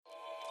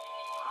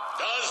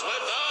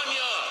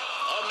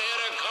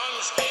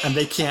And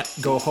they can't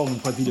go home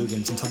and play video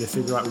games until they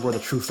figure out where the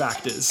true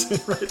fact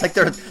is. Right? Like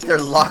they're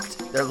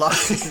locked in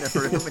the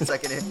room. It's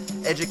like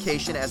an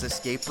education as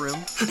escape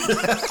room.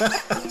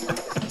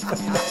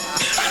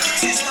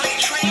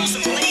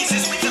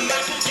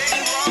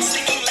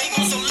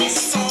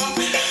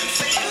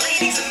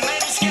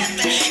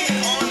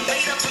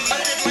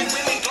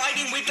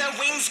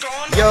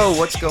 Yo,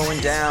 what's going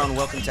down?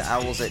 Welcome to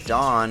Owls at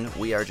Dawn.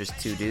 We are just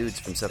two dudes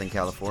from Southern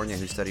California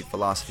who studied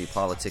philosophy,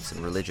 politics,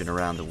 and religion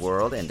around the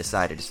world and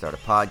decided to start a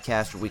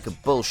podcast where we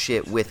could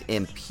bullshit with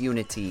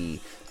impunity.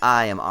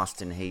 I am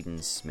Austin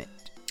Hayden Smith.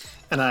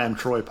 And I am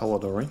Troy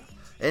Polidori.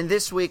 And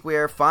this week we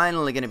are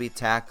finally going to be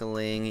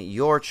tackling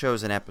your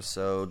chosen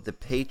episode, the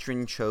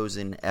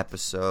patron-chosen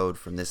episode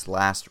from this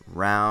last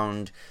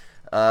round.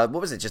 What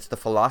was it? Just the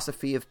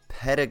philosophy of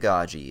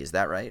pedagogy, is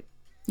that right?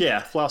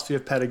 Yeah, philosophy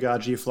of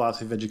pedagogy,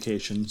 philosophy of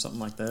education, something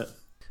like that.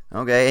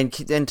 Okay,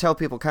 and tell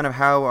people kind of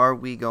how are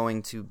we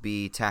going to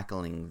be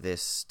tackling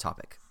this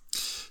topic?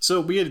 So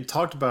we had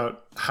talked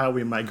about how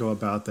we might go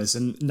about this,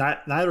 and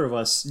neither of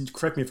us,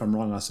 correct me if I'm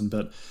wrong, Austin,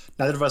 but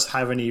neither of us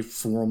have done any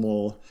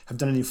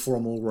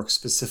formal work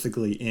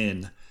specifically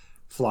in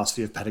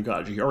philosophy of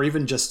pedagogy, or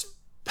even just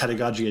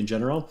pedagogy in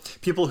general.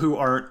 People who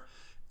aren't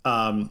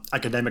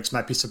academics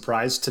might be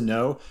surprised to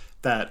know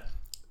that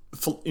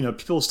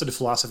people who study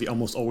philosophy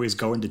almost always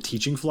go into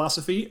teaching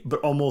philosophy, but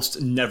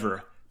almost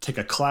never take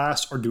a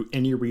class or do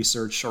any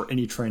research or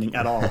any training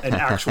at all in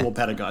actual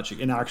pedagogy,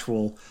 in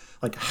actual,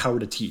 like, how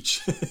to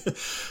teach.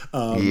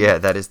 Yeah,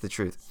 that is the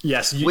truth.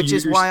 Yes. Which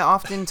is why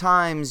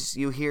oftentimes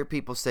you hear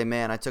people say,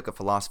 man, I took a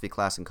philosophy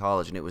class in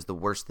college and it was the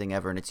worst thing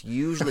ever. And it's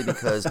usually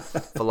because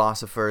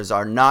philosophers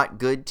are not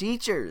good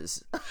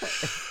teachers.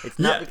 It's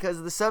not because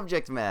of the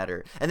subject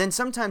matter. And then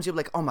sometimes you're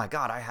like, oh my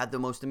God, I had the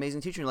most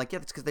amazing teacher. And you're like, yeah,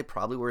 that's because they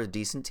probably were a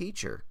decent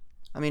teacher.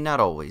 I mean, not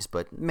always,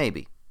 but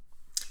maybe.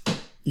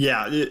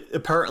 Yeah,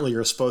 apparently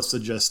you're supposed to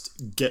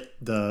just get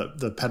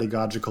the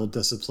pedagogical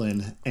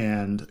discipline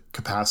and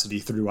capacity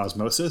through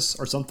osmosis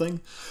or something,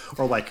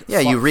 or like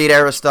you read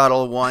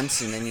Aristotle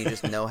once and then you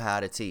just know how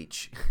to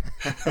teach.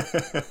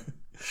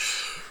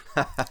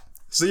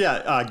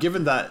 So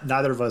given that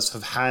neither of us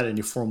have had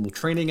any formal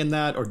training in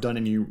that or done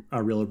any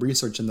real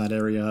research in that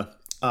area,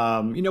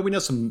 we know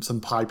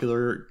some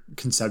popular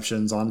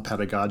conceptions on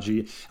pedagogy,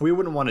 and we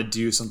wouldn't want to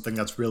do something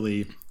that's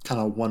really kind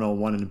of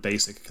 101 and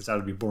basic, because that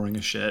would be boring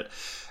as shit.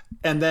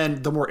 And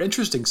then the more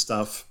interesting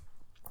stuff,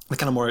 the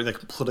kind of more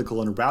like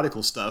political and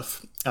radical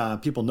stuff,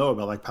 people know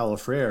about, like Paulo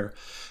Freire.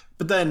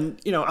 But then,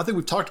 I think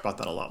we've talked about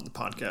that a lot in the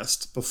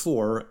podcast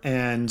before,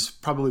 and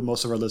probably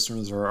most of our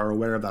listeners are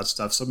aware of that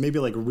stuff. So maybe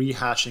like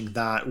rehashing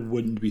that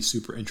wouldn't be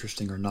super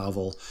interesting or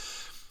novel.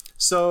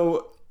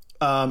 So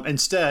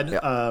instead,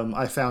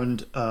 I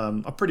found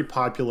a pretty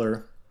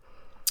popular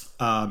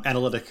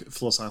analytic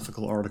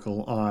philosophical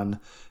article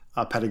on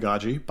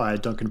pedagogy by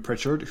Duncan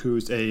Pritchard,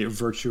 who's a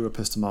virtue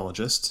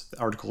epistemologist. The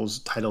article is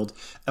titled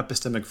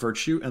Epistemic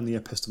Virtue and the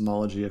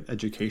Epistemology of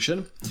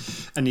Education.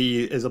 And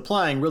he is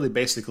applying really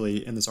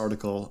basically in this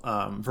article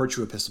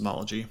virtue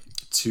epistemology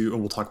to, and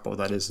we'll talk about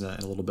what that is in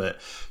a little bit,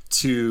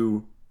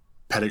 to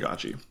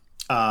pedagogy.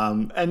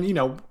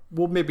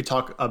 We'll maybe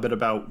talk a bit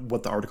about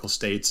what the article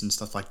states and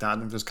stuff like that.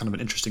 And there's kind of an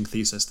interesting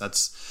thesis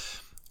that's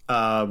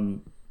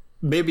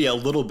maybe a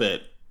little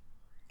bit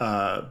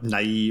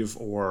naive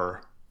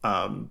or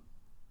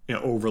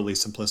overly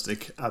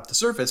simplistic at the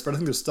surface, but I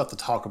think there's stuff to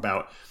talk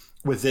about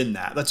within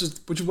that. Which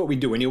is what we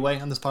do anyway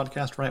on this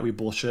podcast, right? We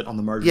bullshit on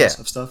the margins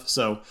of stuff.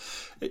 So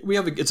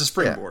it's a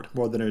springboard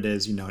more than it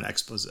is, an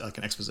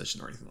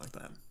exposition or anything like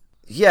that.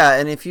 Yeah,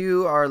 and if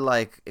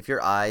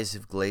your eyes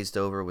have glazed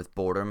over with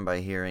boredom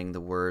by hearing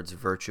the words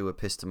virtue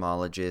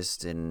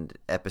epistemologist and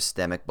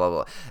epistemic,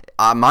 blah,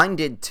 blah, mine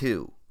did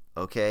too,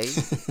 okay?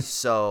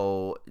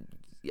 So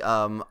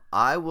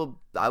I will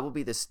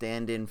be the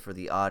stand-in for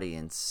the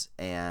audience,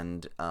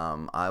 and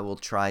I will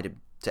try to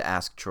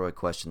ask Troy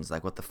questions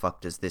like, what the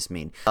fuck does this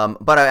mean?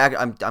 But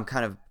I'm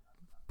kind of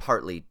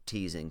partly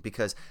teasing,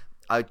 because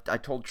I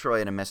told Troy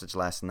in a message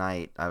last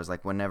night, I was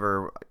like,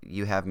 whenever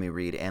you have me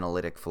read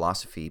analytic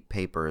philosophy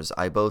papers,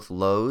 I both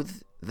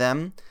loathe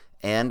them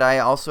and I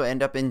also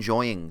end up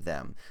enjoying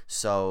them.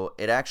 So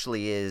it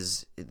actually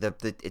is,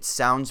 it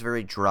sounds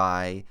very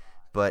dry,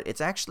 but it's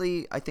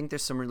actually, I think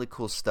there's some really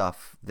cool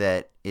stuff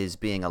that is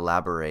being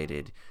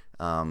elaborated,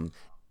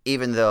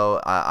 even though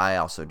I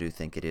also do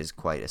think it is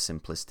quite a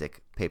simplistic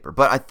paper.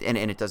 But and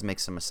it does make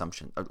some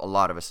assumptions, a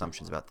lot of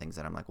assumptions about things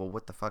that I'm like, well,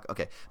 what the fuck?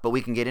 Okay, but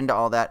we can get into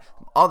all that.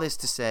 All this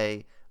to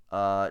say,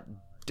 don't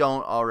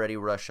already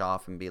rush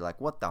off and be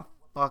like, what the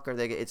fuck are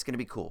they? It's going to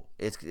be cool.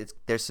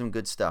 There's some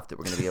good stuff that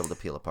we're going to be able to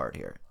peel apart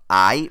here.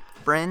 Aight,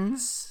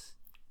 friends?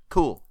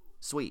 Cool.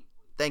 Sweet.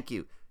 Thank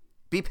you.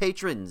 Be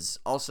patrons.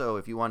 Also,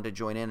 if you want to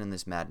join in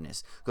this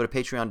madness, go to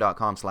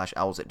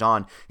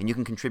patreon.com/owlsatdawn, and you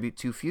can contribute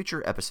to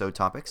future episode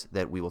topics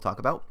that we will talk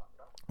about,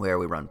 where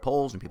we run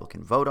polls and people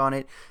can vote on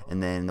it,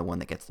 and then the one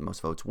that gets the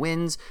most votes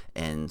wins.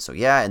 And so,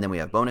 and then we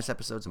have bonus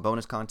episodes and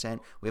bonus content.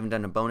 We haven't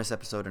done a bonus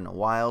episode in a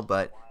while,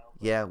 but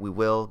Yeah, we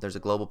will. There's a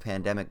global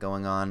pandemic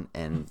going on,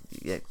 and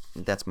yeah,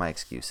 that's my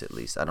excuse at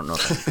least. I don't know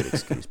if that's a good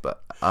excuse,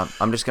 but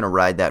I'm just gonna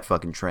ride that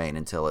fucking train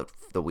until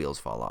the wheels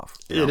fall off.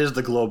 It is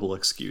the global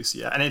excuse,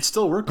 yeah, and it's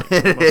still working for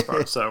the most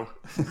part. So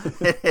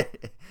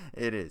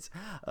it is.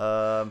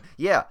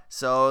 Yeah.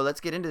 So let's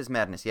get into this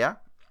madness. Yeah.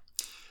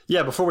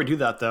 Yeah. Before we do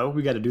that, though,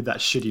 we got to do that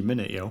shitty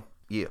minute, yo.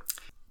 Yeah.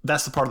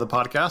 That's the part of the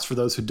podcast, for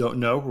those who don't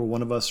know, where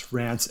one of us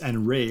rants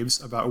and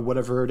raves about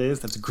whatever it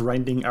is that's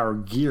grinding our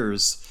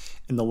gears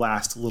in the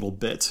last little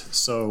bit.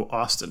 So,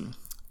 Austin,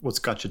 what's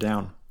got you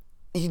down?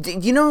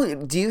 You know,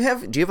 do you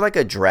have like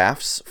a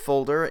drafts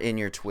folder in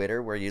your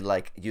Twitter where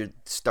you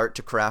start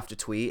to craft a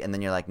tweet and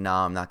then you're like,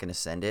 nah, I'm not going to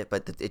send it,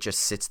 but it just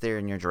sits there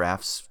in your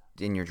drafts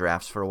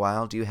for a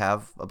while? Do you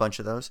have a bunch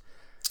of those?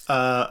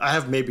 I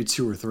have maybe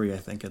 2 or 3, I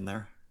think, in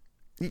there.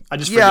 I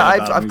just forget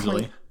about them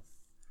usually.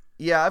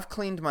 I've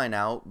cleaned mine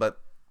out, but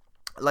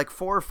like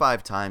 4 or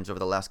 5 times over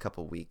the last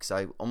couple of weeks,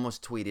 I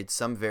almost tweeted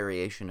some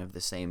variation of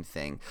the same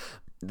thing.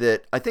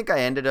 That I think I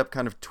ended up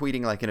kind of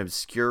tweeting like an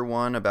obscure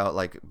one about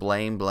like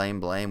blame.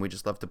 We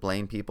just love to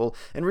blame people.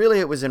 And really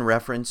it was in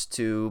reference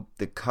to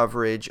the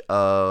coverage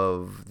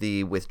of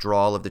the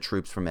withdrawal of the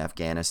troops from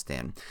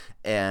Afghanistan.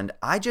 And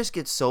I just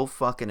get so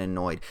fucking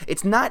annoyed.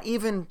 It's not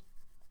even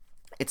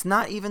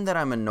that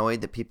I'm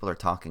annoyed that people are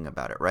talking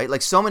about it, right?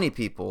 Like so many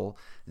people,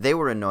 they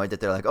were annoyed that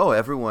they're like, oh,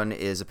 everyone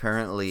is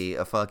apparently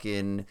a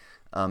fucking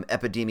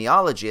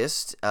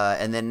epidemiologist,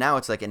 and then now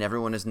it's like, and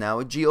everyone is now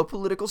a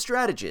geopolitical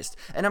strategist.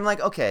 And I'm like,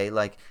 okay,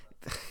 like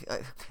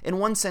in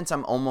one sense,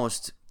 I'm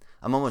almost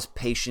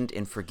patient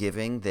and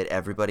forgiving that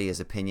everybody is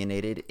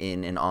opinionated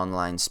in an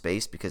online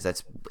space, because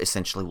that's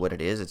essentially what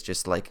it is. It's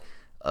just like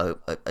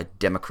a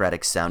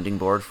democratic sounding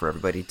board for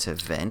everybody to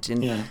vent.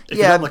 And if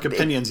you don't like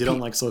opinions, you don't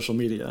like social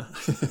media.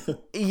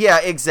 Yeah,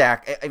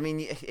 exactly. I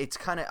mean, it's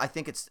kind of, I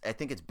think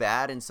it's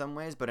bad in some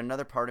ways, but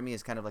another part of me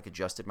has kind of like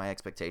adjusted my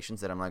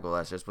expectations, that I'm like, well,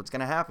 that's just what's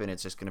going to happen.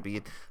 It's just going to be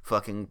a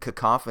fucking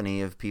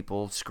cacophony of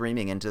people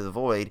screaming into the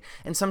void.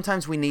 And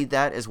sometimes we need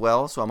that as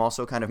well. So I'm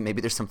also kind of,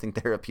 maybe there's something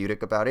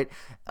therapeutic about it,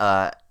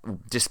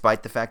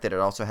 despite the fact that it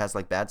also has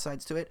like bad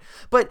sides to it.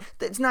 But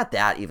it's not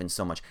that even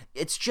so much.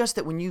 It's just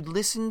that when you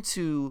listen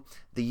to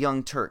the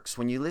Young Turks,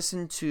 when you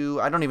listen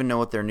to, I don't even know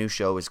what their new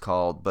show is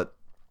called, but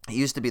it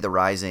used to be The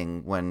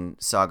Rising when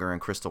Sagar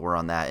and Crystal were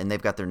on that, and they've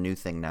got their new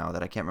thing now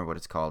that I can't remember what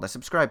it's called. I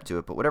subscribe to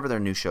it, but whatever their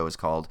new show is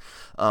called,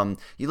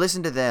 you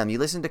listen to them, you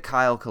listen to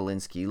Kyle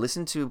Kalinske, you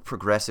listen to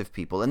progressive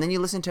people, and then you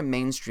listen to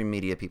mainstream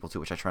media people too,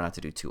 which I try not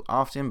to do too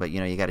often, but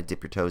you got to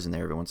dip your toes in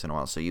there every once in a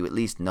while so you at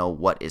least know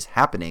what is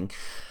happening.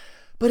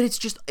 But it's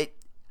just,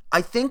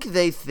 I think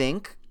they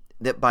think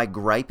that by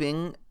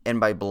griping and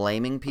by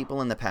blaming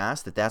people in the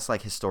past, that's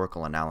like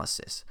historical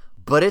analysis.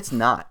 But it's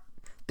not.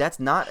 That's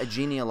not a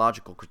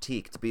genealogical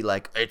critique to be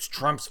like, it's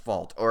Trump's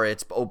fault, or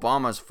it's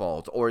Obama's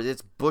fault, or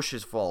it's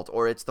Bush's fault,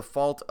 or it's the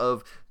fault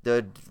of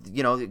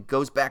it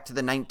goes back to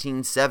the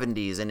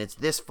 1970s and it's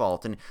this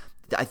fault. And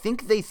I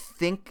think they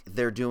think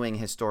they're doing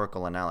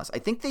historical analysis. I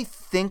think they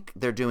think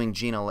they're doing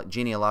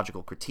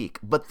genealogical critique,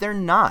 but they're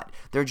not.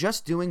 They're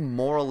just doing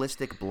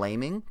moralistic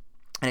blaming.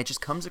 And it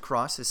just comes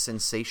across as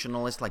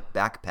sensationalist, like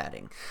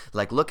backpatting.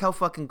 Like, look how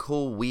fucking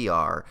cool we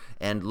are,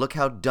 and look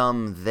how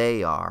dumb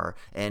they are,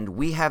 and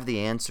we have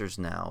the answers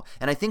now.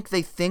 And I think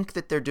they think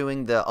that they're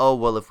doing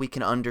if we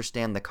can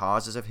understand the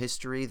causes of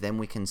history, then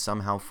we can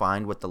somehow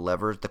find what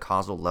the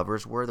causal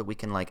levers were, that we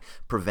can, like,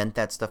 prevent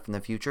that stuff in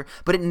the future.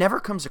 But it never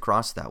comes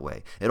across that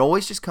way. It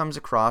always just comes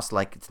across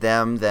like it's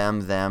them,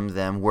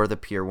 we're the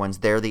pure ones,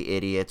 they're the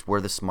idiots, we're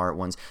the smart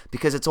ones.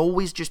 Because it's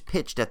always just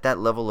pitched at that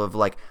level of,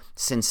 like,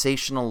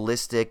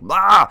 sensationalistic,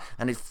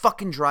 and it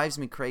fucking drives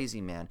me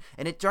crazy, man.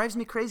 And it drives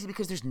me crazy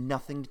because there's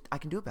nothing I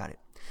can do about it.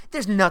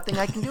 There's nothing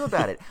I can do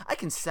about it. I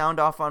can sound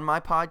off on my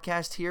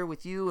podcast here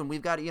with you, and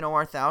we've got,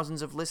 our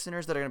thousands of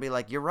listeners that are going to be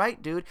like, you're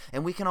right, dude.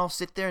 And we can all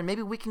sit there and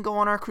maybe we can go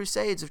on our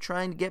crusades of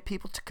trying to get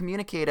people to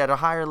communicate at a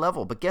higher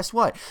level. But guess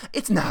what?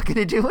 It's not going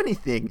to do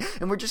anything.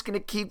 And we're just going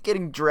to keep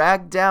getting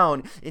dragged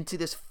down into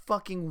this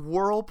fucking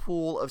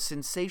whirlpool of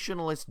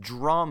sensationalist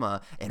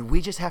drama, and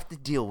we just have to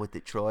deal with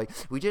it, Troy.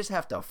 We just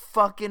have to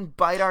fucking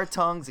bite our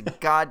tongues and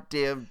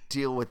goddamn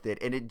deal with it.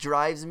 And it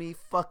drives me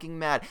fucking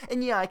mad.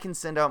 And yeah, I can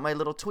send out my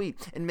little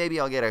tweet, and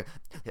maybe I'll get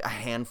a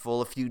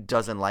handful, a few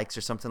dozen likes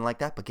or something like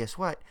that. But guess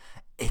what?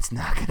 It's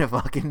not gonna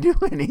fucking do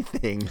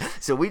anything.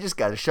 So we just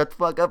gotta shut the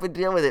fuck up and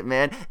deal with it,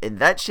 man. And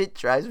that shit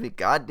drives me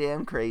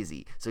goddamn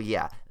crazy. So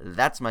yeah,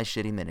 that's my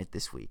shitty minute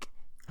this week.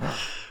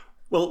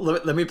 Well,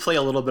 let me play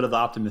a little bit of the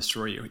optimist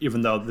for you,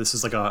 even though this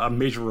is like a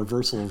major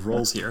reversal of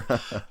roles here.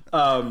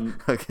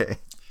 Okay.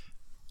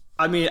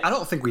 I mean, I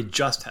don't think we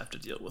just have to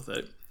deal with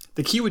it.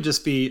 The key would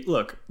just be,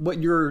 look, what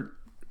you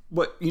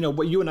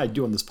and I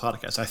do on this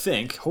podcast, I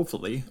think,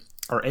 hopefully,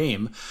 our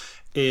aim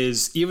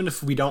is, even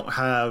if we don't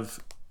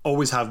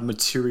always have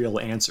material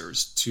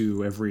answers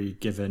to every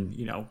given,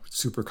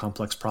 super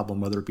complex problem,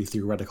 whether it be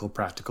theoretical,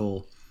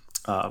 practical,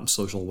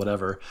 social,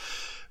 whatever,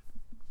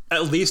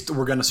 at least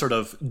we're going to sort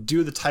of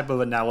do the type of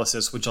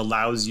analysis which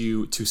allows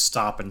you to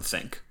stop and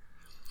think,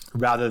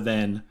 rather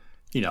than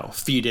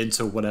feed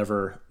into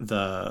whatever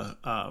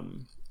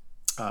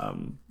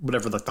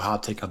whatever like the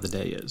hot take of the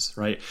day is,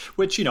 right?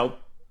 Which,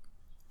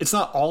 it's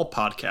not all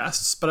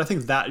podcasts, but I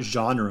think that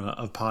genre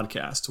of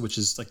podcast, which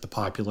is like the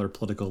popular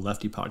political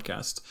lefty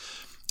podcast,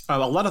 a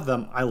lot of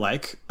them I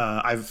like.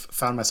 I've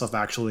found myself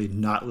actually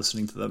not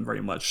listening to them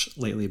very much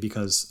lately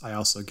because I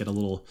also get a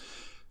little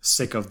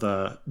sick of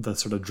the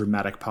sort of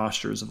dramatic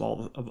postures of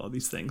all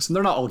these things, and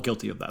they're not all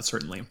guilty of that,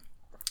 certainly,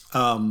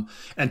 and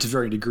to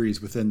varying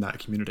degrees within that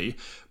community.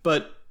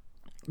 But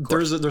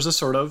there's a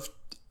sort of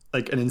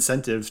like an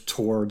incentive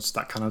towards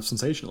that kind of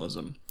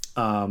sensationalism,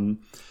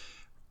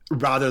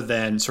 rather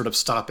than sort of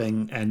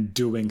stopping and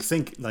doing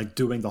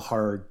the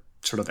hard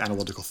sort of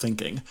analytical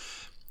thinking.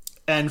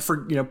 And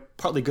for,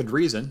 partly good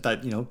reason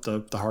that,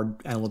 the hard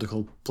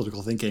analytical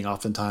political thinking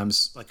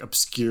oftentimes like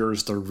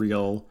obscures the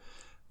real,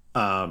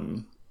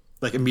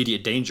 like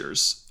immediate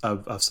dangers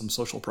of some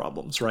social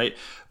problems, right?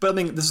 But I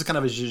mean, this is kind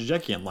of a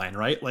Zizekian line,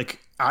 right? Like,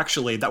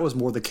 actually, that was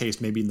more the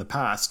case maybe in the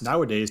past.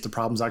 Nowadays, the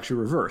problem's actually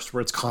reversed,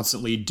 where it's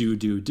constantly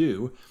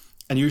do,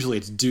 and usually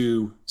it's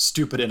do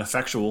stupid,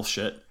 ineffectual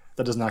shit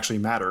that doesn't actually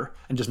matter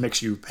and just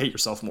makes you hate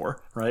yourself more,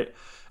 right?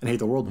 And hate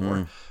the world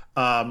more.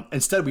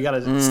 Instead, we got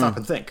to stop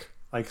and think,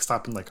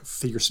 stop and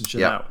figure some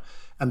shit out.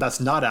 And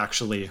that's not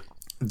actually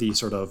the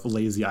sort of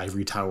lazy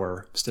ivory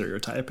tower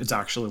stereotype. It's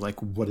actually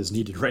like what is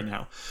needed right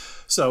now.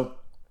 So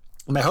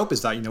my hope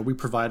is that, we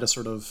provide a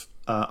sort of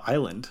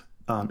island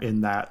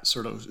in that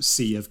sort of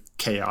sea of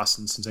chaos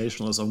and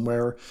sensationalism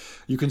where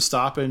you can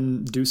stop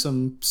and do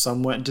some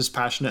somewhat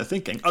dispassionate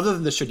thinking, other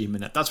than the shitty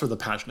minute. That's where the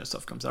passionate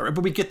stuff comes out, right?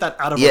 But we get that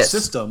out of our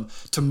system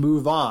to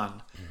move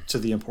on to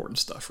the important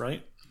stuff,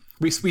 right?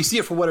 We see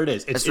it for what it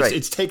is.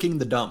 It's taking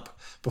the dump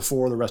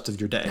before the rest of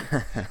your day,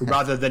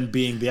 rather than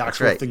being the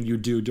actual thing you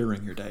do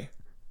during your day.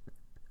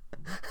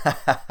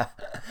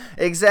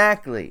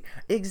 Exactly.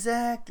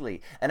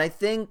 And I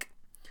think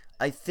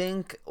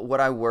what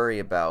I worry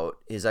about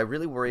is I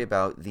really worry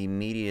about the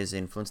media's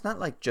influence, not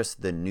like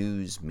just the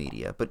news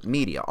media, but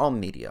media,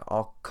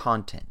 all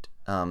content.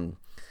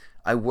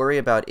 I worry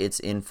about its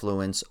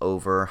influence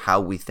over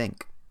how we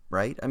think,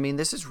 right? I mean,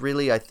 this is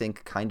really, I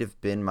think, kind of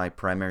been my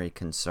primary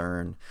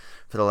concern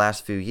for the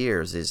last few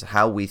years, is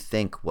how we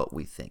think what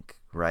we think,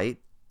 right?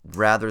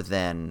 Rather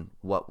than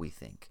what we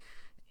think.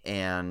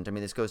 And I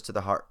mean, this goes to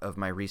the heart of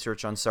my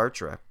research on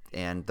Sartre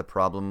and the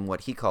problem,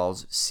 what he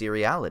calls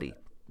seriality.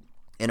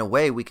 In a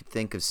way, we could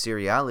think of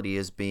seriality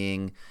as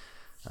being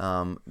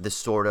the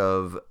sort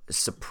of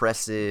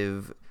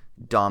suppressive,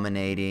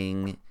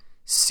 dominating,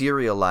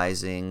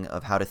 serializing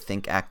of how to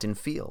think, act, and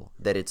feel.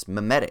 That it's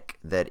mimetic,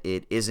 that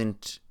it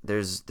isn't,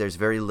 there's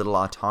very little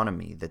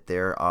autonomy, that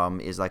there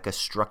is like a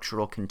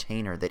structural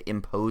container that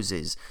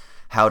imposes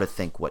how to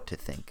think, what to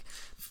think.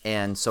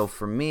 And so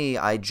for me,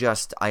 I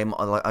have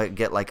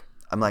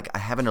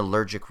an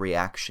allergic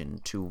reaction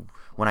to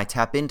when I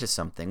tap into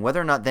something, whether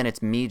or not then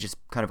it's me just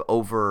kind of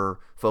over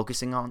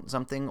focusing on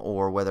something,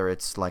 or whether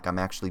it's like I'm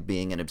actually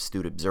being an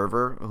astute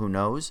observer, who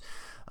knows.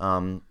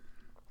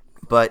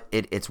 But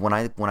it's when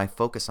I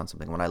focus on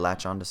something, when I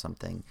latch onto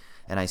something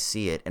and I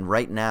see it. And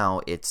right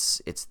now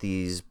it's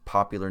these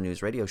popular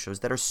news radio shows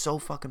that are so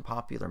fucking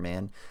popular,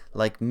 man.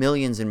 Like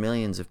millions and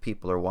millions of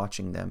people are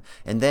watching them.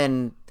 And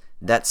then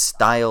that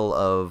style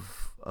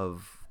of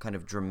kind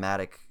of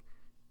dramatic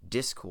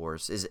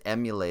discourse is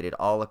emulated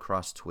all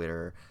across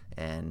Twitter,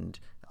 and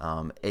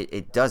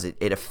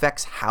it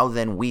affects how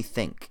then we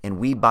think, and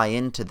we buy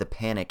into the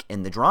panic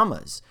and the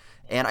dramas.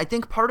 And I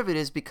think part of it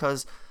is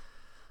because,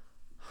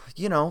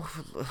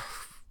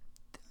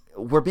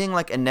 we're being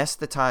like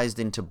anesthetized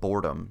into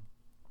boredom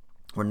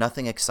where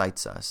nothing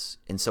excites us,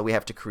 and so we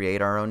have to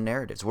create our own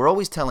narratives. We're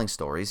always telling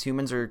stories.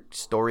 Humans are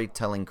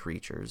storytelling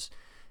creatures.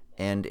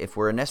 And if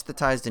we're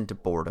anesthetized into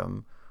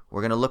boredom,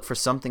 we're going to look for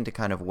something to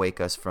kind of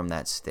wake us from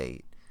that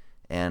state.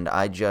 And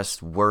I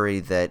just worry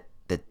that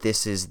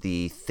this is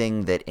the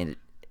thing that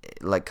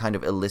kind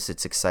of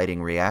elicits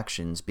exciting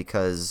reactions,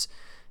 because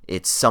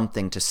it's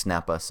something to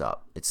snap us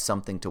up. It's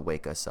something to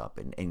wake us up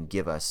and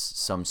give us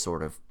some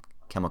sort of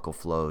chemical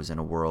flows in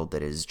a world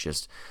that is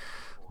just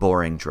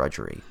boring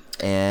drudgery.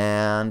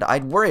 And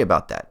I'd worry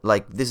about that.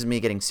 Like, this is me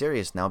getting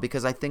serious now,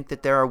 because I think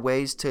that there are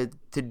ways to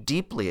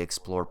deeply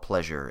explore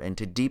pleasure and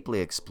to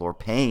deeply explore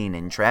pain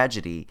and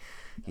tragedy,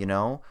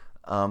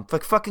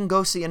 fucking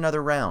go see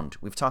Another Round.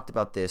 We've talked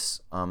about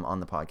this on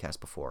the podcast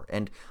before.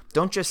 And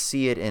don't just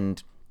see it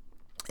and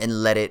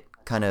let it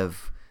kind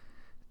of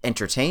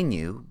entertain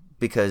you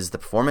because the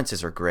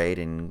performances are great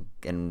and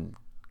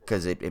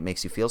because it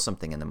makes you feel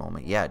something in the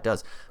moment. Yeah, it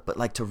does. But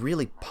like to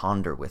really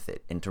ponder with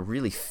it and to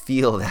really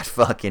feel that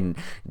fucking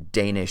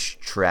Danish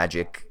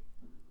tragic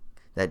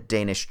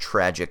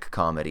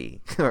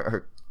comedy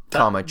or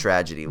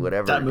tragedy,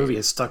 whatever. That movie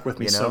has stuck with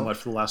me so much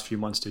for the last few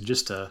months, dude.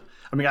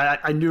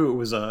 I knew it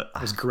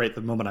was great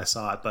the moment I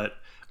saw it, but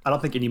I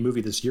don't think any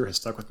movie this year has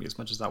stuck with me as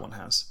much as that one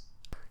has.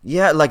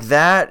 Yeah, like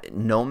that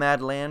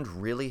Nomadland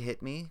really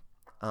hit me.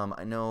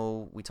 I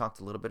know we talked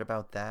a little bit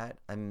about that.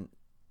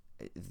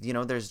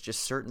 There's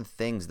just certain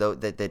things though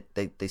that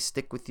they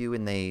stick with you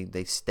and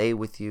they stay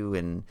with you,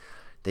 and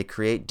They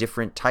create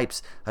different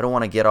types. I don't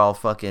want to get all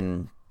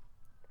fucking,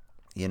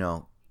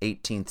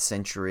 18th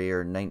century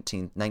or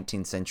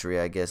 19th century,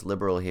 I guess,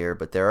 liberal here,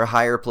 but there are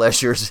higher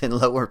pleasures and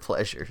lower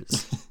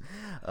pleasures.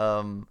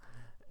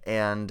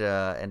 And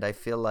I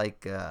feel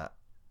like,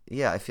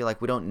 I feel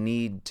like we don't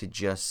need to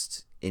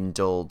just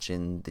indulge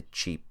in the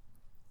cheap,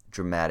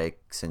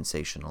 dramatic,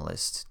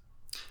 sensationalist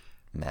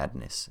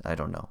madness. I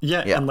don't know.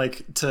 Yeah, and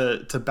like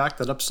to back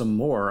that up some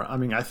more, I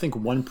mean, I think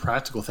one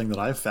practical thing that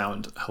I've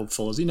found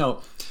helpful is,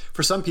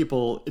 for some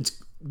people,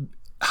 it's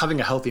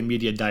having a healthy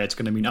media diet is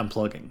going to mean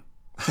unplugging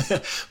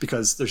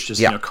because there's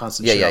just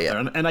constant shit out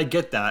there. And I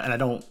get that, and I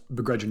don't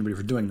begrudge anybody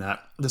for doing that.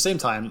 At the same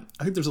time,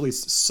 I think there's at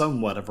least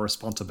somewhat of a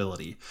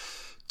responsibility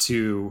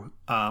to,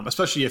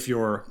 especially if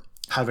you're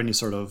have any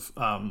sort of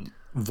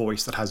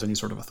voice that has any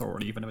sort of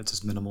authority, even if it's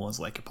as minimal as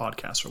like a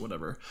podcast or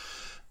whatever,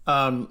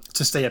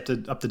 to stay up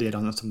to date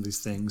on some of these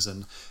things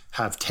and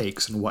have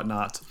takes and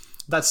whatnot.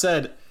 That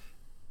said,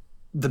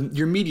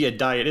 your media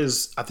diet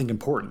is, I think,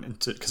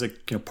 important because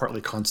it partly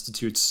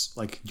constitutes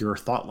like your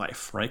thought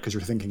life, right? Because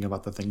you're thinking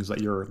about the things that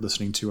you're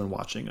listening to and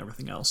watching and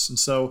everything else. And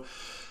so,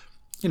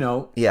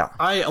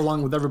 I,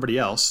 along with everybody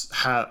else,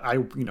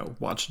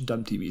 watch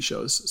dumb TV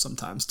shows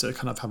sometimes to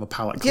kind of have a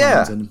palate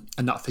cleanse and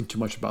not think too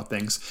much about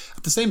things.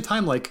 At the same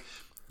time, like,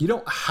 you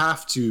don't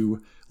have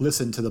to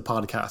listen to the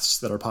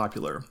podcasts that are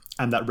popular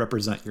and that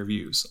represent your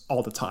views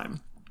all the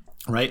time,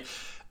 right?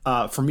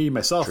 For me,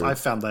 myself, True. I've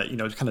found that,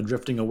 kind of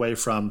drifting away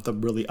from the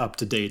really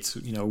up-to-date,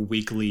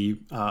 weekly,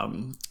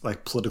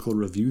 like political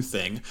review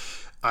thing,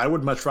 I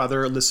would much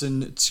rather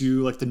listen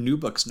to like the New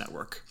Books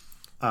Network,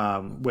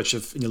 which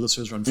if any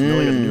listeners are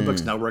unfamiliar, the New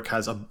Books Network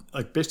has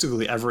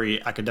basically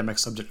every academic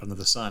subject under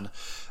the sun.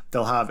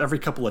 They'll have every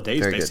couple of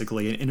days,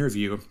 an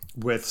interview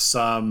with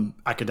some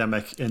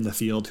academic in the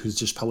field who's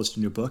just published a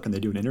new book, and they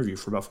do an interview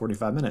for about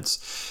 45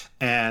 minutes.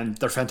 And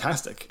they're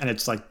fantastic. And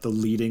it's like the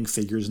leading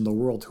figures in the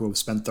world who have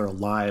spent their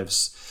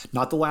lives,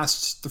 not the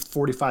last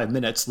 45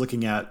 minutes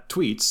looking at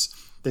tweets,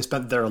 they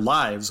spent their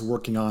lives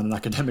working on an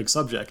academic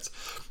subject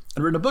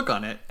and written a book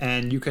on it.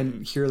 And you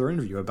can hear their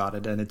interview about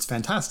it, and it's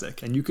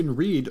fantastic. And you can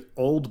read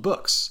old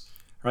books,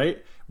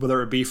 right?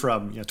 Whether it be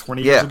from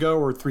 20 years ago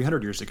or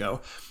 300 years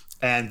ago.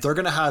 And they're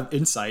going to have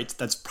insight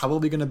that's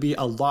probably going to be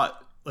a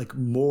lot like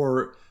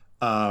more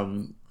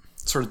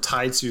sort of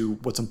tied to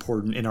what's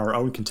important in our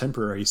own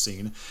contemporary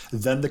scene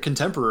than the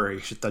contemporary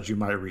shit that you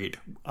might read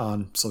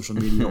on social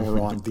media or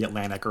on The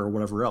Atlantic or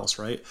whatever else,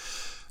 right?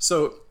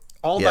 So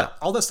all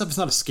that stuff is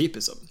not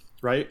escapism,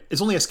 right?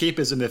 It's only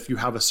escapism if you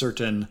have a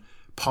certain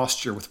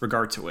posture with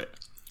regard to it,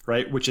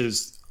 right? Which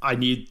is I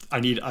need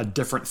a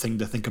different thing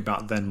to think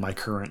about than my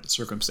current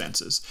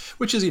circumstances,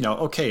 which is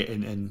okay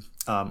in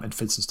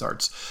fits and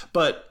starts.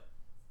 But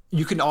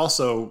you can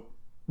also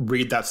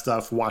read that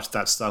stuff, watch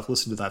that stuff,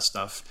 listen to that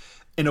stuff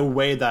in a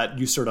way that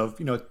you sort of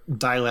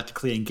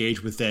dialectically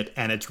engage with it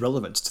and its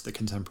relevance to the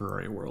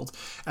contemporary world.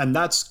 And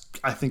that's,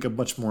 I think, a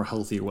much more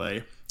healthy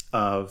way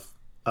of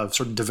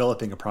sort of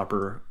developing a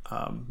proper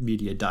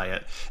media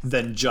diet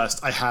than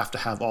just I have to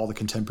have all the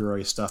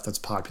contemporary stuff that's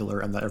popular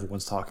and that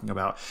everyone's talking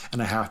about,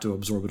 and I have to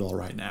absorb it all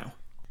right now.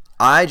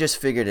 I just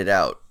figured it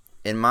out.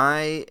 In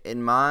my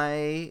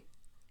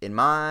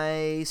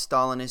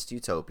Stalinist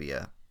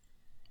utopia,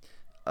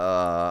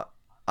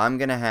 I'm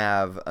gonna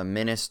have a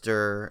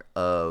minister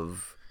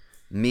of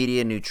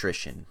media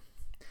nutrition,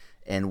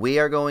 and we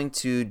are going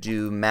to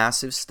do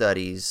massive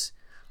studies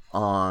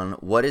on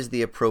what is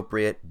the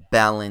appropriate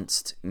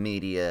balanced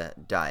media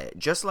diet.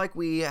 Just like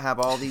we have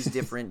all these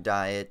different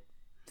diet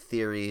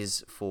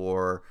theories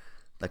for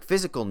like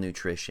physical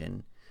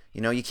nutrition,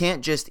 you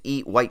can't just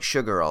eat white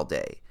sugar all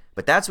day.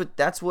 But that's what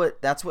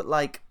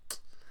like,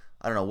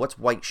 I don't know, what's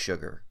white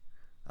sugar?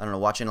 I don't know,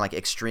 watching like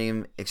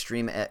Extreme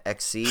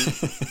XC,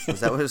 is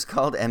that what it's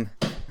called?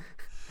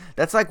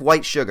 That's like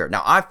white sugar.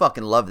 Now I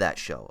fucking love that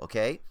show,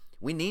 okay?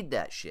 We need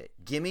that shit.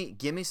 Give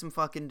me some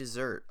fucking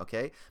dessert,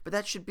 okay? But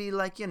that should be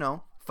like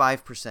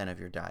 5% of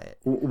your diet.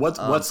 What's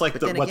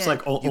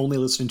only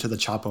listening to the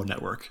Chapo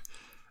Network?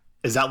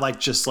 Is that like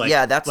just like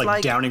that's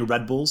like downing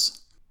Red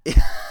Bulls?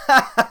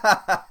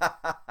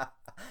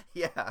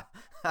 Yeah,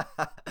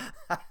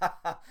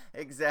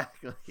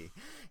 exactly.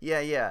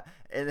 Yeah,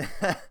 and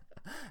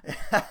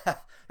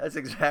that's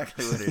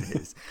exactly what it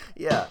is.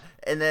 Yeah,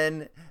 and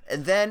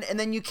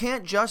then you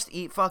can't just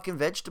eat fucking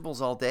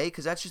vegetables all day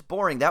because that's just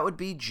boring. That would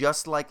be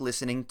just like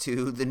listening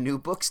to the New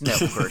Books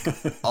Network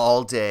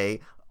all day,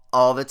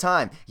 all the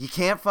time. You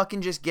can't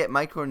fucking just get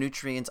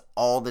micronutrients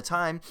all the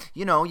time.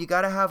 You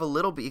gotta have a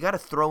little bit. You gotta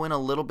throw in a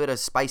little bit of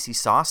spicy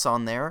sauce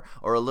on there,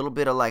 or a little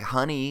bit of like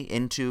honey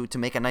to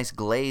make a nice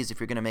glaze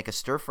if you're gonna make a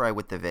stir fry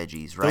with the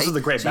veggies, right? Those are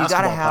the great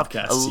basketball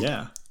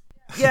podcasts.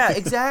 Yeah,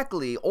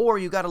 exactly. Or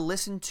you gotta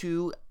listen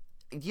to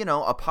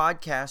a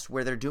podcast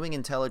where they're doing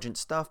intelligent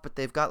stuff, but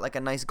they've got like a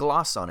nice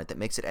gloss on it that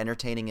makes it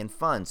entertaining and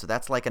fun. So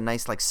that's like a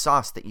nice like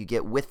sauce that you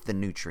get with the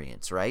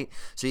nutrients, right?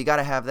 So you got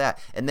to have that.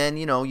 And then,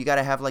 you got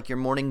to have like your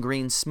morning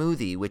green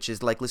smoothie, which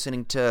is like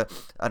listening to,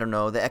 I don't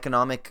know, an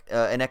economic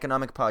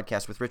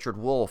podcast with Richard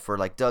Wolff or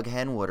like Doug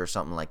Henwood or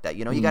something like that.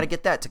 You got to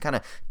get that to kind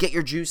of get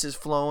your juices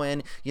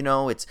flowing.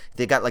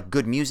 They got like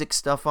good music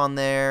stuff on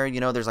there.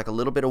 There's like a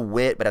little bit of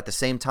wit, but at the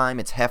same time,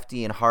 it's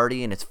hefty and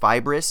hearty and it's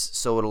fibrous.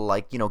 So it'll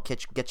like,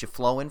 get you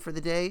flowing for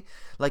the day.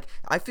 Like,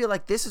 I feel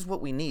like this is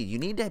what we need. You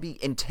need to be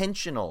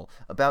intentional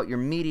about your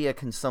media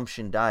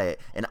consumption diet,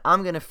 and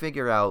I'm going to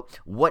figure out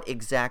what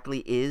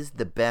exactly is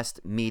the best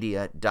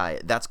media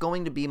diet. That's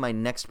going to be my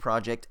next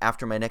project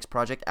after my next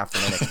project after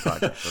my next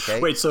project, okay?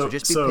 Wait, so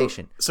just be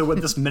patient. So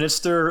with this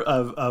minister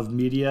of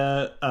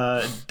media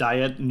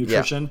diet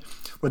nutrition,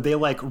 would they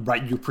like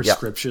write you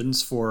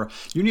prescriptions for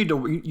you need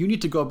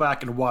to go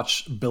back and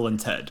watch Bill and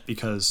Ted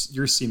because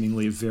you're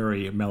seemingly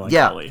very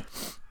melancholy. Yeah.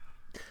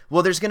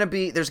 Well, there's gonna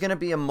be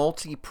a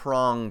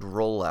multi-pronged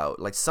rollout.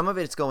 Like some of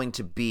it's going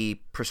to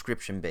be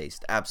prescription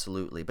based,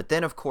 absolutely. But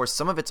then, of course,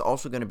 some of it's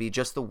also going to be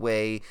just the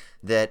way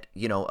that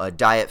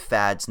diet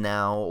fads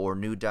now or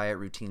new diet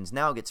routines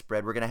now get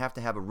spread. We're going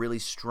to have a really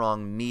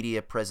strong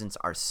media presence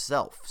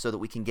ourselves so that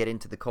we can get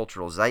into the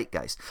cultural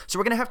zeitgeist. So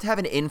we're going to have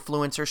an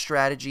influencer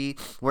strategy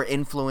where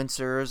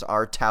influencers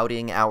are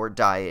touting our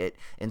diet,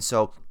 and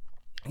so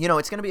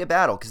it's going to be a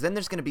battle because then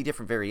there's going to be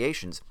different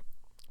variations.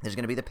 There's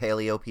going to be the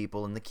paleo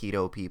people and the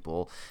keto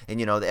people,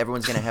 and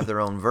everyone's going to have their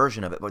own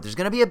version of it. But there's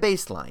going to be a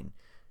baseline,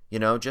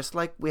 just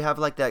like we have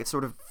like that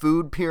sort of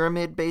food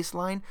pyramid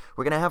baseline.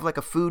 We're going to have like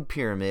a food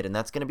pyramid, and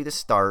that's going to be the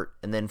start.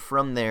 And then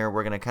from there,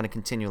 we're going to kind of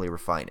continually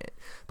refine it.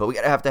 But we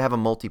have to have a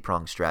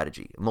multi-pronged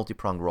strategy, a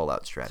multi-pronged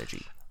rollout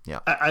strategy. Yeah,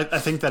 I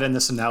think that in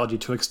this analogy,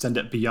 to extend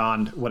it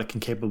beyond what it can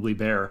capably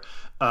bear,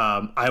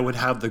 I would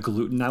have the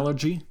gluten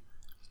allergy,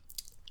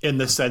 in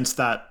the sense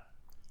that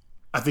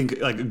I think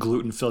like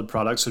gluten-filled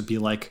products would be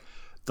like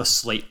the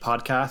Slate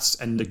podcasts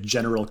and the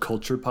general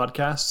culture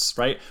podcasts,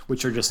 right?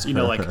 Which are just,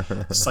 like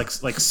it's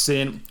like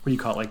sin, what do you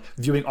call it? Like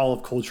viewing all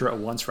of culture at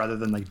once rather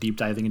than like deep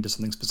diving into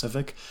something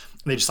specific.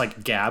 And they just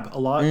like gab a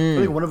lot. I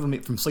think one of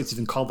them from Slate's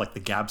even called like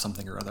the Gab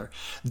something or other.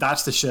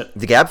 That's the shit.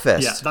 The Gab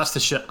Fest. Yeah, that's the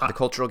shit. The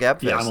cultural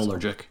Gab Fest. Yeah, I'm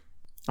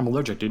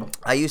allergic, dude.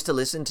 I used to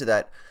listen to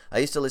that. I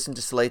used to listen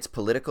to Slate's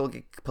political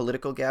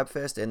Gab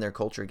Fest and their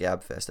culture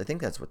Gab Fest. I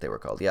think that's what they were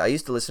called. Yeah, I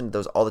used to listen to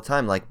those all the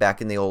time, like back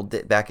in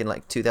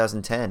like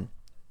 2010.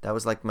 That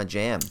was like my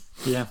jam.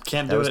 Yeah,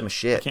 can't do it. That was my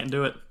shit. I can't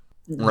do it.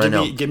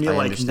 Give me I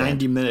like understand.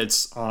 90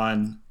 minutes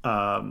on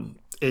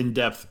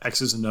in-depth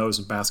X's and O's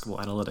and basketball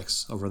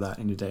analytics over that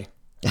any day.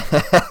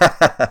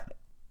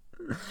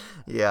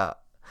 Yeah.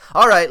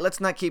 All right, let's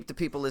not keep the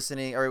people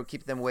listening or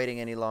keep them waiting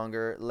any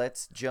longer.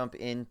 Let's jump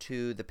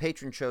into the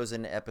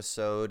patron-chosen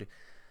episode,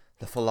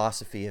 The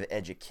Philosophy of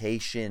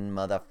Education,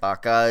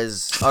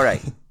 motherfuckers. All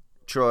right,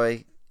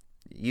 Troy,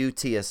 you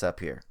tee us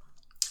up here.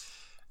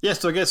 Yeah,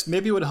 so I guess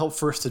maybe it would help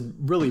first to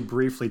really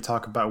briefly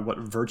talk about what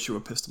virtue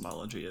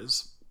epistemology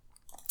is.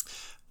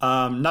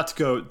 Not to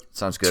go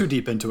Sounds good. too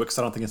deep into it because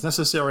I don't think it's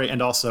necessary,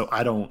 and also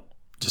I don't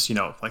just,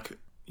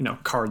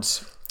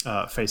 cards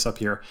face up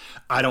here.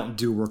 I don't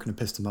do work in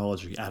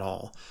epistemology at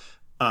all.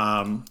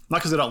 Not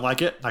because I don't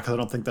like it, not because I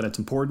don't think that it's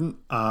important.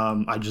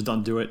 I just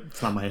don't do it.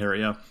 It's not my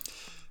area.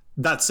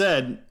 That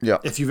said,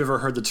 if you've ever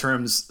heard the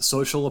terms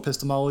social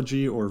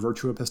epistemology or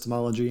virtue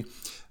epistemology,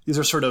 these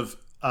are sort of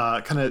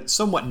kind of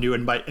somewhat new.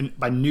 And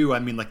by new, I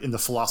mean like in the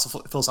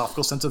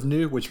philosophical sense of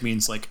new, which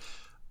means like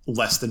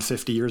less than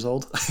 50 years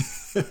old.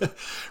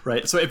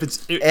 Right? So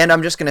and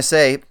I'm just going to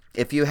say,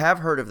 if you have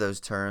heard of those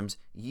terms,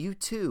 you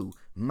too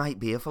might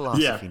be a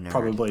philosophy nerd.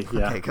 Probably.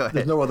 Yeah. Okay, go ahead.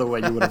 There's no other way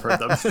you would have heard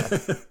them.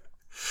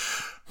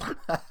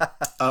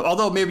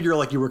 Although maybe you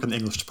work in the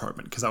English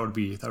department, because that would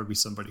be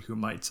somebody who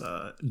might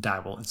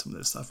dabble in some of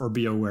this stuff or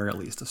be aware at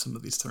least of some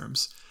of these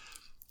terms.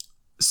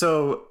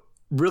 So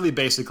really,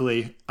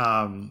 basically,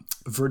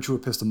 virtue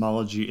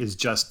epistemology is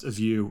just a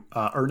view.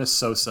 Ernest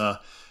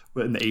Sosa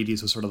in the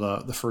 80s was sort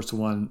of the first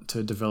one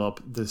to develop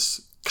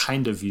this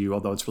kind of view,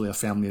 although it's really a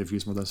family of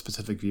views more than a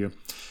specific view.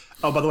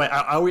 Oh, by the way,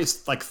 I always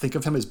think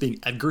of him as being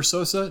Edgar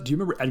Sosa. Do you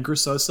remember Edgar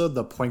Sosa,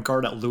 the point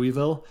guard at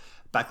Louisville,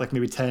 back like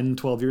maybe 10,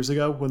 12 years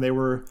ago when they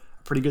were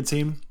a pretty good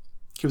team?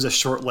 He was a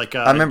short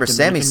I remember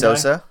Sammy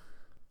Sosa.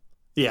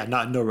 Yeah,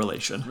 no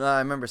relation. No, I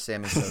remember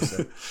Sammy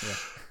Sosa.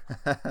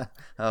 Yeah. Okay.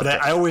 But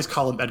I always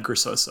call him Edgar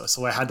Sosa,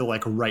 so I had to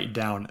write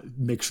down,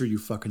 make sure you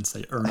fucking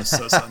say Ernest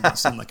Sosa and not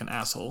sound like an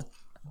asshole.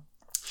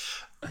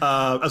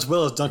 As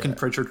well as Duncan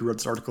Pritchard, who wrote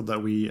this article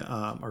that we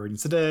are reading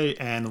today,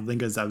 and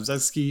Linga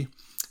Zabzewski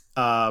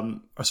are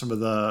some of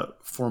the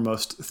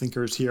foremost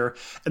thinkers here.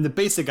 And the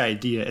basic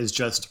idea is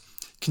just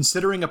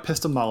considering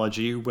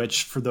epistemology,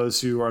 which for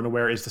those who are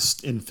unaware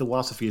in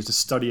philosophy is the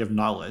study of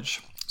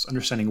knowledge. So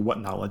understanding what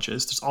knowledge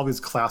is. There's all these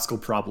classical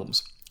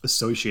problems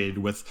associated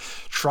with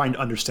trying to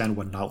understand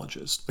what knowledge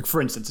is. Like,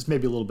 for instance, it's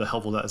maybe a little bit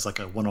helpful that as like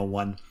a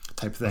 101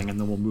 type thing, and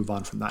then we'll move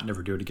on from that and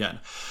never do it again.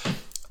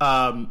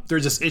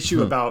 there's this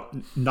issue about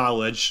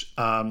knowledge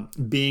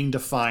being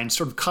defined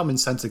sort of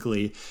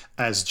commonsensically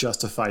as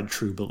justified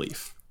true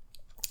belief.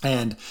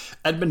 And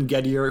Edmund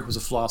Gettier, who was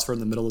a philosopher in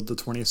the middle of the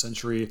 20th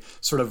century,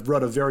 sort of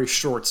wrote a very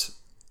short,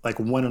 like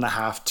 1.5,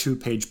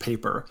 2-page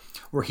paper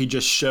where he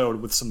just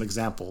showed with some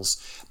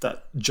examples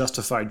that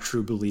justified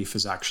true belief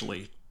is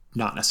actually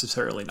not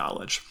necessarily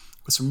knowledge.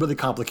 With some really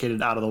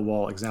complicated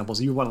out-of-the-wall examples.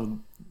 If you want to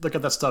look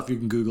at that stuff, you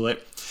can Google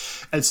it.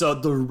 And so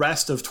the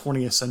rest of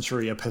 20th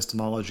century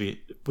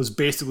epistemology was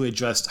basically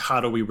just how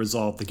do we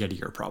resolve the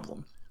Gettier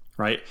problem,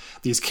 right?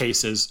 These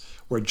cases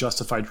where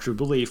justified true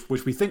belief,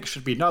 which we think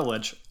should be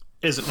knowledge,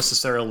 isn't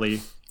necessarily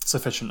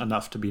sufficient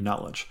enough to be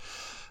knowledge.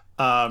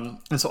 And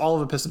so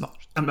all of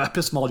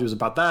epistemology was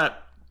about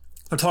that.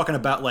 They're talking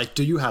about, like,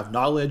 do you have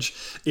knowledge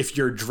if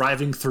you're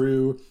driving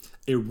through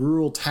a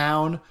rural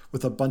town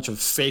with a bunch of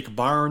fake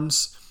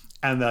barns?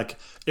 And like,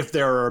 if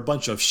there are a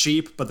bunch of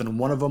sheep, but then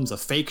one of them's a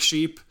fake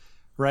sheep,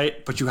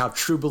 right? But you have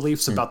true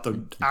beliefs about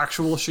the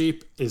actual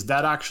sheep. Is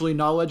that actually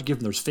knowledge,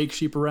 given there's fake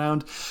sheep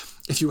around?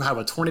 If you have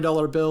a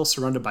 $20 bill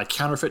surrounded by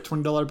counterfeit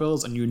 $20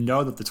 bills, and you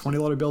know that the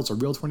 $20 bill is a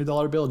real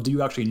 $20 bill, do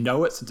you actually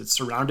know it since it's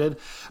surrounded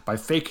by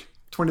fake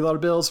 $20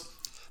 bills?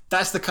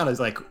 That's the kind of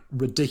like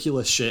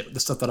ridiculous shit,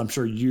 the stuff that I'm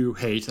sure you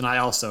hate, and I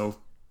also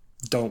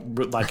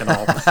don't like at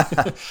all.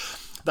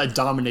 That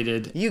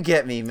dominated. You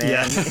get me,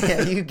 man.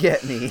 Yeah, you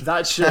get me.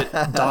 That shit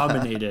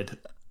dominated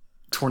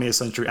 20th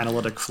century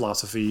analytic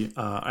philosophy,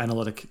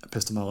 analytic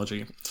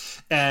epistemology.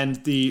 And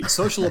the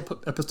social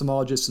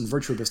epistemologists and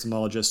virtue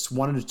epistemologists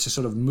wanted to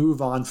sort of move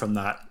on from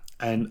that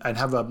and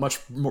have a much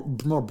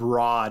more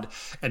broad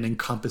and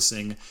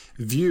encompassing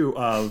view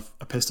of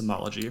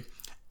epistemology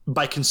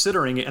by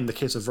considering it, in the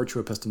case of virtue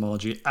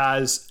epistemology,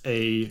 as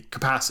a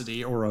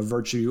capacity or a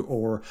virtue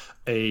or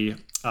a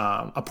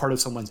part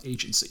of someone's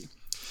agency.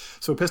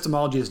 So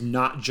epistemology is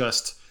not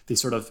just the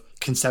sort of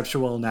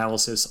conceptual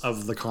analysis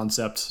of the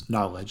concept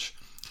knowledge,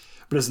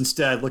 but is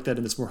instead looked at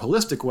in this more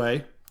holistic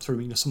way,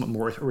 sort of, somewhat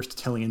more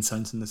Aristotelian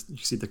sense, and this, you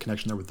see the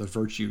connection there with the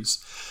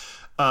virtues,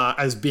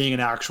 as being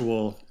an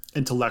actual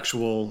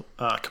intellectual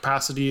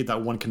capacity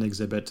that one can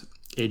exhibit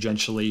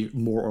agentially,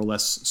 more or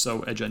less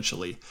so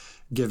agentially,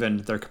 given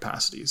their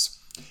capacities.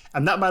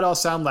 And that might all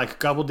sound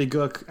like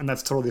gobbledygook, and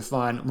that's totally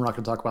fine. We're not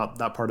going to talk about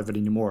that part of it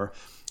anymore.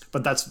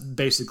 But that's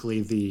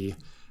basically the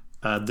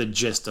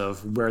gist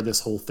of where this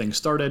whole thing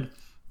started.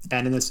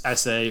 And in this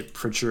essay,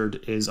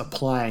 Pritchard is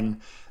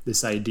applying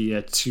this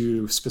idea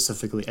to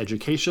specifically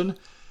education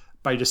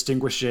by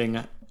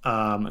distinguishing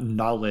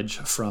knowledge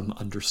from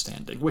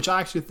understanding, which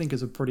I actually think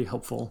is a pretty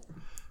helpful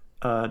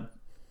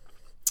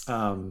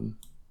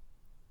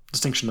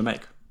distinction to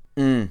make.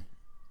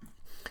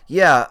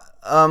 Yeah.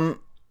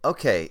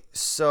 Okay.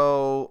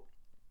 So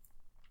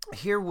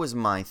here was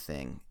my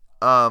thing.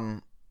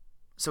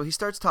 So he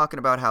starts talking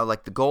about how,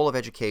 like, the goal of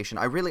education.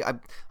 I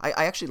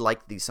actually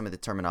like some of the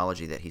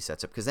terminology that he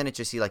sets up, because then it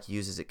just, he like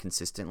uses it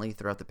consistently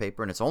throughout the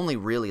paper, and it's only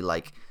really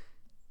like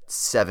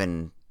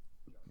 7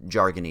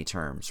 jargony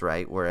terms,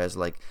 right? Whereas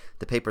like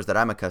the papers that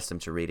I'm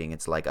accustomed to reading,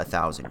 it's like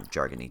 1,000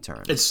 jargony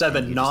terms. It's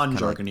 7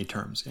 non-jargony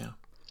terms, yeah.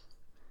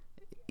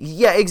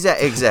 Yeah,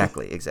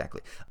 exactly.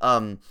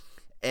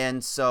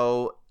 And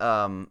so,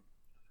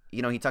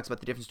 he talks about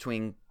the difference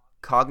between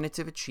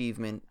cognitive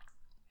achievement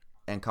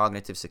and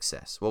cognitive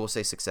success. Well, we'll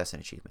say success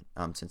and achievement,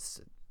 since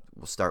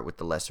we'll start with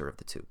the lesser of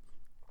the two.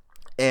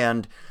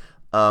 And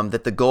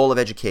that the goal of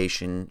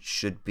education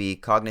should be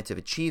cognitive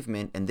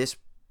achievement, and this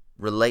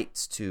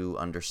relates to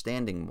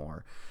understanding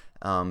more,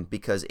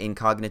 because in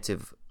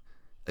cognitive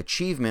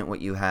achievement,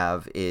 what you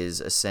have is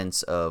a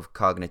sense of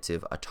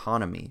cognitive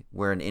autonomy,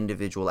 where an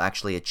individual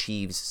actually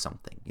achieves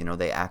something.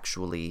 They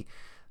actually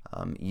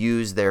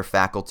use their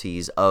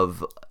faculties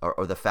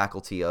or the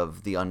faculty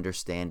of the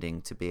understanding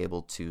to be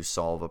able to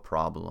solve a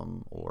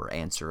problem or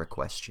answer a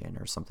question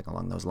or something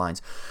along those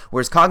lines.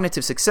 Whereas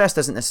cognitive success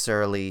doesn't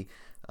necessarily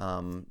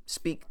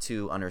speak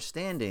to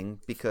understanding,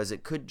 because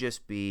it could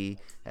just be,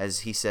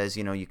 as he says,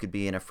 you could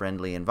be in a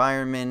friendly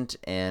environment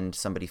and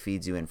somebody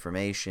feeds you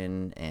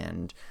information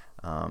and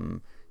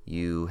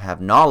you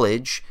have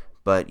knowledge,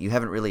 but you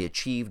haven't really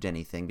achieved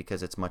anything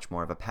because it's much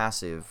more of a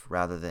passive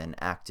rather than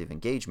active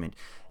engagement.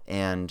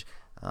 And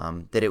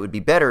that it would be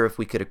better if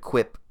we could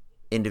equip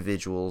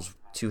individuals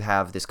to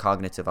have this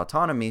cognitive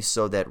autonomy,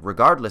 so that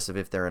regardless of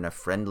if they're in a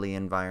friendly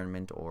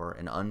environment or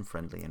an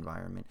unfriendly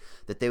environment,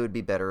 that they would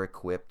be better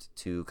equipped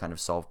to kind of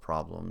solve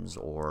problems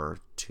or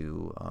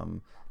to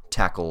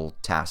tackle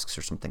tasks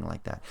or something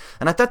like that.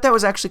 And I thought that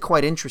was actually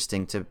quite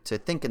interesting to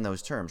think in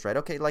those terms, right?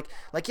 Okay, like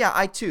yeah,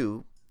 I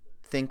too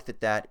think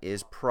that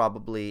is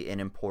probably an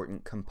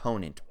important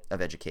component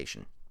of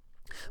education.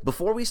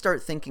 Before we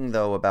start thinking,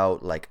 though,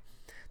 about like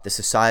the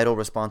societal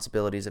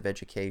responsibilities of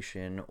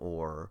education,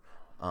 or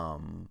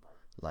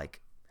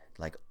like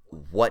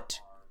what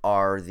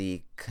are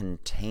the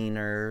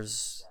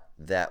containers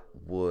that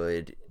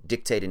would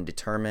dictate and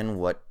determine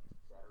what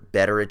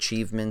better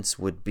achievements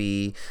would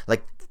be,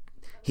 like,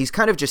 he's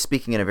kind of just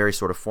speaking in a very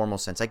sort of formal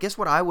sense. I guess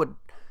what I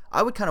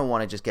I would kind of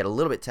want to just get a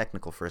little bit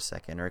technical for a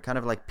second, or kind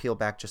of like peel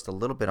back just a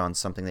little bit on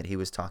something that he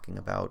was talking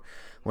about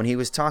when he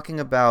was talking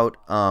about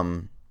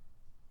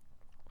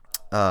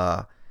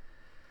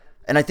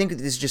and I think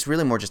this is just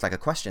really more just like a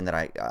question that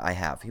I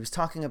have. He was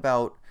talking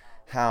about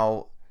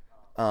how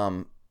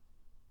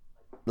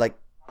like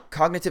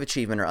cognitive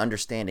achievement or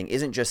understanding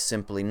isn't just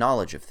simply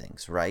knowledge of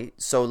things, right?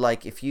 So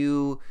like if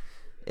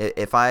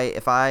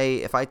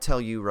I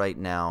tell you right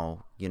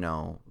now, you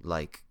know,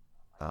 like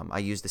I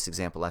used this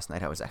example last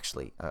night. I was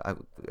actually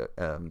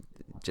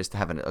just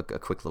having a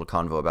quick little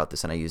convo about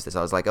this, and I used this.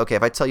 I was like, okay,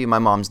 if I tell you my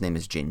mom's name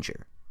is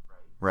Ginger,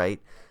 right?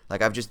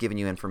 Like I've just given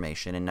you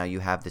information, and now you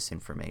have this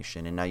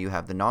information, and now you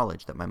have the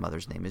knowledge that my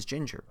mother's name is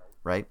Ginger,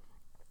 right?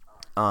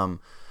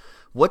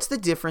 What's the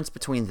difference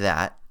between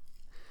that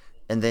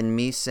and then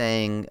me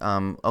saying,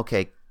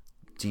 okay,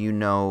 do you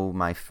know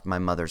my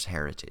mother's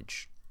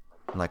heritage,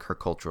 like her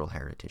cultural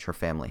heritage, her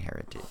family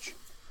heritage,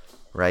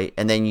 right?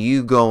 And then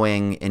you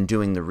going and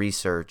doing the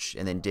research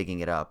and then digging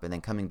it up and then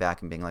coming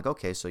back and being like,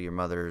 okay, so your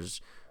mother's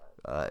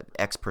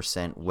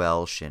X%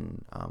 Welsh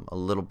and a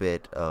little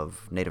bit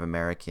of Native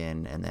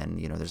American, and then,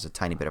 you know, there's a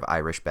tiny bit of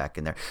Irish back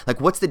in there. Like,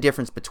 what's the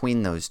difference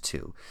between those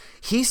two?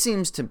 He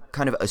seems to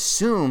kind of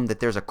assume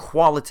that there's a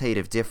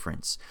qualitative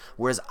difference,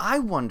 whereas I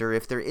wonder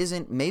if there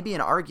isn't maybe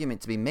an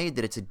argument to be made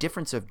that it's a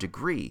difference of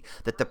degree,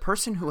 that the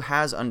person who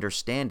has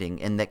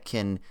understanding and that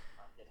can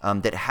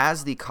that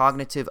has the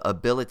cognitive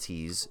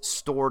abilities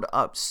stored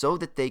up so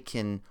that they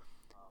can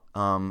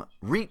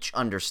reach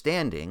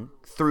understanding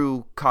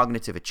through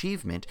cognitive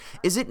achievement,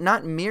 is it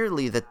not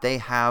merely that they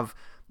have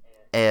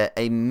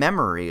a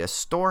memory, a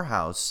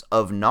storehouse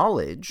of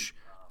knowledge,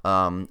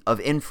 of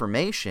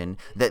information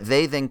that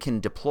they then can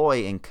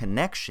deploy in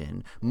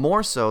connection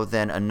more so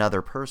than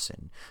another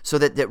person? So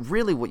that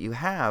really what you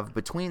have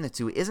between the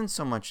two isn't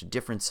so much a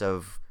difference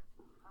of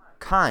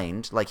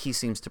kind, like he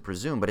seems to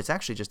presume, but it's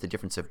actually just a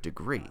difference of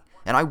degree.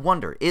 And I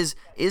wonder, is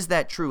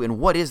that true, and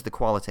what is the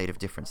qualitative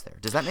difference there?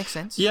 Does that make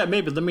sense? Yeah,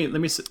 maybe. Let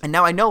me. And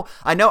now I know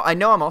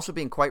I'm also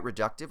being quite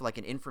reductive, like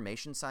an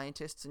information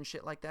scientists and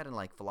shit like that, and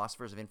like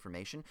philosophers of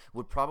information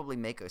would probably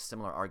make a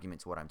similar argument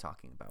to what I'm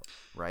talking about,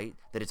 right?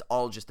 That it's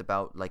all just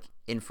about like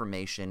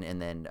information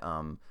and then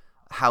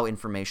how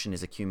information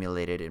is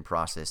accumulated and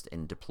processed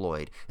and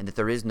deployed, and that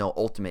there is no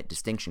ultimate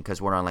distinction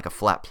because we're on like a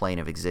flat plane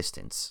of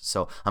existence.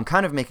 So I'm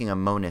kind of making a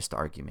monist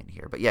argument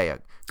here, but yeah,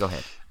 go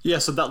ahead. Yeah,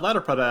 so that latter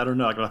part, I don't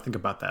know, I gotta think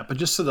about that. But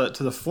just to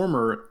the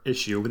former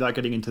issue, without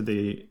getting into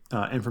the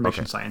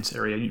information science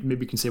area,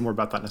 maybe you can say more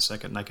about that in a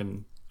second, and I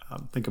can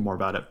think more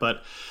about it.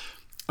 But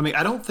I mean,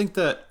 I don't think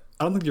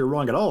you're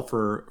wrong at all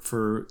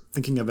for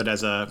thinking of it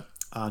as a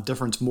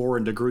difference more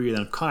in degree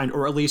than of kind,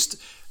 or at least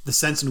the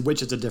sense in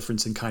which it's a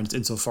difference in kind,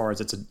 insofar as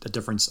it's a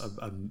difference of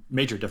a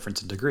major difference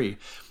in degree.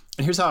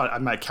 And here's how I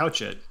might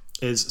couch it: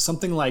 is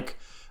something like,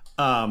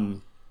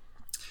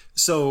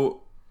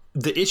 so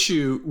the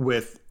issue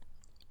with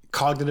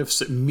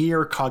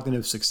mere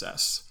cognitive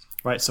success,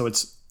 right? So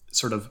it's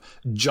sort of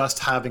just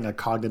having a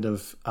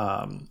cognitive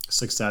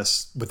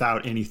success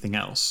without anything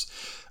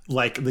else.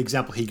 Like the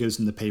example he gives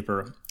in the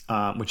paper,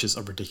 which is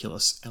a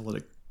ridiculous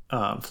analytic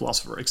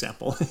philosopher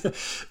example,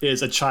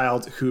 is a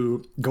child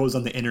who goes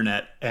on the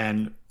internet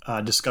and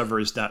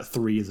discovers that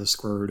 3 is the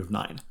square root of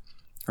 9,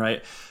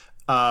 right?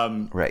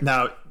 Right.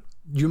 Now,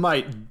 you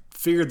might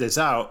figure this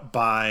out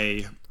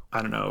by,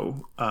 I don't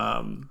know,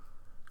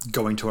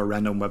 going to a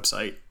random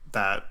website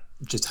that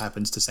just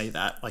happens to say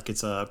that, like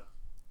it's a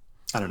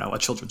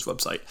children's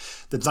website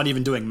that's not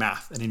even doing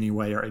math in any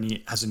way or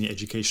has any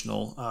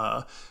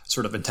educational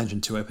sort of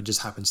intention to it, but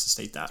just happens to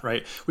state that,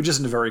 right? Which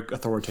isn't a very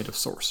authoritative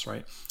source,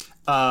 right?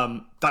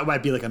 That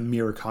might be like a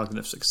mere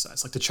cognitive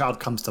success. Like the child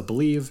comes to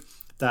believe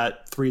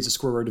that 3 is the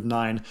square root of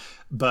 9,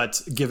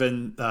 but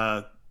given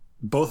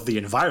both the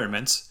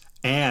environment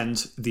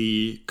and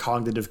the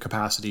cognitive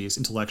capacities,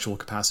 intellectual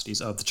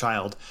capacities of the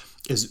child,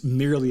 is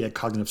merely a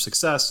cognitive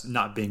success,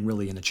 not being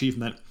really an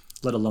achievement,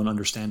 let alone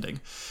understanding.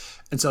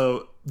 And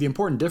so the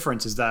important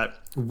difference is that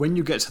when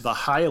you get to the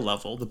high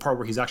level, the part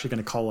where he's actually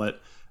going to call it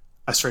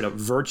a straight up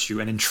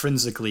virtue and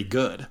intrinsically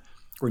good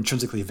or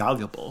intrinsically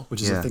valuable,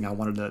 which is the thing I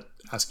wanted to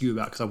ask you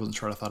about because I wasn't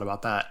sure I thought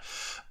about that,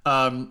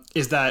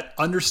 is that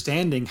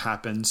understanding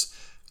happens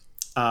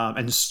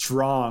and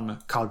strong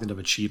cognitive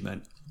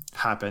achievement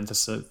happens.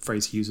 That's the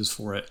phrase he uses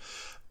for it.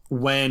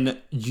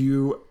 When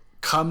you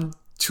come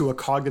to a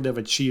cognitive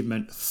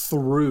achievement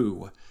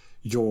through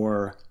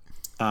your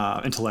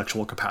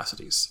intellectual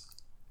capacities,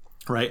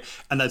 right?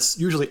 And that's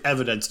usually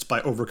evidenced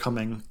by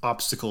overcoming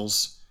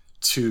obstacles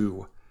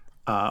to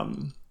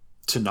actual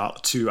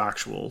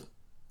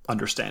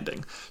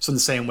understanding. So in the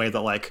same way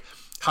that, like,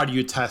 how do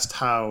you test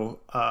how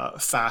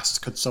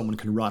fast someone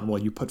can run? Well,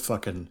 you put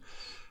fucking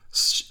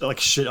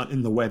shit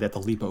in the way they have to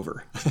leap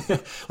over,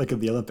 like in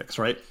the Olympics,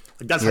 right?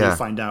 Like that's how you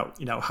find out,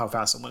 how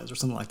fast someone is or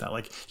something like that.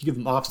 Like you give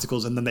them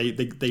obstacles and then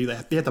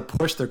they have to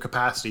push their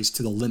capacities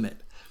to the limit.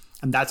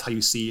 And that's how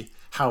you see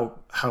how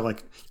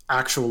like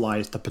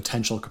actualize the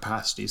potential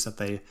capacities that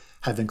they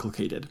have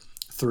inculcated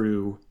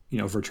through,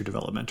 virtue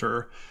development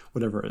or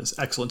whatever it is,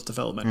 excellence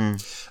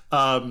development.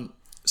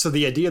 So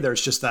the idea there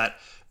is just that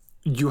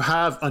you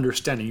have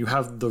understanding, you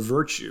have the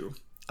virtue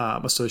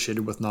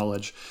associated with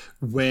knowledge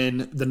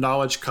when the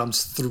knowledge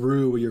comes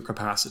through your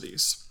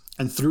capacities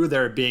and through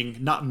there being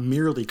not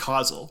merely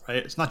causal, right?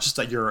 It's not just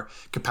that your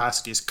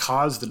capacities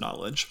cause the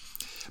knowledge,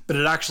 but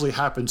it actually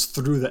happens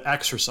through the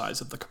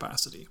exercise of the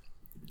capacity,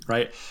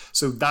 right?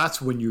 So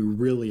that's when you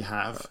really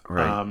have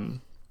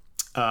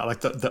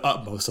like the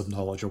utmost of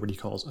knowledge, or what he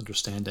calls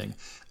understanding,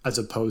 as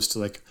opposed to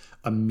like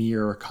a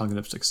mere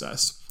cognitive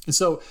success. And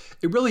so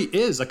it really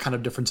is a kind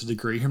of difference in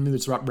degree. Let me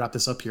just wrap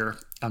this up here.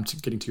 I'm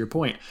getting to your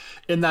point,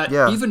 in that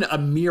even a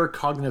mere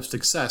cognitive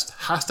success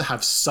has to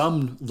have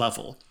some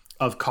level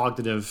of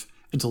cognitive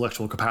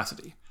intellectual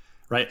capacity,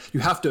 right?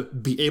 You have to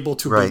be able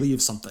to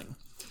believe something,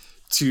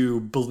 to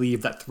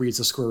believe that 3 is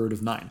the square root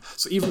of 9.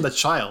 So even the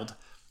child,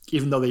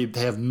 even though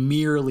they have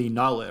mere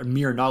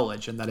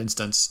knowledge in that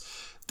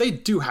instance, they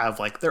do have,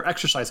 like, they're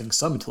exercising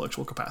some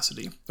intellectual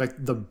capacity, like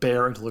the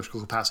bare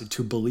intellectual capacity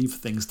to believe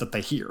things that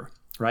they hear,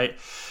 right?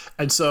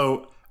 And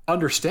so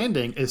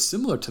understanding is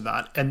similar to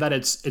that, and that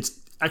it's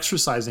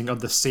exercising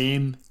of the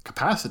same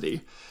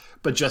capacity,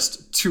 but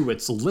just to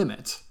its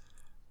limit.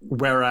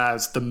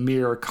 Whereas the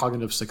mere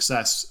cognitive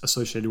success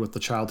associated with the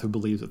child who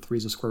believes that 3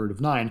 is the square root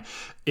of 9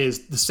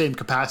 is the same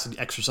capacity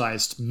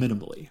exercised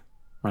minimally,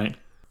 right?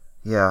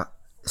 Yeah.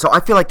 So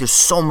I feel like there's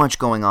so much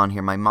going on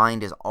here. My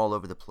mind is all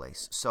over the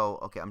place. So,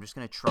 okay, I'm just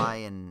going to try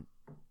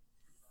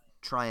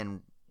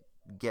and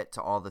get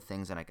to all the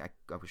things, and I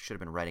should have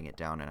been writing it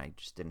down, and I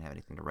just didn't have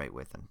anything to write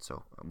with, and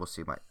so we'll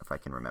see if I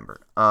can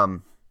remember.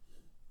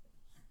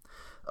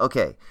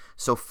 Okay,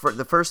 so for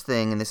the first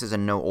thing, and this is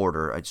in no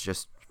order, it's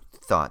just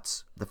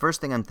thoughts. The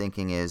first thing I'm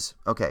thinking is,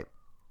 okay,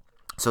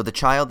 so the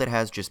child that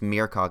has just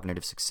mere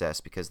cognitive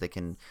success because they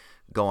can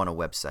go on a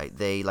website,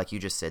 they, like you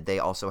just said, they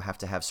also have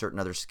to have certain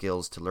other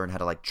skills to learn how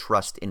to, like,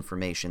 trust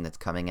information that's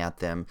coming at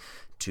them,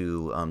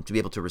 to be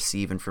able to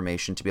receive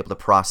information, to be able to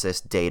process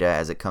data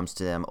as it comes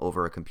to them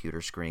over a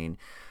computer screen.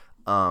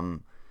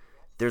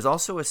 There's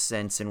also a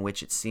sense in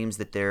which it seems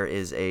that there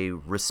is a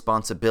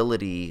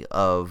responsibility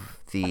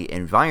of the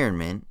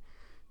environment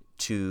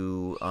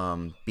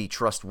to be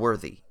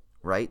trustworthy,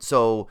 right?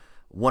 So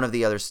one of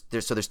the others,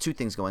 there's 2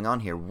 things going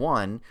on here.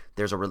 One,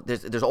 there's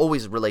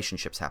always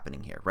relationships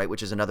happening here, right?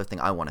 Which is another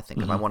thing I want to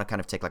think of. I want to kind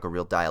of take like a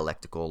real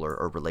dialectical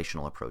or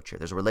relational approach here.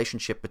 There's a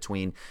relationship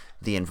between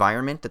the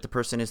environment that the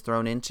person is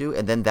thrown into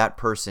and then that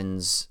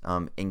person's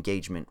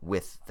engagement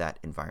with that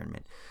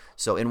environment.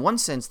 So in one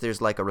sense,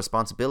 there's like a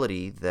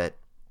responsibility that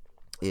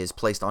is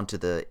placed onto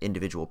the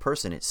individual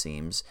person, it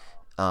seems,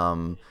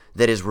 that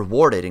is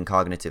rewarded in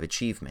cognitive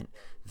achievement,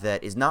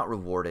 that is not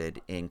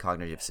rewarded in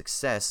cognitive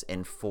success.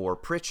 And for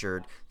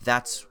Pritchard,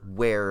 that's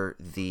where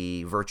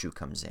the virtue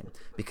comes in,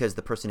 because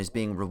the person is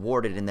being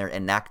rewarded in their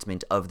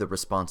enactment of the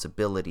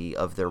responsibility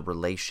of their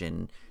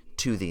relation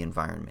to the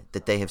environment,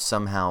 that they have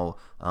somehow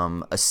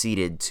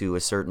acceded to a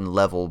certain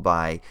level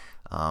by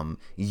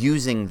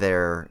using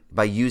their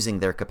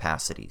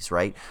capacities,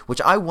 right?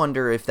 Which I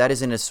wonder if that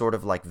isn't a sort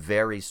of like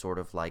very sort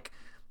of like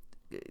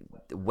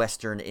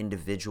Western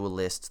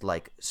individualist,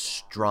 like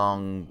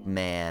strong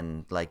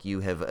man, like you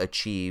have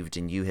achieved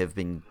and you have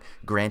been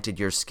granted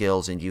your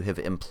skills and you have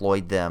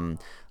employed them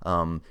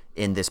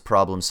in this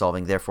problem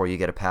solving, therefore you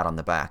get a pat on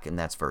the back and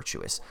that's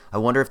virtuous. I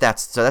wonder if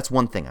that's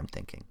one thing I'm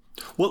thinking.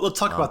 Well, let's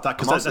talk about that,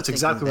 because that's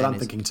exactly what I'm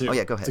thinking too. Oh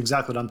yeah, go ahead. That's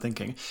exactly what I'm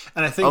thinking.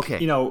 And I think,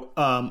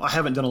 I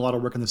haven't done a lot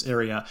of work in this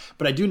area,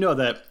 but I do know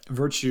that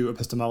virtue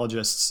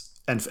epistemologists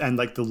and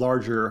like the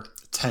larger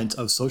tent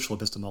of social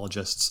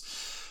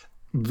epistemologists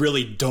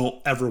really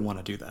don't ever want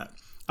to do that.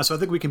 So I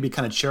think we can be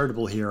kind of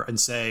charitable here and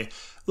say,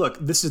 look,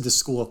 this is the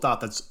school of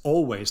thought that's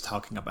always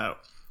talking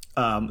about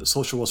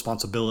social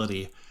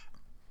responsibility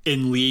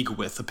in league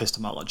with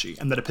epistemology,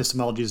 and that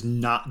epistemology is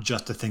not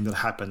just a thing that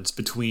happens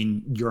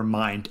between your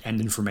mind and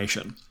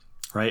information,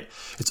 right?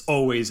 It's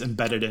always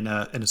embedded in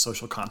a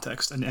social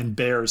context and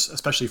bears,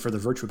 especially for the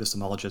virtue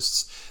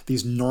epistemologists,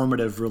 these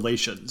normative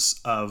relations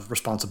of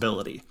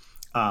responsibility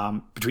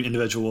between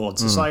individual and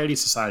society,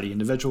 society,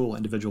 individual,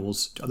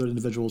 individuals to other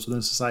individuals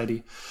within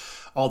society,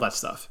 all that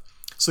stuff.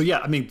 So yeah,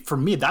 I mean, for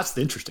me, that's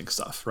the interesting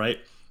stuff, right?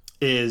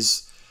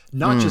 Is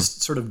not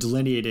just sort of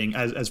delineating,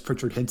 as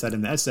Pritchard hints at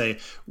in the essay,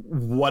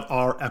 what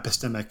are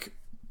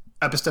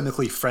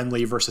epistemically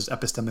friendly versus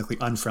epistemically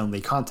unfriendly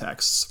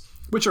contexts,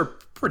 which are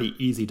pretty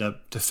easy to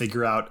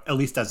figure out, at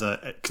least as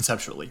a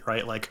conceptually,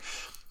 right? Like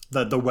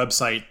the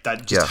website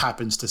that just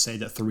happens to say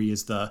that 3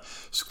 is the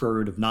square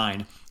root of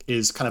 9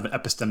 is kind of an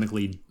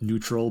epistemically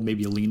neutral,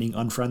 maybe leaning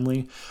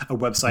unfriendly. A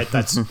website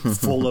that's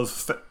full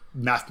of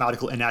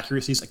mathematical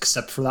inaccuracies,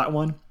 except for that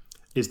one,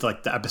 is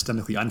like the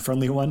epistemically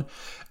unfriendly one.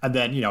 And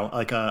then,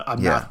 like a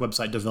math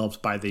website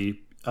developed by the,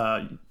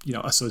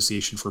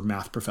 Association for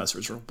Math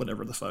Professors or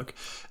whatever the fuck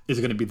is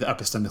going to be the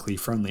epistemically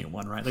friendly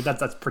one, right? Like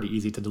that's pretty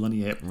easy to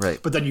delineate. Right.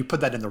 But then you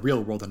put that in the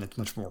real world and it's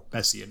much more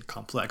messy and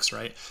complex,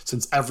 right?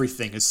 Since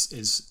everything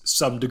is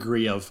some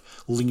degree of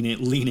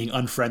leaning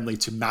unfriendly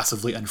to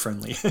massively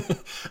unfriendly,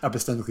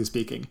 epistemically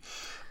speaking.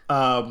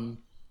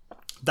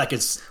 That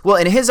gets... Well,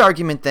 and his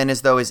argument then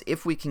is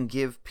if we can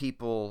give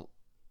people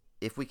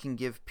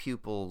give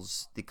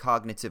pupils the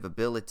cognitive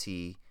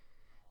ability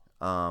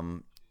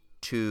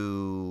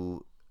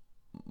to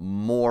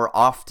more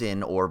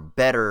often or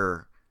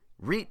better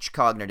reach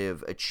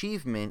cognitive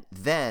achievement,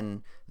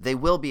 then they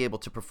will be able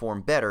to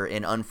perform better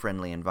in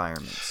unfriendly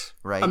environments,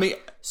 right? I mean,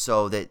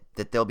 so that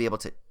they'll be able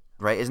to,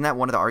 right? Isn't that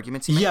one of the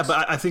arguments he makes? Yeah,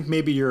 but I think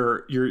maybe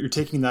you're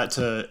taking that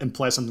to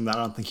imply something that I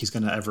don't think he's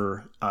going to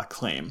ever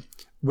claim,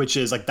 which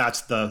is like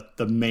that's the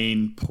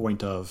main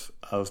point of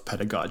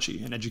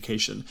pedagogy and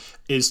education,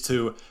 is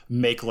to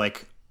make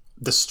like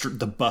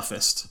the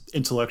buffest,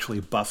 intellectually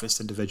buffest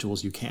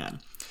individuals you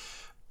can.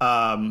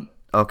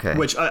 Okay.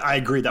 Which I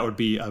agree that would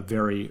be a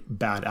very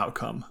bad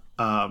outcome,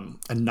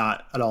 and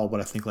not at all what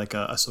I think like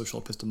a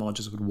social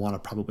epistemologist would want to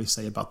probably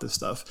say about this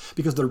stuff.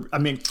 Because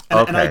and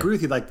I agree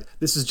with you, like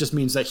this just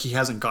means that he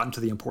hasn't gotten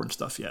to the important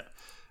stuff yet,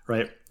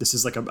 right? This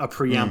is like a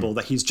preamble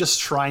that he's just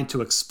trying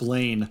to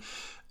explain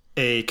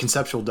a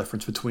conceptual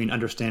difference between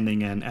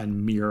understanding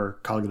and mere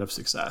cognitive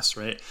success,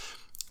 right?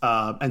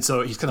 And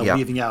so he's kind of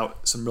leaving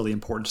out some really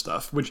important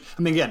stuff, which,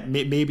 I mean, again,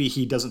 maybe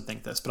he doesn't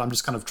think this, but I'm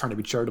just kind of trying to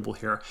be charitable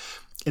here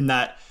in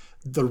that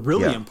the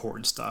really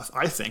important stuff,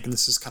 I think, and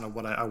this is kind of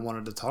what I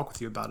wanted to talk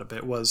with you about a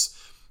bit, was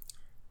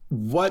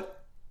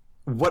what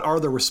are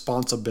the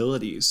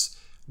responsibilities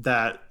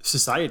that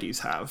societies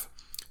have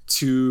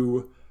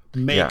to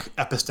make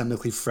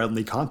epistemically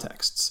friendly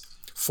contexts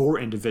for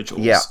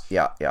individuals?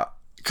 Yeah.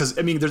 Because,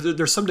 I mean,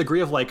 there's some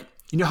degree of like,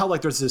 you know how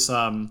like there's this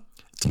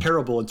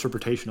terrible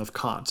interpretation of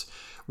Kant,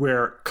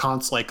 where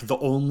Kant's like the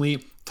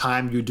only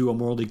time you do a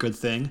morally good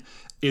thing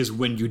is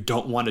when you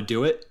don't want to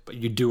do it, but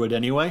you do it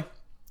anyway.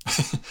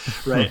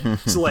 Right.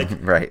 So like,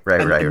 right.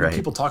 When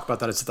people talk about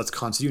that, that's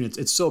Kant's unit.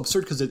 It's so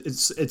absurd because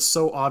it's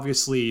so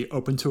obviously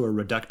open to a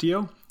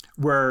reductio,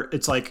 where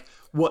it's like,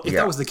 well, if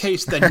that was the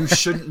case, then you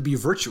shouldn't be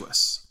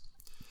virtuous.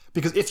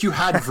 Because if you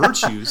had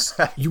virtues,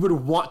 you would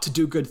want to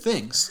do good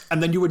things,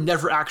 and then you would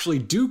never actually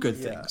do good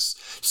things.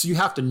 So you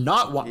have to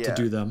not want to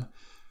do them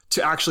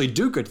to actually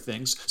do good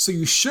things. So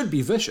you should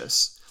be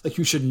vicious. Like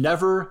you should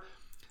never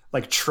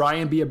like try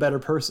and be a better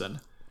person,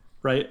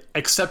 right?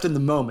 Except in the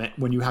moment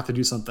when you have to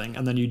do something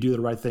and then you do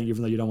the right thing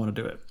even though you don't want to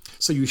do it.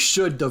 So you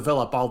should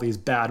develop all these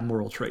bad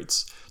moral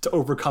traits to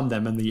overcome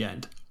them in the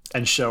end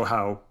and show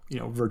how,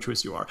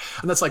 virtuous you are.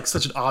 And that's like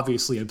such an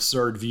obviously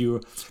absurd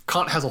view.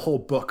 Kant has a whole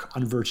book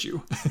on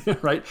virtue,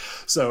 right?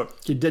 So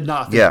he did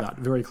not think that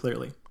very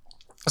clearly.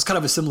 It's kind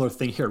of a similar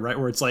thing here, right?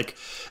 Where it's like,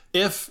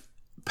 if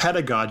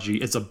pedagogy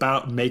is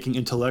about making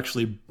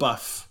intellectually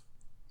buff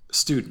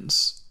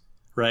students,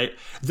 right,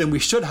 then we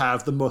should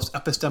have the most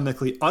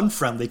epistemically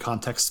unfriendly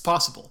contexts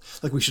possible.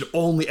 Like we should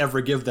only ever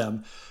give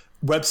them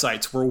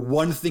websites where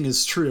one thing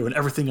is true and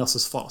everything else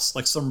is false,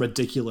 like some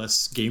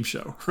ridiculous game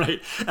show,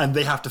 right? And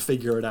they have to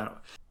figure it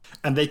out.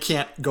 And they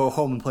can't go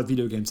home and play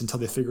video games until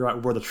they figure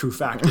out where the true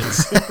fact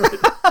is.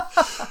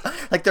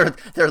 Like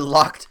they're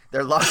locked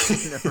in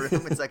the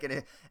room. It's like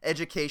an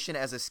education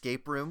as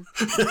escape room.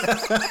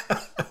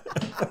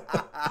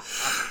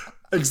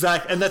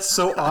 Exactly. And that's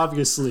so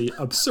obviously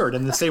absurd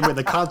in the same way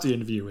the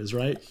Kantian view is,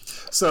 right?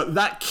 So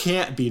that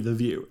can't be the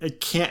view.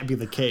 It can't be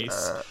the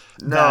case.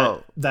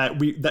 No. That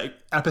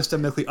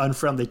epistemically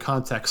unfriendly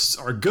contexts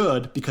are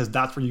good because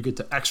that's where you get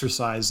to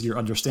exercise your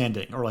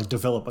understanding or like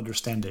develop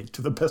understanding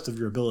to the best of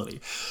your ability.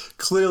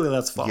 Clearly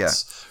that's false. Yeah.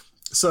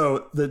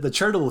 So the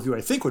charitable view,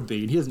 I think, would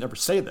be, and he doesn't ever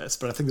say this,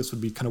 but I think this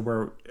would be kind of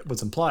where it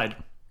was implied,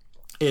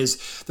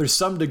 is there's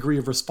some degree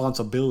of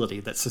responsibility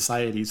that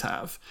societies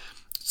have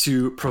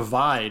to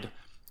provide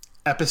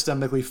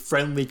epistemically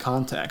friendly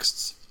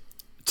contexts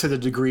to the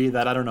degree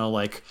that, I don't know,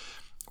 like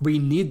we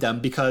need them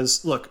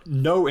because, look,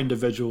 no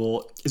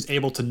individual is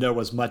able to know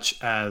as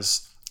much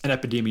as an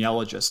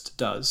epidemiologist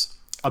does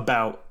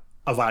about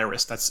a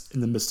virus that's in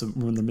the midst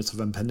of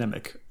a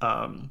pandemic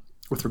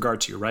with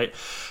regard to you, right?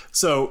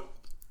 So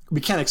we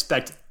can't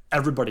expect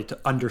everybody to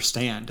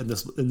understand in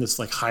this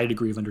like high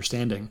degree of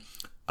understanding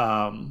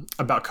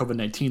about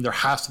COVID-19. There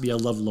has to be a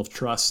level of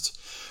trust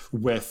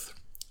with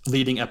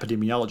leading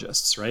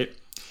epidemiologists, right?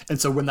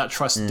 And so when that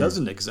trust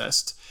doesn't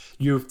exist,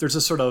 there's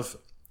a sort of,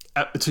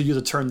 to use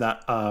a term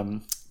that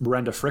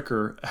Miranda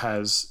Fricker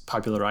has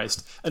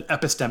popularized, an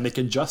epistemic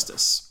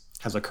injustice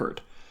has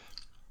occurred,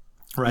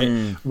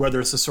 right? Where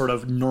there's a sort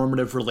of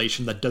normative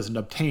relation that doesn't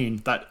obtain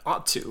that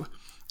ought to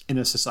in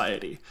a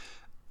society.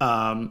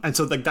 And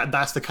so like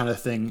that's the kind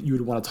of thing you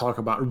would want to talk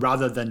about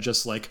rather than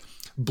just like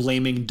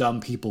blaming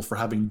dumb people for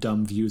having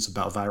dumb views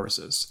about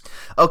viruses.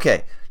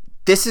 Okay.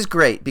 This is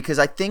great because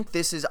I think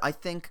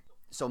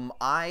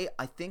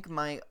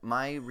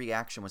my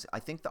reaction was, I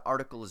think the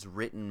article is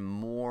written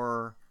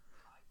more,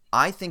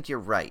 I think you're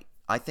right.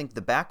 I think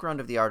the background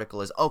of the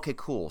article is, okay,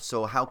 cool.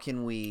 So how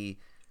can we,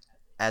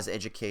 as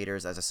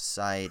educators, as a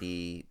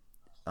society,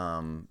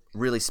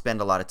 really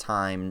spend a lot of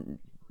time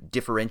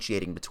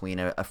differentiating between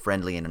a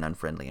friendly and an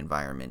unfriendly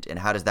environment, and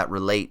how does that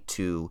relate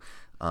to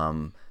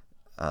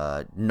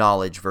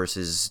knowledge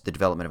versus the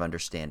development of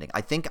understanding?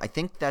 I think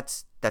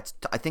that's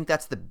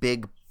the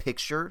big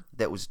picture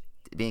that was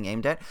being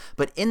aimed at.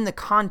 But in the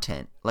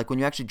content, like when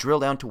you actually drill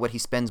down to what he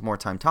spends more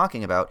time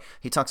talking about,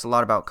 he talks a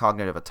lot about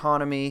cognitive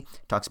autonomy,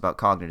 talks about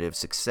cognitive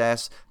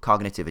success,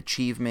 cognitive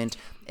achievement,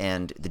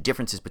 and the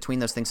differences between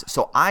those things.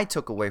 So I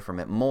took away from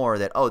it more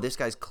that, oh, this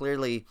guy's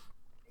clearly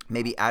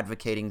maybe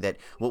advocating that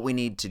what we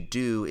need to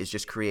do is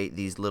just create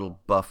these little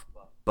buff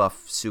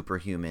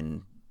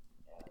superhuman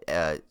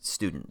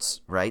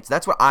students, right? So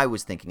that's what I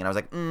was thinking, and I was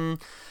like,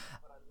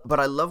 But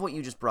I love what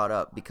you just brought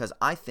up, because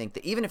I think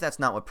that even if that's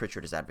not what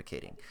Pritchard is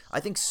advocating, I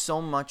think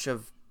so much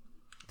of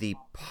the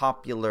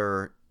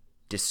popular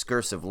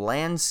discursive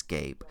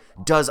landscape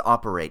does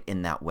operate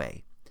in that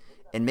way.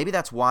 And maybe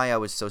that's why I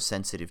was so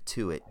sensitive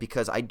to it,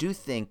 because I do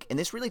think, and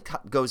this really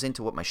goes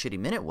into what my shitty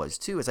minute was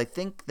too, is I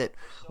think that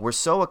we're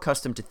so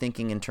accustomed to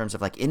thinking in terms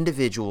of like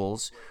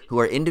individuals who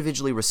are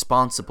individually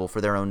responsible for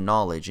their own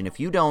knowledge. And if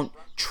you don't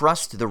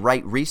trust the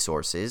right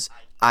resources,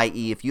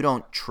 i.e. if you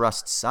don't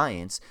trust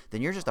science,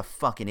 then you're just a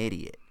fucking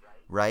idiot,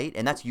 right?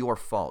 And that's your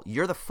fault.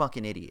 You're the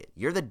fucking idiot.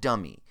 You're the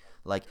dummy.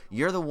 Like,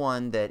 you're the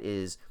one that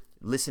is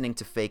listening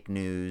to fake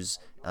news.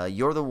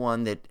 You're the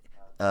one that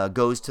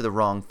goes to the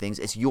wrong things.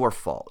 It's your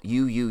fault.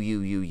 You,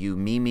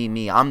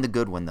 me. I'm the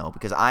good one, though,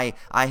 because I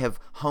have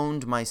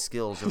honed my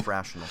skills of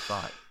rational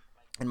thought.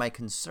 And my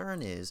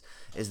concern is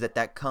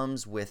that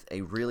comes with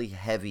a really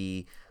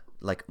heavy,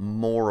 like,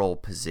 moral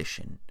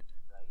position,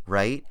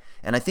 right?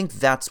 And I think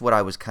that's what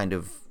I was kind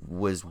of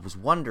was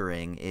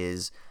wondering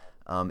is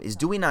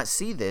do we not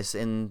see this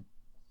in,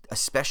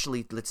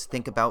 especially, let's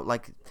think about,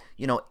 like,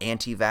 you know,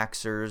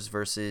 anti-vaxxers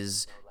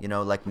versus, you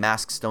know, like,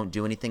 masks don't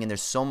do anything, and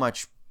there's so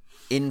much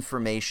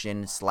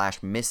information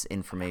 /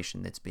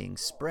 misinformation that's being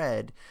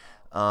spread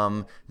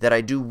that I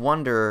do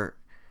wonder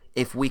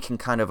if we can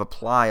kind of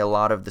apply a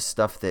lot of the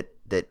stuff that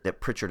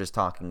Pritchard is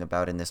talking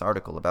about in this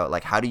article about,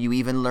 like, how do you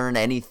even learn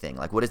anything?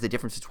 Like, what is the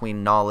difference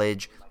between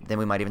knowledge, then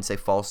we might even say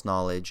false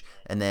knowledge,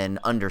 and then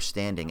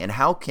understanding? And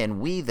how can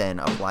we then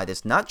apply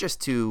this not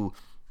just to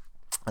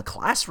a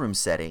classroom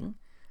setting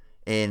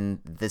in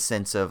the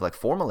sense of, like,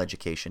 formal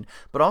education,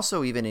 but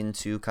also even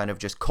into kind of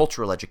just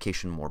cultural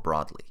education more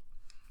broadly?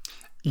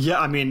 Yeah,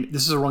 I mean,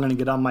 this is where I'm going to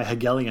get on my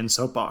Hegelian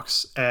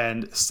soapbox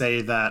and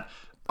say that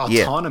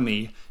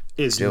autonomy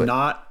is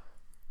not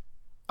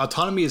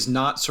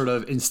sort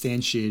of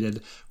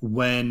instantiated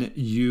when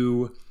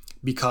you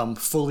become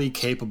fully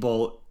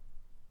capable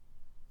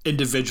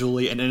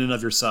individually and in and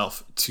of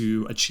yourself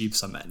to achieve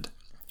some end,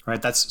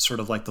 right? That's sort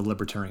of like the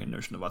libertarian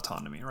notion of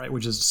autonomy, right?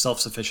 Which is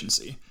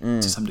self-sufficiency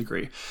to some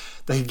degree.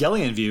 The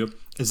Hegelian view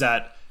is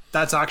that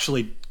that's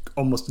actually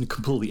almost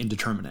completely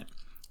indeterminate.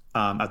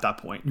 At that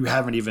point, you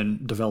haven't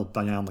even developed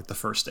beyond like the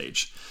first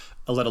stage,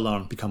 let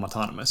alone become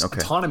autonomous.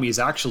 Okay. Autonomy is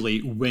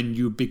actually when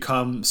you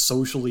become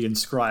socially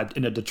inscribed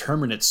in a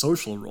determinate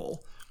social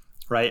role,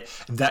 right?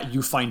 That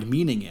you find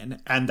meaning in,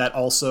 and that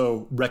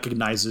also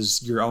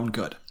recognizes your own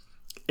good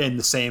in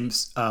the same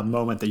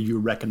moment that you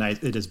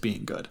recognize it as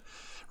being good,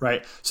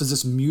 right? So it's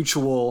this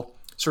mutual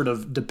sort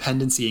of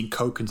dependency and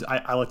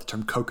I like the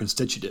term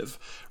co-constitutive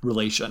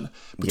relation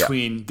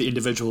between the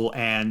individual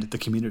and the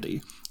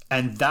community.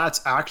 And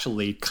that's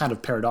actually kind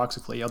of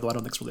paradoxically, although I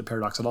don't think it's really a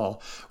paradox at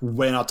all,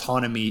 when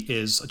autonomy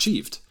is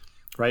achieved,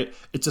 right?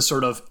 It's a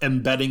sort of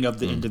embedding of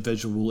the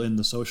individual in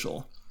the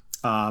social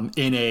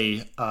in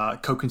a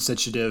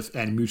co-constitutive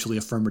and mutually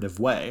affirmative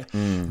way.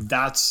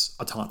 That's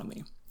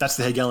autonomy. That's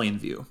the Hegelian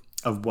view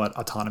of what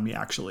autonomy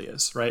actually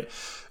is, right?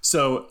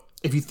 So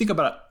if you think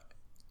about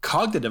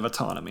cognitive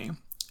autonomy,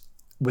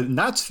 within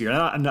that sphere,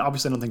 and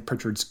obviously I don't think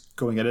Pritchard's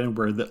going at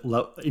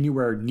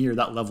anywhere near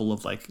that level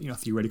of, like, you know,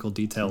 theoretical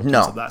detail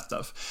of that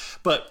stuff.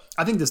 But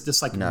I think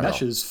this like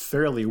meshes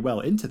fairly well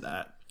into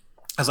that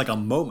as like a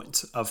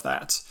moment of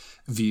that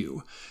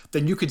view.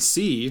 Then you could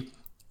see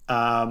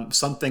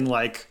something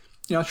like,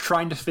 you know,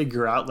 trying to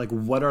figure out like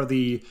what are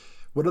the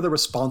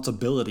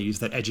responsibilities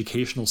that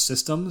educational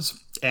systems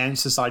and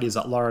societies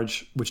at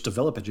large, which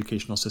develop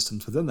educational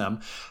systems within them,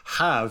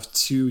 have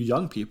to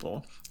young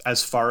people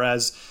as far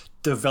as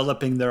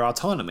developing their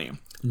autonomy,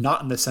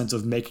 not in the sense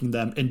of making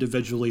them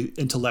individually,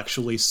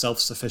 intellectually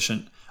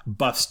self-sufficient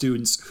buff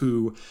students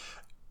who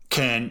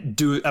can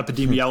do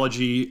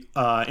epidemiology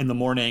in the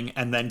morning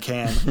and then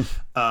can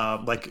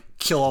like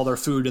kill all their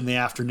food in the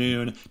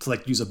afternoon, to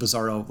like use a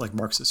bizarro like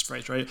Marxist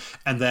phrase, right?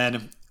 And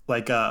then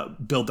like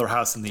build their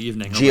house in the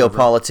evening.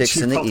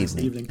 Geopolitics in the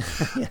evening.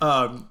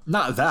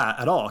 Not that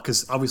at all,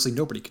 because obviously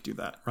nobody could do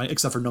that, right?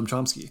 Except for Noam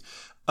Chomsky.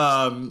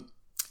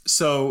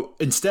 So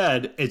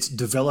instead, it's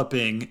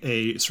developing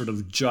a sort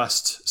of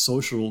just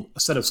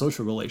set of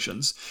social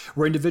relations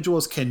where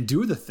individuals can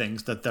do the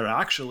things that they're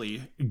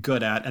actually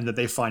good at and that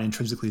they find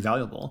intrinsically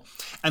valuable,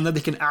 and that they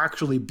can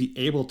actually be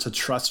able to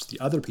trust the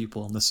other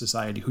people in the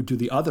society who do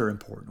the other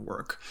important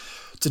work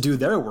to do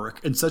their work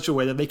in such a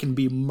way that they can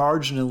be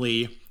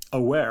marginally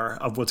aware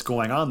of what's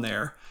going on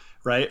there,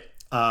 right?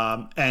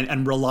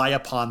 And rely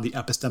upon the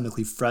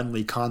epistemically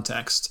friendly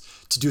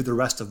context to do the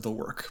rest of the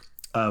work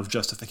of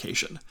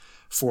justification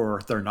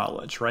for their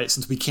knowledge, right?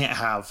 Since we can't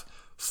have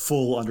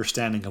full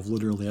understanding of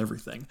literally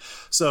everything.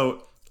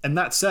 So in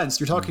that sense,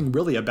 you're talking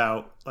really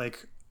about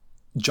like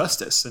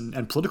justice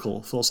and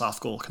political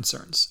philosophical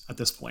concerns at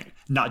this point,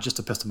 not just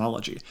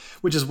epistemology,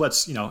 which is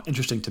what's,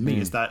 interesting to me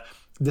is that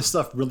this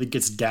stuff really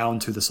gets down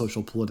to the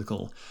social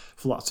political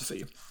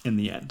philosophy in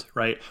the end,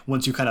 right?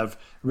 Once you kind of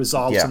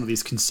resolve some of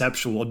these do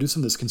some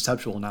of this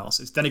conceptual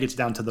analysis, then it gets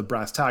down to the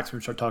brass tacks when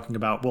we start talking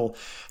about, well,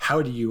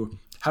 how do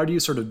you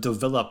sort of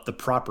develop the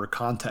proper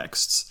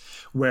contexts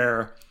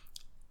where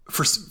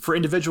for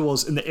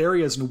individuals in the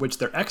areas in which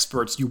they're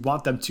experts, you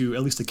want them to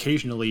at least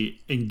occasionally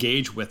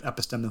engage with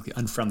epistemically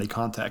unfriendly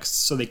contexts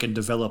so they can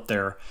develop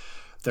their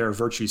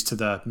virtues to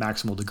the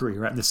maximal degree,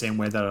 right? In the same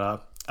way that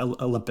a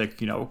Olympic,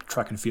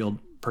 track and field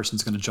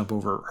person's going to jump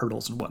over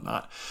hurdles and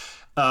whatnot.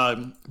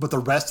 But the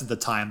rest of the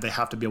time, they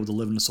have to be able to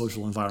live in a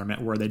social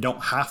environment where they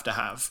don't have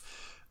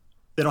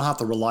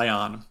to rely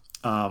on,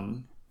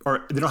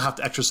 or they don't have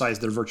to exercise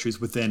their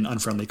virtues within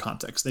unfriendly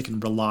contexts. They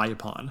can rely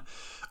upon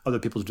other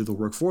people to do the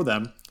work for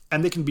them.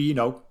 And they can be,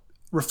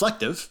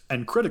 reflective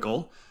and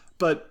critical,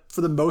 but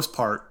for the most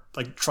part,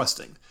 like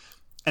trusting.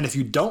 And if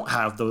you don't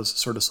have those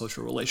sort of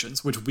social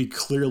relations, which we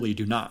clearly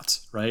do not,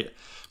 right?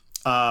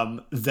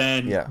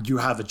 Then you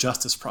have a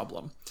justice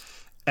problem.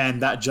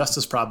 And that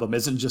justice problem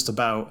isn't just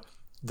about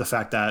the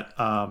fact that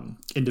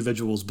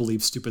individuals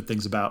believe stupid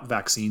things about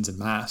vaccines and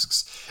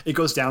masks. It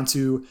goes down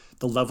to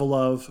the level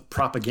of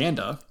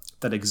propaganda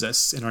that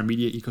exists in our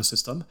media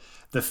ecosystem,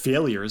 the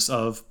failures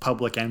of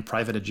public and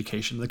private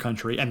education in the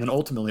country, and then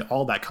ultimately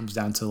all that comes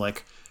down to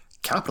like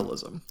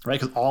capitalism, right?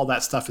 Because all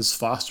that stuff is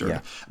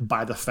fostered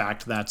by the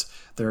fact that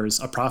there's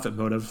a profit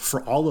motive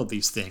for all of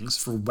these things,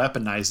 for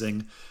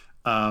weaponizing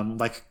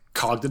like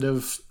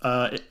cognitive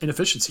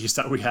inefficiencies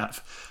that we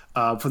have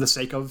for the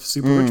sake of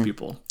super rich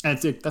people. And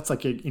that's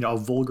like a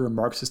vulgar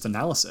Marxist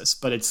analysis,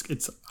 but it's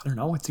I don't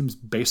know, it seems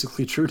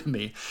basically true to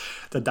me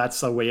that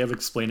that's a way of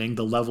explaining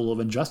the level of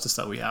injustice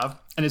that we have.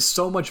 And it's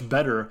so much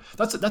better.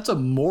 That's a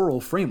moral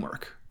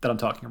framework that I'm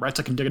talking about. It's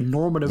like a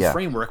normative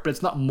framework, but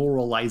it's not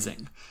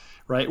moralizing,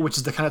 right? Which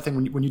is the kind of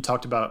thing when you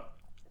talked about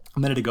a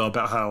minute ago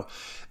about how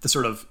the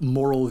sort of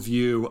moral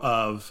view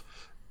of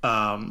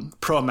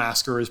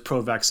pro-maskers,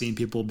 pro-vaccine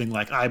people being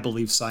like, I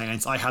believe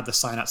science. I have the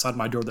sign outside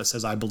my door that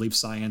says I believe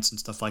science and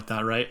stuff like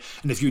that, right?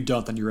 And if you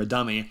don't, then you're a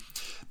dummy.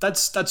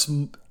 That's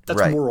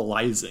right.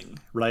 Moralizing,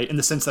 right? In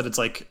the sense that it's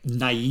like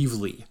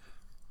naively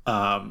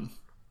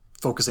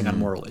focusing on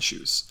moral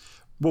issues.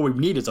 What we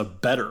need is a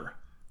better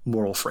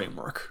moral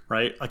framework,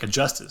 right? Like a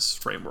justice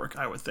framework,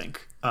 I would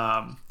think.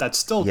 That's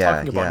still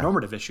talking about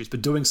normative issues,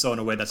 but doing so in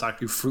a way that's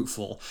actually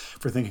fruitful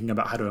for thinking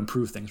about how to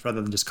improve things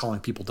rather than just calling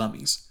people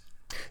dummies.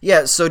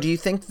 Yeah, so do you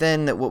think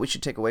then that what we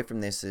should take away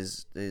from this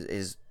is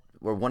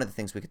or one of the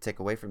things we could take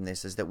away from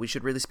this is that we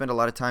should really spend a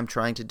lot of time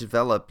trying to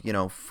develop,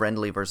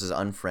 friendly versus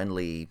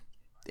unfriendly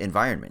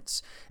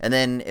environments? And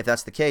then if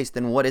that's the case,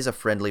 then what is a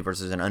friendly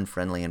versus an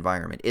unfriendly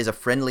environment? Is a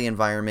friendly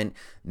environment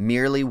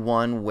merely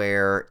one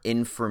where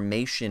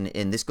information,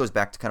 and this goes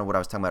back to kind of what I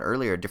was talking about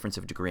earlier, difference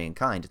of degree and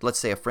kind. Let's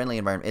say a friendly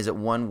environment, is it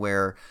one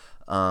where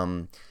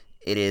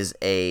it is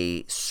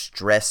a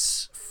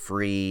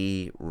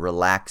stress-free,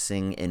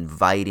 relaxing,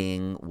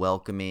 inviting,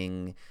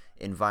 welcoming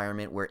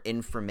environment where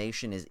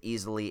information is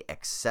easily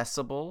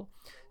accessible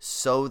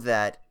so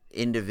that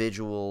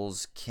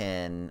individuals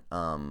can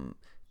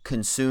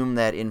consume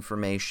that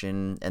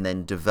information and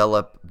then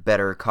develop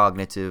better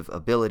cognitive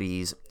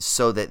abilities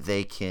so that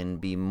they can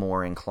be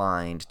more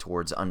inclined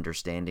towards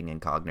understanding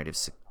and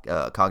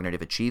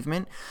cognitive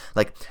achievement?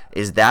 Like,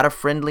 is that a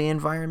friendly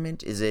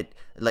environment? Is it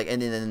like,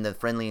 and then the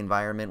friendly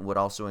environment would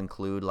also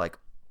include like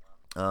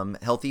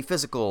healthy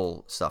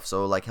physical stuff,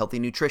 so like healthy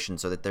nutrition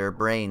so that their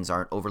brains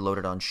aren't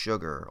overloaded on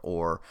sugar,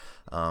 or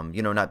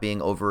not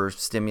being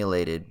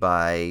overstimulated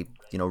by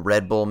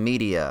Red Bull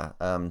media,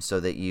 so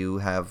that you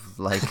have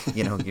like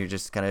you're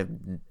just kind of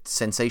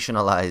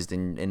sensationalized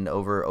and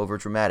over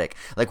dramatic.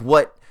 Like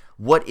what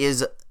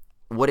is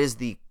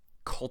the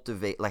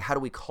cultivate, like how do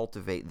we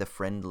cultivate the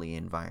friendly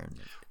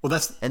environment? Well,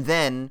 that's, and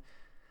then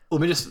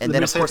let me just of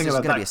course there's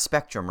going to be a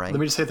spectrum, right? Let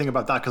me just say a thing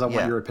about that because I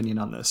want your opinion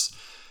on this.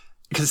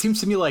 Because it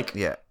seems to me like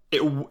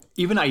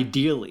even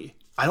ideally,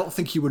 I don't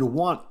think you would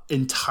want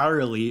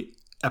entirely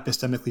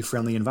epistemically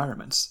friendly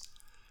environments.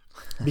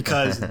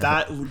 Because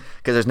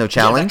there's no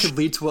challenge. That could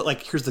lead to what,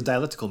 like, here's the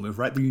dialectical move,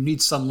 right? But you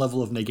need some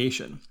level of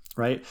negation,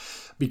 right?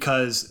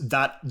 Because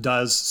that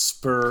does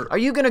spur. Are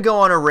you going to go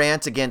on a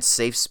rant against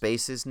safe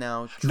spaces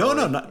now, Troy?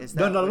 No, not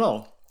at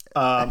all.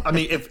 I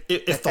mean,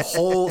 if the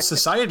whole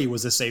society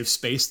was a safe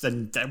space,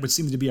 then that would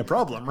seem to be a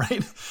problem,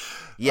 right?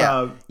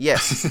 Yeah.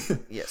 Yes.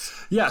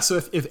 Yes. Yeah.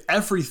 So if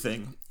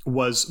everything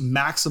was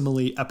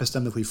maximally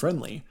epistemically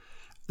friendly,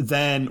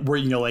 then where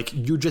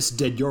you just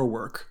did your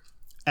work,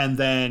 and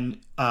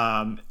then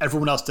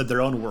everyone else did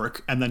their own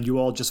work, and then you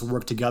all just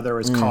worked together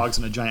as cogs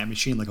in a giant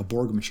machine, like a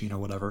Borg machine or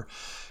whatever,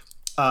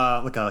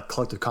 like a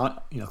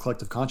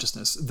collective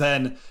consciousness.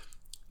 Then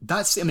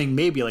that's, I mean,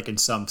 maybe like in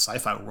some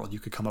sci-fi world you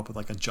could come up with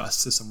like a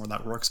just system where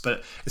that works,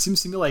 but it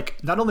seems to me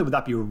like not only would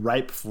that be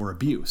ripe for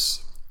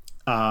abuse,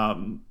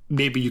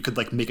 maybe you could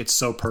like make it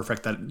so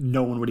perfect that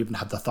no one would even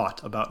have the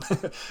thought about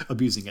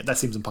abusing it. That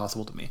seems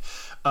impossible to me.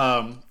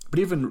 But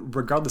even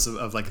regardless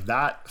of like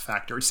that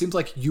factor, it seems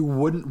like you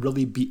wouldn't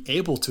really be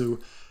able to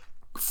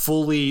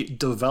fully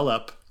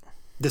develop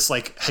this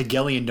like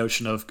Hegelian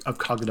notion of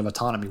cognitive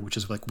autonomy, which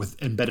is like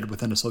embedded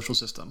within a social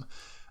system,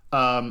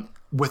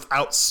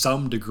 without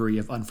some degree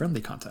of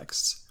unfriendly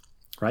contexts,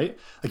 right?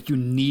 Like you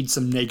need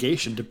some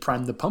negation to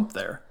prime the pump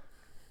there.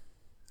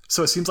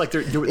 So it seems like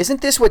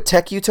isn't this what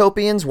tech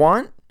utopians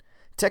want?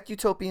 Tech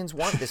utopians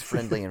want this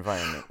friendly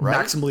environment,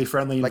 right? Maximally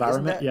friendly like,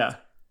 environment, yeah.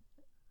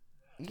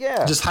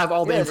 Just have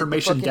all the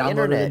information the downloaded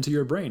internet. into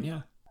your brain,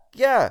 yeah.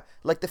 Yeah,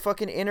 like the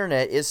fucking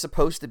internet is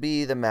supposed to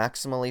be the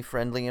maximally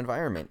friendly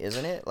environment,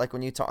 isn't it? Like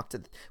when you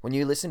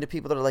listen to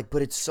people that are like,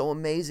 but it's so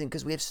amazing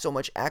because we have so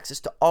much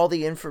access to all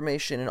the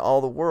information in all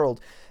the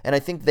world. And I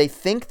think they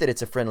think that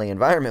it's a friendly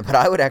environment, but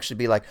I would actually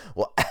be like,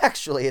 well,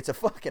 actually, it's a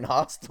fucking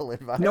hostile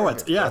environment. No,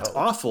 it's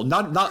awful.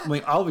 Not. I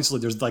mean,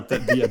 obviously, there's like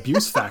the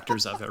abuse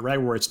factors of it,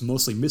 right? Where it's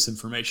mostly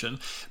misinformation.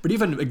 But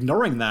even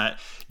ignoring that,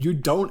 you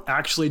don't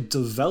actually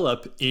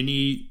develop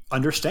any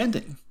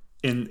understanding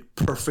in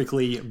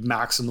perfectly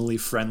maximally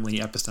friendly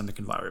epistemic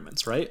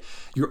environments, right?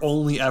 You're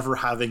only ever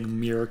having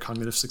mere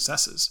cognitive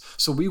successes.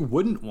 So we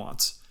wouldn't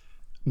want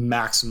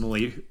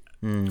maximally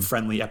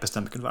friendly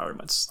epistemic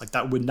environments. Like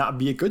that would not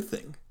be a good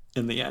thing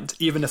in the end,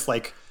 even if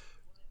like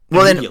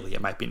immediately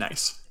it might be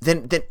nice.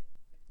 Then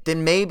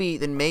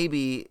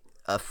maybe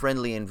a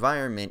friendly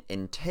environment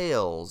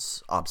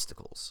entails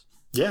obstacles.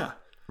 Yeah.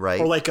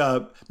 Right. Or like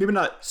maybe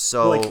not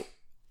so like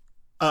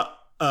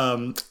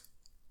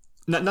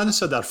not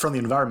necessarily that friendly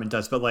environment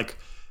does, but like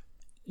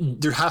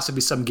there has to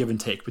be some give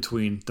and take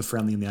between the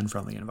friendly and the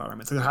unfriendly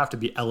environments. There have to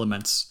be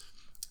elements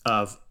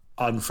of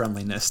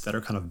unfriendliness that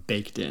are kind of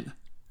baked in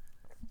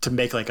to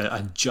make like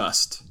a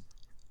just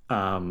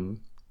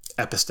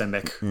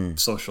epistemic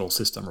social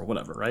system or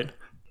whatever, right?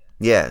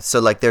 Yeah. So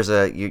like there's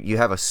you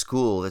have a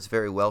school that's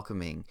very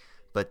welcoming,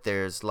 but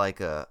there's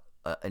like an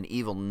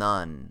evil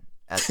nun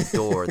at the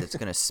door that's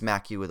going to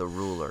smack you with a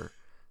ruler.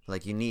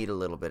 Like you need a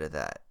little bit of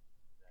that.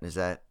 Is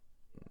that...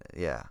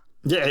 Yeah.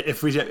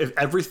 If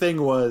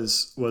everything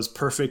was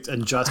perfect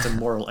and just and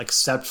moral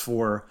except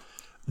for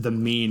the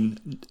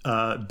mean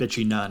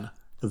bitchy nun,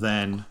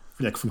 then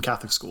like from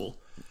Catholic school,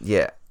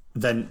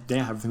 then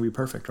everything would be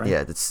perfect, right?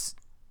 I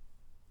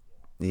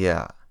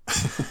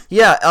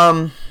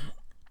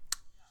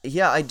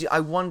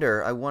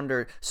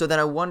wonder. So then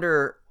I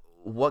wonder,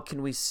 what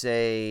can we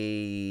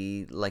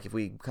say, like if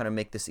we kind of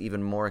make this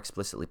even more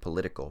explicitly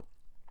political?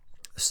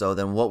 So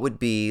then what would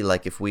be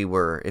like if we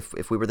were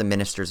the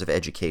ministers of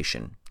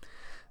education,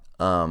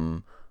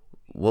 what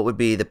would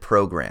be the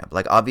program?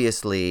 Like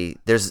obviously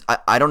there's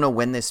I don't know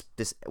when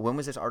when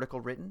was this article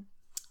written?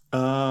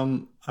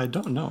 I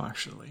don't know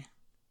actually.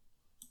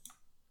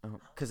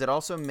 Because it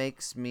also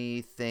makes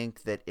me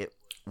think that it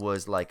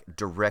was like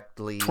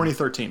directly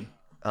 2013.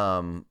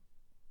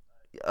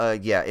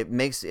 It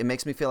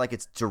makes me feel like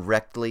it's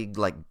directly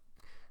like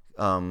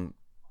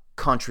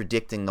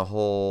contradicting the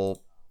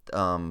whole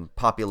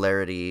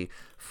popularity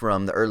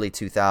from the early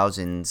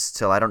 2000s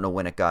till I don't know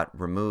when it got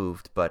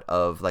removed, but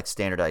of like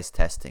standardized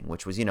testing,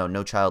 which was,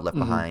 No Child Left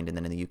Behind, and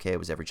then in the UK it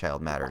was Every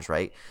Child Matters,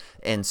 right?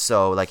 And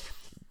so like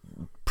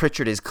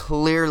Pritchard is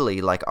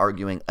clearly like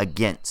arguing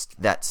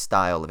against that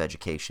style of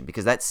education,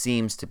 because that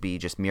seems to be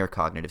just mere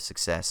cognitive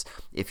success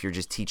if you're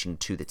just teaching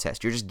to the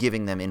test. You're just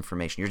giving them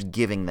information. You're just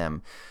giving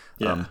them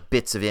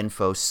bits of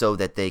info so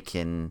that they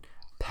can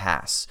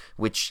pass,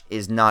 which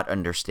is not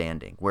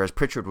understanding. Whereas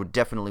Pritchard would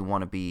definitely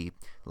want to be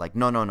like,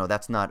 no,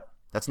 that's not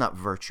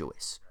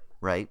virtuous,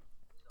 right?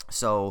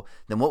 So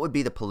then what would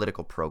be the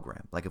political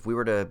program? Like if we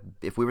were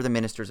the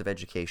ministers of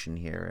education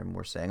here and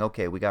we're saying,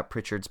 okay, we got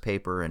Pritchard's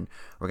paper and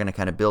we're going to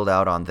kind of build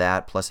out on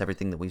that plus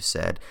everything that we've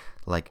said,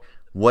 like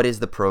what is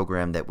the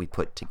program that we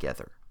put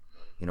together?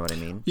 You know what I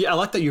mean? Yeah, I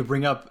like that you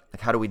bring up,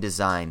 like, how do we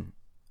design?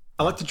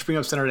 I like that you bring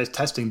up standardized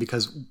testing,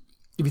 because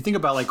if you think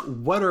about like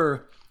what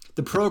are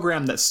the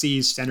program that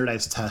sees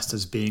standardized tests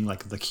as being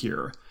like the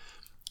cure,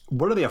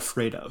 what are they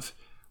afraid of?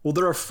 Well,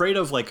 they're afraid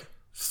of like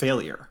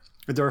failure.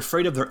 They're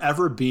afraid of there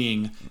ever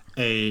being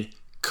a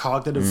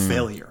cognitive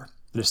failure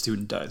that a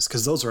student does,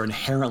 because those are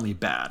inherently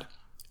bad.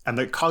 And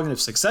the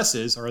cognitive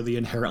successes are the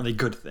inherently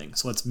good thing.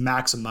 So let's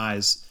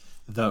maximize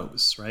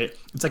those, right?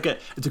 It's a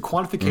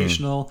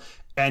quantificational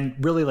and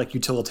really like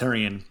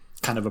utilitarian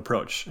kind of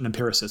approach, an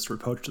empiricist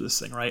approach to this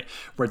thing, right?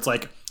 Where it's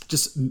like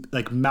just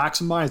like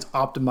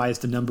optimize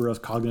the number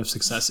of cognitive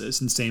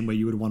successes in the same way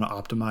you would want to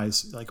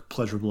optimize like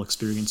pleasurable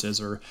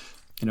experiences or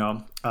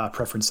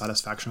preference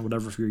satisfaction or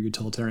whatever if you're a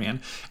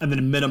utilitarian, and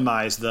then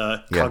minimize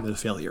the cognitive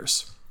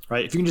failures,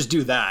 right? If you can just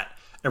do that,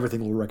 everything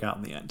will work out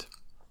in the end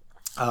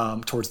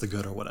towards the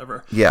good or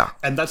whatever. Yeah.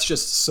 And that's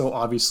just so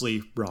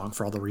obviously wrong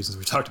for all the reasons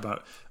we talked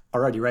about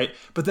already, right?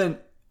 But then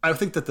I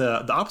think that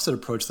the opposite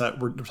approach that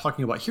we're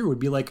talking about here would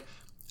be like,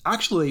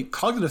 actually,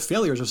 cognitive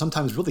failures are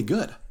sometimes really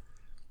good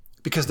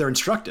because they're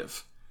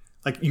instructive.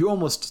 Like you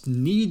almost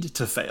need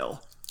to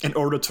fail in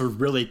order to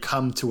really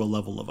come to a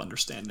level of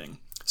understanding.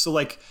 So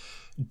like,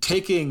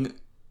 taking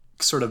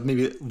sort of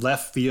maybe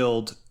left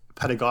field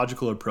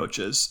pedagogical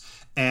approaches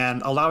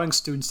and allowing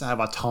students to have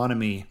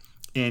autonomy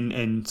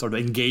in sort of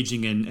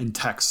engaging in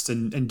text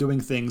and doing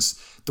things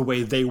the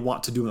way they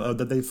want to do,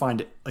 that they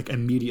find like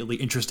immediately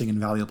interesting and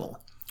valuable,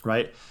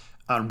 right?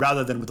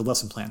 Rather than what the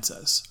lesson plan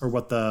says or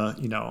what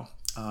the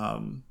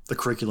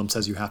curriculum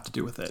says you have to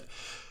do with it.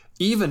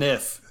 Even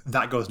if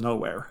that goes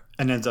nowhere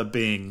and ends up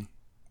being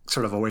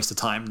sort of a waste of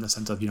time in the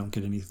sense of you don't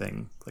get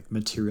anything like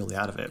materially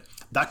out of it,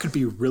 that could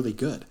be really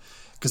good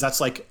because that's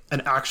like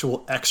an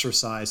actual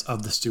exercise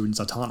of the student's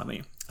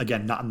autonomy.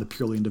 Again, not in the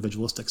purely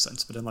individualistic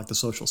sense, but in like the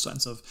social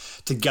sense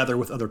of together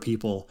with other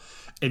people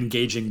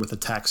engaging with a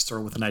text or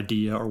with an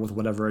idea or with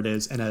whatever it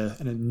is in a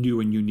new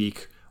and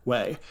unique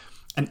way.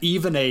 And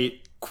even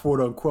a quote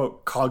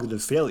unquote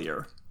cognitive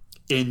failure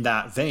in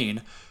that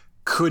vein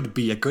could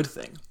be a good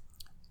thing.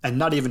 And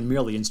not even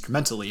merely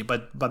instrumentally,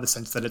 but by the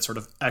sense that it sort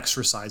of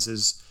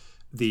exercises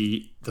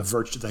the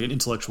virtue, the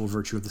intellectual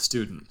virtue of the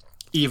student,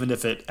 even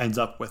if it ends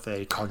up with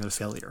a cognitive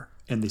failure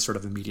in the sort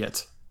of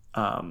immediate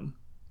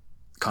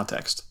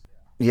context.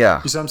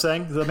 Yeah. You see what I'm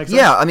saying? Does that make sense?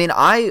 Yeah, I mean,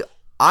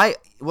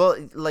 well,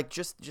 like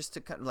just to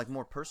kind of like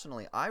more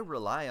personally, I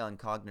rely on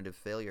cognitive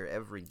failure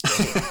every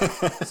day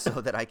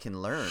so that I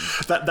can learn.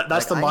 That's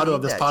like, the motto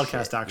of this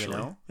podcast, shit, actually.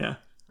 You know? Yeah.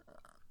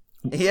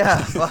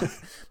 Yeah, well,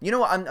 you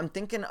know what? I'm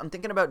thinking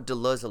about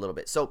Deleuze a little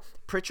bit. So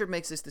Pritchard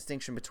makes this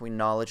distinction between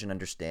knowledge and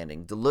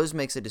understanding. Deleuze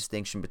makes a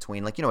distinction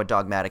between, like, a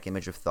dogmatic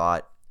image of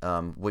thought.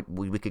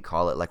 We could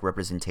call it like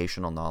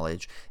representational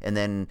knowledge, and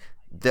then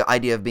the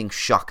idea of being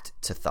shocked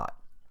to thought.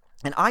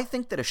 And I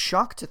think that a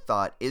shock to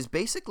thought is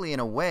basically, in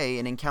a way,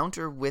 an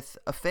encounter with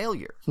a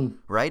failure,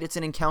 right? It's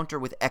an encounter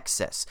with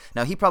excess.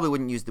 Now, he probably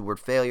wouldn't use the word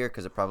failure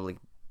because it probably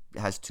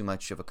has too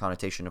much of a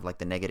connotation of like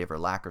the negative or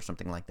lack or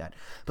something like that.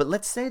 But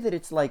let's say that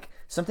it's like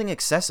something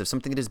excessive,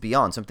 something that is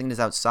beyond, something that is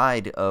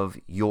outside of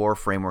your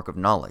framework of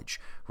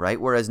knowledge,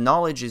 right? Whereas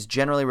knowledge is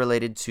generally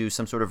related to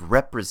some sort of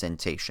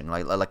representation,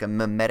 like a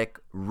mimetic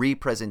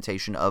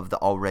representation of the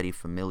already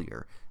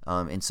familiar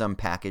in some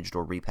packaged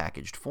or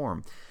repackaged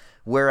form.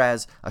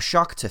 Whereas a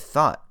shock to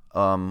thought,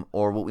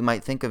 or what we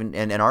might think of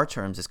in our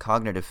terms as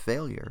cognitive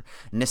failure,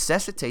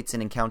 necessitates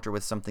an encounter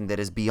with something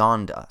that is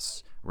beyond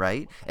us,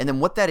 right? And then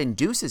what that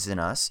induces in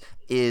us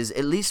is,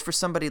 at least for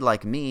somebody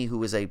like me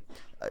who is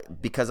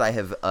because I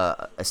have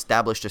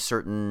established a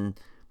certain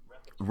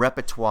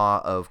repertoire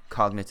of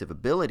cognitive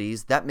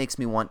abilities, that makes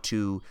me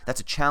that's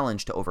a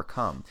challenge to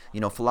overcome.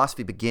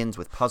 Philosophy begins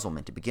with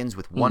puzzlement. It begins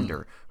with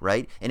wonder,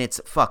 right? And it's,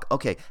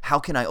 okay, how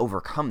can I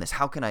overcome this?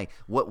 How can I,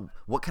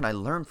 what can I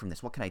learn from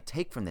this? What can I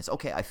take from this?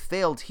 Okay, I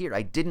failed here.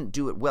 I didn't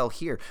do it well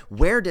here.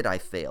 Where did I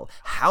fail?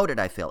 How did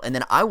I fail? And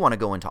then I want to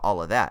go into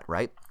all of that,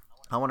 right?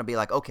 I want to be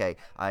like, okay,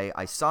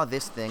 I saw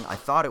this thing. I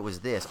thought it was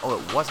this. Oh,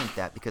 it wasn't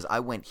that because I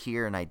went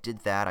here and I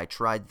did that. I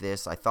tried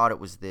this. I thought it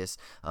was this.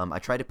 I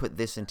tried to put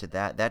this into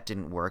that. That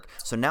didn't work.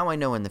 So now I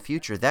know in the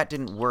future that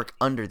didn't work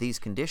under these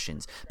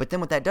conditions. But then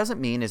what that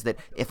doesn't mean is that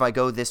if I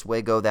go this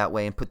way, go that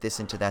way, and put this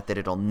into that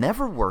it'll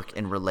never work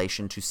in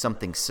relation to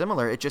something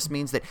similar. It just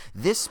means that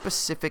this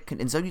specific,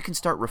 and so you can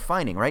start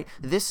refining, right?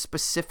 This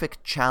specific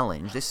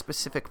challenge, this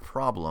specific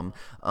problem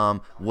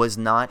was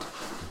not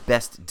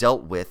best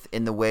dealt with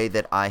in the way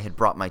that I had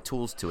brought my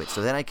tools to it. So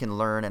then I can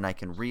learn and I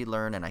can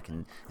relearn and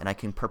I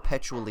can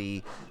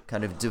perpetually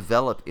kind of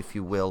develop, if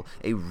you will,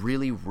 a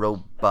really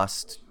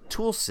robust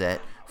tool set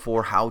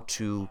for how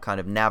to kind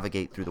of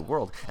navigate through the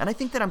world. And I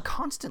think that I'm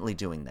constantly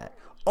doing that.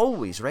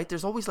 Always, right?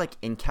 There's always like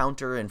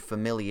encounter and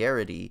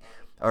familiarity,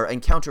 or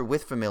encounter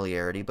with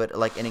familiarity, but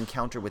like an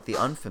encounter with the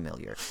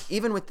unfamiliar,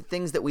 even with the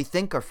things that we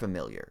think are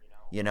familiar,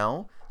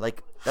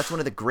 Like, that's one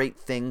of the great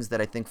things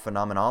that I think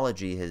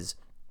phenomenology has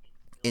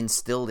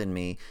instilled in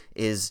me,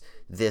 is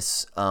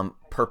this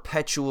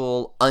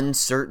perpetual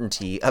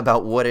uncertainty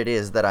about what it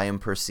is that I am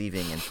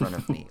perceiving in front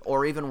of me,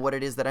 or even what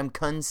it is that I'm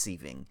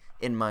conceiving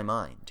in my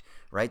mind,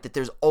 right? That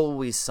there's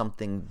always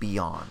something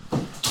beyond.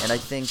 And I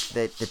think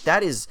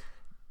that is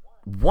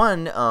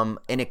one,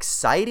 an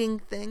exciting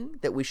thing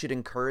that we should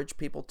encourage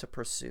people to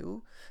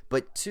pursue,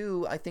 but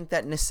two, I think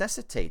that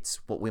necessitates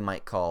what we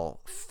might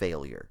call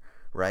failure,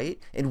 right?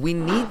 And we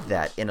need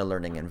that in a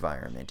learning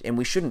environment, and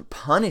we shouldn't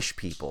punish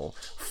people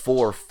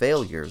for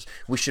failures.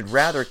 We should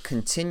rather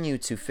continue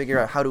to figure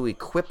out how to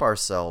equip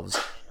ourselves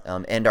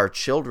and our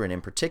children in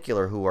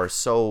particular, who are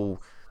so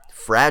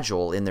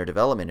fragile in their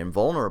development and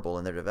vulnerable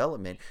in their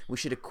development. We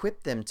should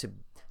equip them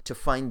to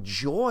find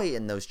joy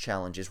in those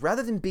challenges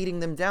rather than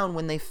beating them down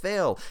when they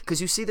fail.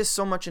 Because you see this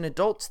so much in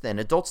adults then.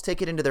 Adults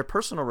take it into their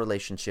personal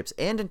relationships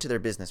and into their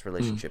business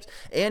relationships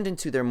and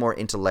into their more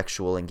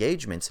intellectual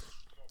engagements,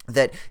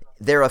 that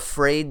they're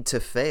afraid to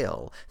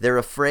fail. They're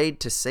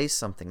afraid to say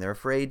something. They're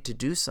afraid to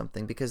do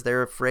something because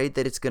they're afraid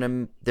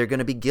that they're going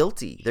to be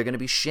guilty. They're going to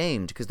be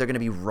shamed because they're going to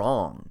be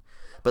wrong.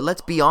 But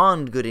let's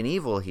beyond good and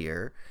evil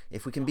here.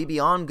 If we can be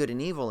beyond good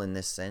and evil in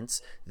this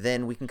sense,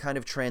 then we can kind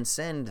of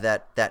transcend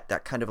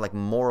that kind of like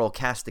moral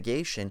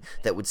castigation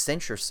that would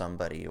censure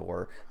somebody,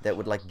 or that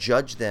would like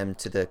judge them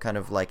to the kind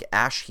of like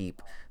ash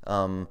heap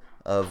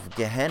of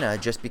Gehenna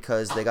just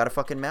because they got a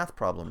fucking math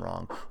problem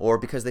wrong, or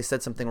because they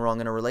said something wrong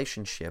in a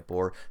relationship,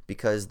 or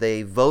because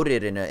they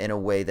voted in a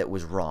way that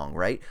was wrong,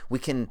 right? We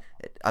can,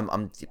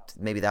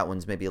 maybe that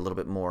one's maybe a little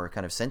bit more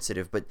kind of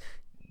sensitive, but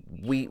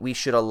we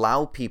should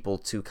allow people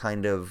to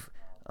kind of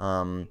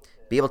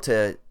be able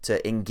to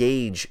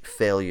engage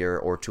failure,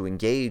 or to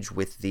engage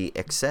with the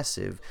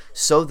excessive,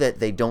 so that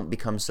they don't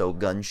become so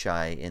gun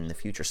shy in the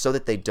future, so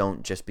that they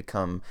don't just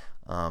become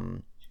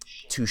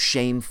too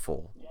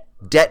shameful,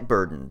 debt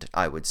burdened,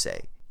 I would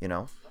say.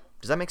 Does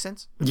that make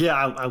sense? Yeah,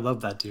 I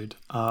love that, dude.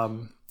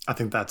 I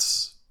think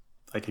that's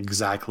like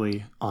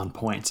exactly on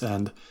point,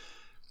 and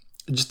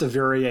just the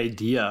very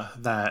idea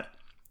that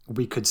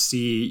we could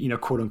see,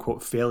 quote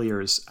unquote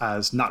failures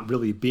as not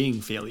really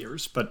being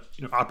failures, but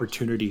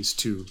opportunities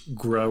to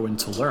grow and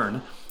to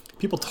learn.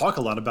 People talk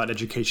a lot about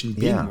education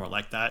being more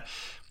like that.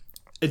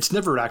 It's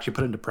never actually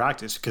put into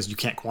practice because you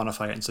can't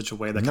quantify it in such a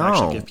way that can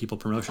actually give people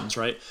promotions,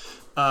 right?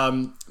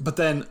 But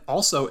then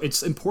also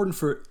it's important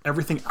for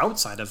everything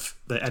outside of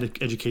the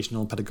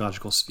educational and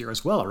pedagogical sphere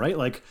as well, right?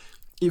 Like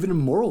even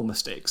moral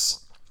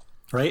mistakes,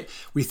 right?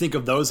 We think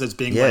of those as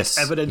being like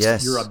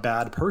evidence you're a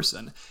bad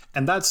person.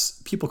 And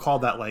people call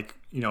that like,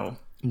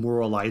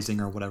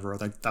 moralizing or whatever.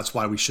 Like that's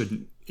why we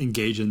shouldn't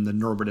engage in the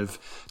normative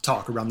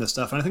talk around this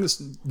stuff. And I think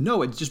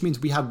it just means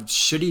we have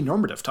shitty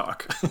normative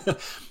talk.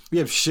 We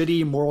have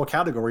shitty moral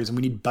categories and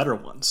we need better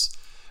ones,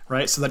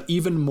 right? So that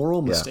even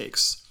moral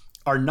mistakes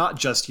are not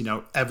just,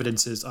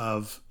 evidences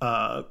of,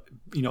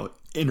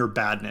 inner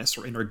badness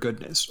or inner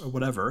goodness or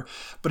whatever,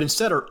 but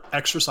instead are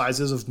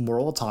exercises of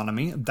moral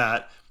autonomy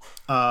that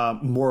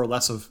more or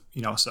less of,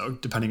 so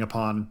depending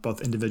upon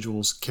both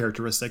individuals'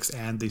 characteristics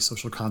and the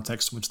social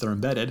context in which they're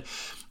embedded,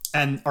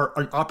 and are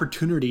an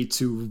opportunity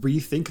to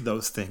rethink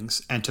those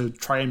things and to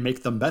try and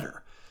make them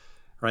better,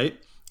 right?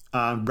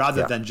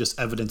 Rather than just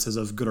evidences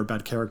of good or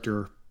bad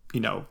character,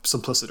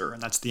 simpliciter,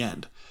 and that's the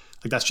end.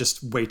 Like that's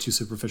just way too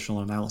superficial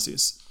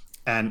analyses.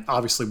 And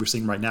obviously we're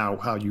seeing right now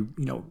how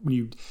when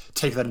you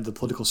take that into the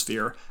political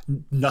sphere,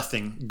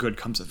 nothing good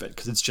comes of it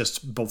because it's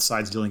just both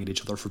sides dealing at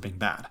each other for being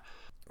bad.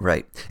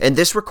 Right. And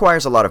this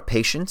requires a lot of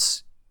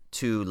patience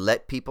to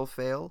let people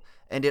fail.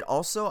 And it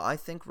also, I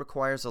think,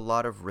 requires a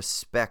lot of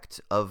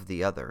respect of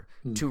the other,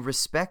 to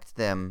respect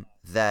them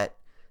that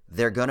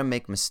they're going to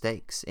make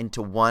mistakes, and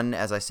to, one,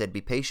 as I said, be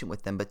patient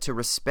with them, but to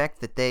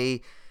respect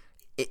that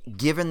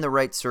given the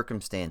right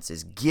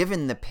circumstances,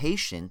 given the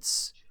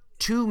patience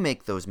to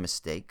make those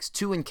mistakes,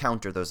 to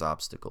encounter those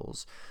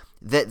obstacles,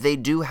 that they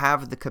do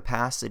have the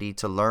capacity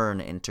to learn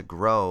and to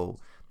grow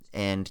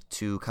and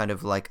to kind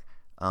of like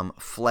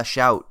flesh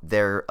out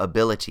their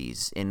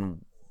abilities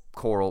in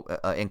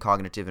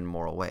cognitive and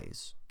moral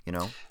ways,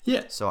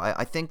 Yeah. So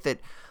I think that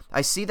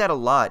I see that a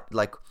lot,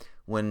 like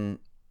when,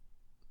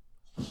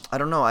 I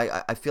don't know,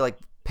 I feel like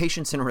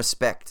patience and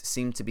respect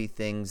seem to be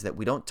things that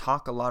we don't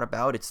talk a lot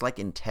about. It's like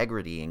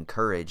integrity and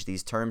courage,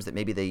 these terms that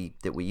maybe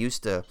that we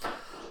used to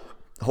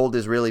hold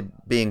as really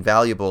being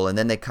valuable, and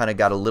then they kind of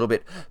got a little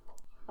bit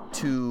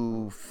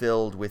too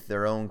filled with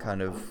their own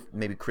kind of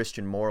maybe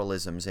Christian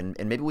moralisms, and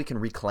maybe we can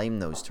reclaim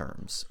those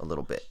terms a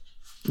little bit.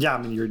 Yeah,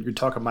 I mean, you're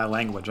talking my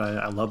language.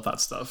 I love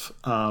that stuff.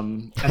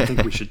 I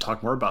think we should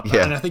talk more about that.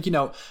 Yeah. And I think,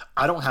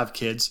 I don't have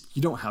kids.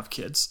 You don't have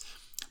kids.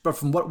 But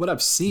from what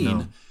I've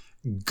seen,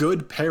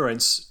 good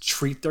parents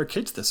treat their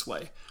kids this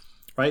way,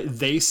 right?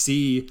 They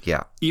see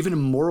even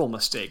moral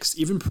mistakes,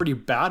 even pretty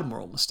bad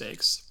moral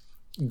mistakes.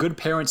 Good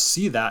parents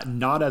see that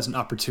not as an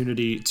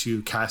opportunity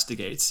to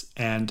castigate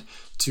and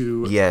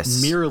to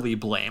merely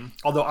blame.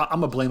 Although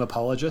I'm a blame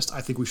apologist.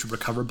 I think we should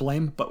recover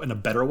blame, but in a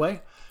better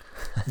way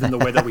than the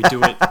way that we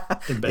do it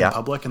in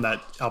public. And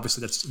that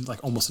obviously that's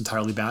like almost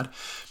entirely bad.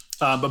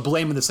 But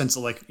blame in the sense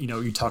of like,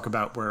 you talk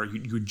about where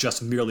you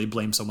just merely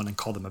blame someone and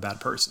call them a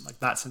bad person, like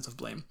that sense of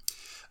blame.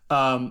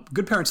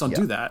 Good parents don't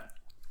do that,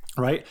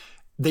 right?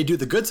 They do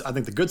I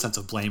think the good sense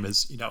of blame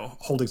is,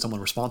 holding someone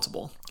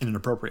responsible in an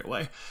appropriate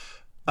way.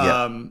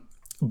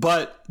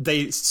 But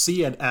they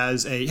see it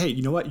as hey,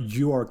 you know what?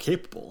 You are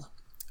capable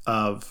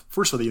of,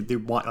 first of all, they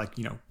want like,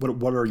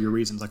 what are your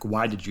reasons? Like,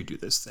 why did you do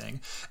this thing?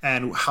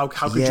 And how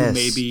could you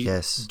maybe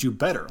do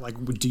better?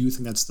 Like, do you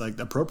think that's like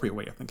the appropriate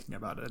way of thinking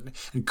about it?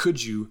 And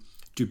could you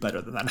do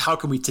better than that? And how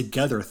can we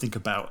together think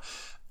about,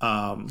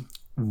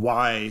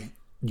 why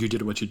you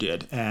did what you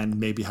did and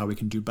maybe how we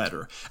can do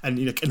better, and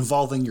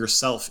involving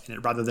yourself in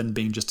it rather than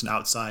being just an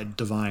outside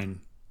divine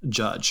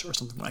judge or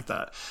something like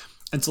that.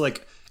 And so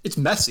like, it's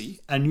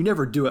messy and you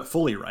never do it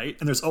fully right.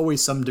 And there's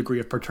always some degree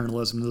of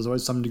paternalism. There's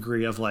always some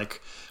degree of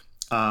like,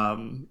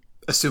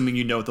 assuming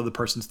what the other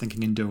person's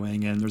thinking and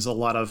doing. And there's a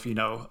lot of,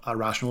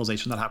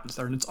 rationalization that happens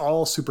there, and it's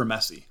all super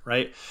messy.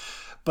 Right.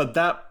 But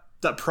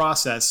that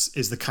process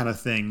is the kind of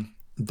thing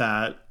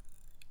that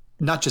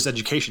not just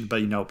education,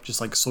 but,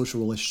 just like social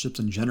relationships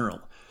in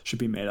general should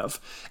be made of.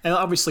 And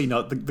obviously,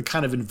 the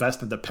kind of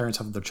investment that parents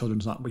have in their children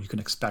is not what you can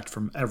expect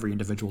from every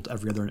individual to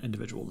every other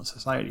individual in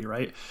society,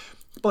 right?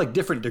 But like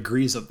different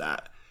degrees of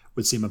that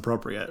would seem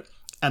appropriate.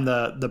 And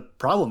the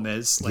problem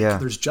is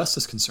there's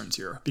justice concerns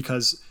here,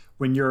 because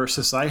when your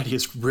society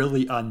is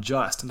really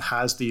unjust and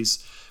has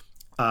these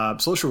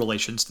social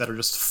relations that are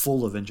just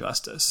full of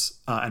injustice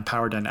and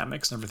power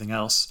dynamics and everything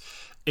else,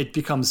 it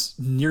becomes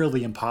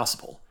nearly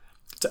impossible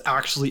to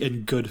actually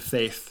in good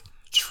faith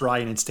try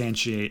and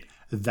instantiate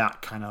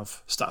that kind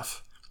of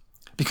stuff,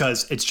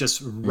 because it's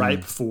just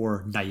ripe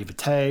for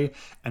naivete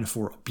and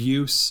for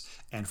abuse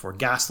and for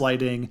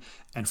gaslighting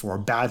and for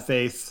bad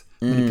faith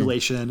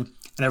manipulation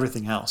and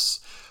everything else.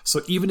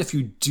 So even if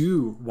you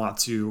do want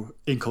to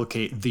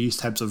inculcate these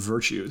types of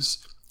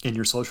virtues in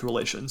your social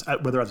relations,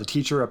 whether as a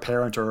teacher, a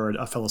parent, or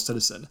a fellow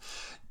citizen,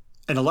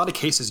 in a lot of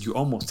cases you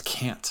almost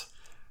can't,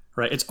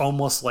 right? It's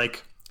almost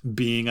like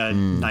being a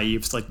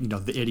naive, like,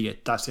 the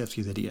idiot,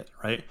 Dostoevsky's Idiot,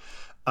 right?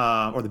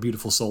 Or The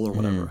Beautiful Soul or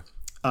whatever.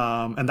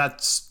 And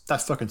that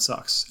fucking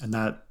sucks, and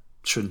that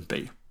shouldn't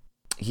be.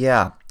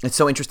 Yeah, it's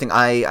so interesting.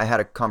 I had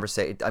a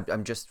conversation.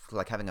 I'm just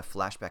like having a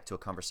flashback to a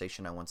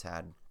conversation I once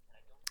had,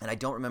 and I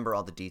don't remember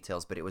all the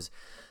details, but it was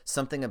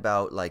something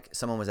about like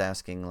someone was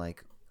asking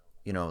like,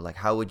 like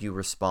how would you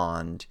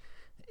respond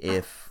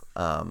if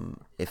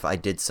I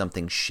did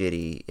something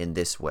shitty in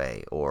this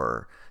way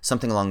or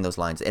something along those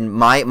lines. And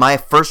my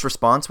first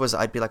response was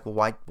I'd be like,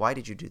 well, why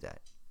did you do that?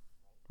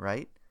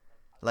 Right?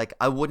 Like,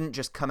 I wouldn't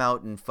just come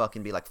out and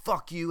fucking be like,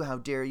 fuck you, how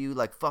dare you,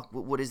 like, fuck,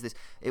 what is this?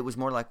 It was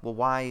more like, well,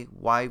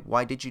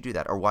 why did you do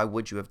that? Or why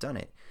would you have done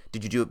it?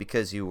 Did you do it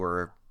because you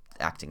were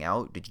acting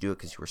out? Did you do it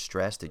because you were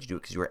stressed? Did you do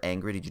it because you were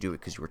angry? Did you do it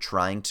because you were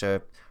trying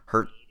to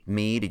hurt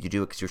me? Did you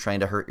do it because you're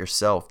trying to hurt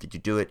yourself? Did you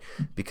do it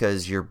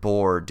because you're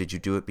bored? Did you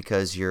do it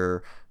because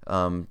you're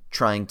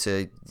trying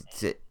to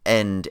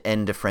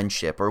end a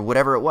friendship or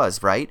whatever it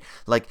was, right?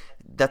 Like,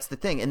 that's the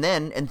thing. And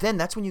then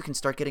that's when you can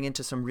start getting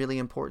into some really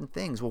important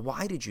things. Well,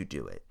 why did you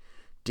do it?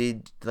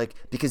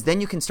 Because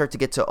then you can start to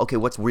get to, okay,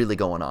 what's really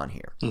going on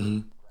here,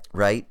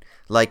 right?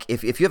 Like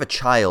if you have a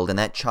child and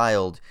that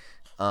child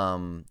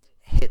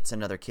hits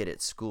another kid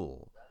at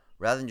school,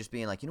 rather than just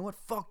being like, you know what,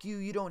 fuck you,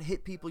 you don't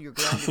hit people, you're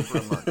grounded for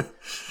a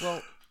month.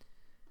 Well,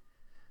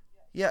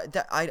 yeah,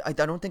 I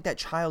don't think that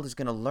child is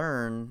going to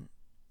learn.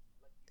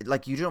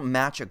 Like, you don't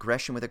match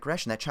aggression with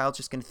aggression. That child's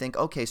just going to think,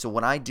 okay, so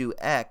when I do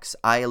X,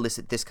 I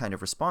elicit this kind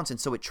of response. And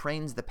so it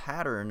trains the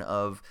pattern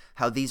of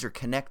how these are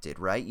connected,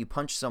 right? You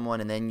punch someone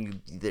and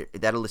then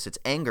that elicits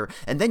anger.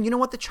 And then you know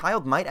what the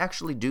child might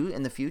actually do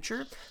in the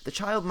future? The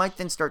child might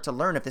then start to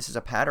learn, if this is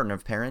a pattern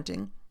of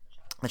parenting,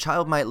 the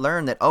child might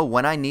learn that, oh,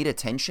 when I need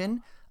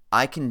attention,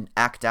 I can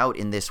act out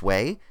in this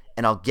way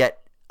and I'll get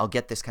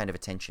this kind of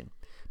attention.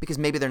 Because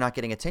maybe they're not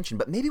getting attention,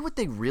 but maybe what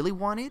they really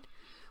wanted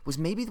was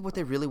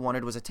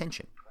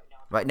attention.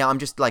 Right now, I'm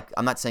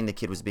not saying the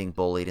kid was being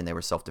bullied and they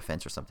were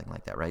self-defense or something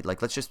like that, right?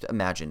 Like, let's just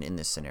imagine in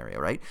this scenario,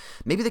 right?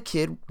 Maybe the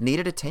kid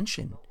needed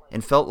attention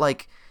and felt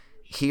like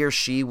he or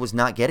she was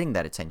not getting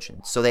that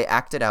attention. So they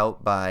acted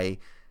out by,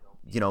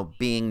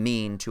 being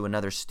mean to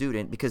another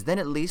student, because then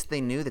at least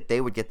they knew that they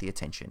would get the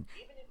attention.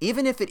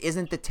 Even if it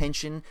isn't the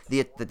attention,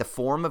 the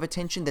form of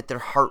attention that their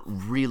heart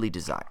really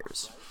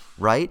desires,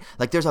 right?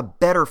 Like, there's a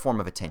better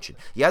form of attention.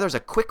 Yeah, there's a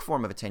quick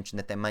form of attention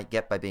that they might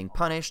get by being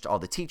punished. All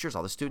the teachers,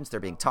 all the students, they're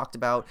being talked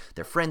about.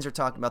 Their friends are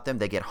talking about them.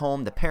 They get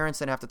home. The parents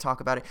then have to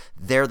talk about it.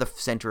 They're the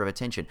center of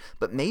attention.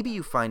 But maybe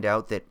you find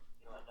out that,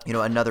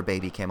 another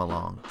baby came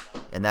along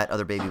and that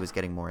other baby was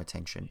getting more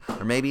attention.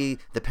 Or maybe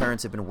the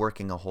parents have been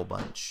working a whole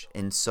bunch,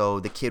 and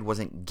so the kid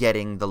wasn't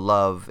getting the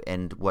love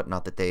and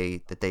whatnot that they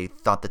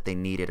thought that they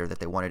needed or that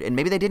they wanted. And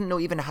maybe they didn't know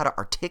even how to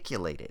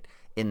articulate it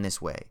in this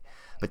way.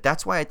 But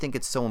that's why I think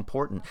it's so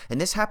important. And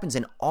this happens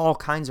in all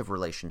kinds of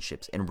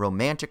relationships, in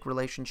romantic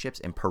relationships,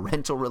 in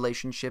parental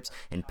relationships,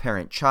 in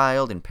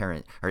parent-child,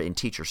 in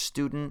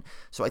teacher-student.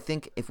 So I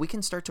think if we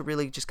can start to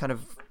really just kind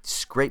of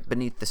scrape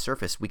beneath the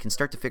surface, we can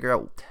start to figure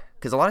out,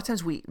 because a lot of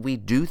times we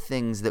do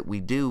things that we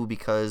do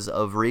because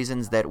of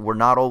reasons that we're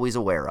not always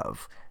aware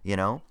of,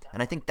 And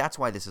I think that's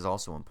why this is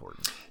also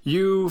important.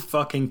 You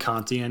fucking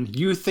Kantian.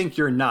 You think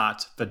you're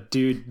not, but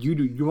dude,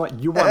 you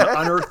want to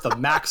unearth the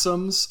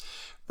maxims,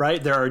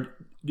 right? There are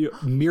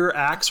mere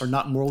acts are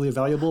not morally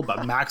valuable,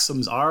 but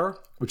maxims are,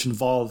 which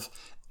involve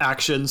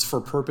actions for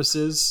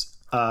purposes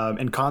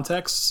and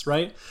contexts,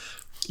 right?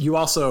 You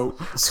also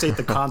state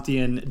the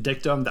Kantian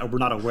dictum that we're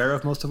not aware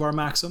of most of our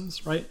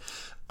maxims, right?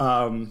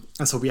 And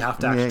so we have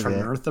to actually try to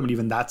unearth them, and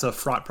even that's a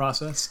fraught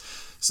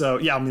process. So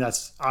yeah, I mean,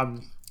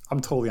 I'm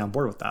totally on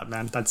board with that,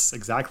 man. That's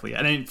exactly.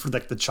 And then for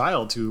like the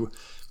child who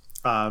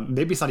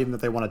maybe it's not even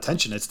that they want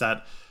attention, it's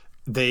that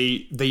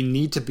they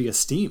need to be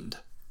esteemed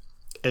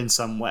in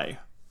some way.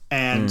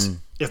 And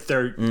if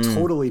they're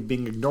totally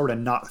being ignored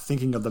and not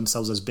thinking of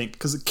themselves as being,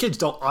 because kids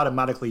don't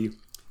automatically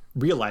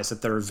realize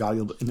that they're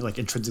valuable, like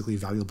intrinsically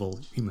valuable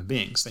human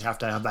beings. They have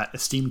to have that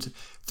esteemed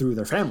through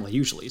their family.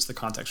 Usually, it's the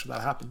context where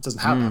that happens. It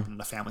doesn't have to happen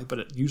in a family, but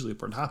it usually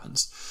where it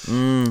happens.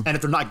 And if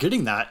they're not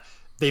getting that,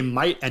 they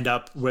might end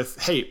up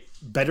with, hey,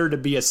 better to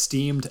be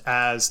esteemed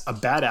as a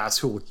badass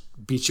who will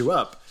beat you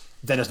up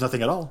than as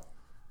nothing at all,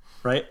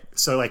 right?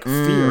 So like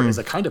fear is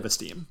a kind of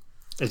esteem.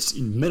 It's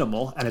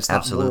minimal and it's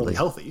not morally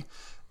healthy,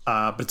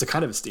 but it's a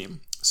kind of esteem.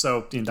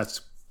 So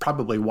that's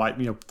probably why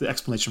the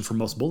explanation for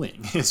most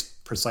bullying is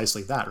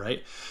precisely that,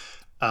 right?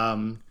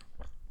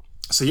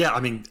 So yeah, I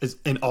mean,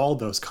 in all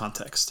those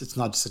contexts, it's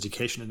not just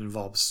education. It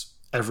involves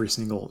every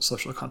single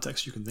social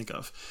context you can think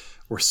of,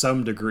 where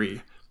some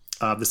degree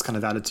this kind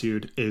of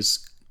attitude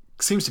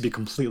seems to be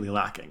completely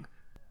lacking.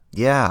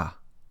 Yeah,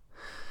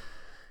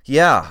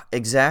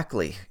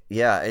 exactly.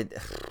 Yeah,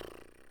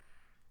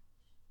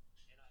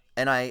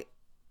 and I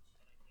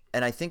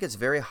think it's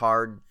very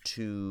hard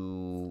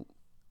to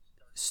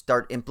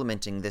start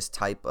implementing this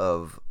type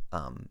of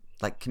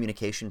like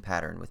communication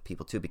pattern with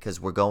people too,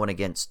 because we're going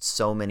against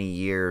so many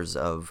years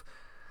of,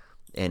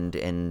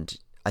 and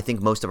I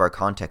think most of our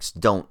contexts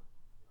don't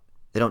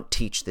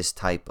teach this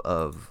type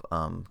of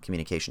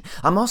communication.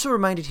 I'm also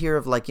reminded here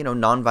of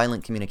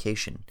nonviolent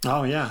communication.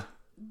 Oh yeah.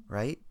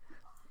 Right?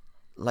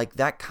 Like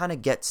that kind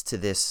of gets to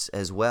this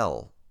as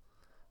well.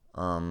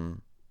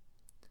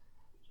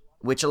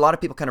 Which a lot of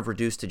people kind of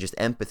reduce to just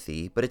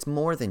empathy, but it's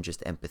more than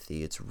just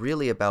empathy. It's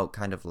really about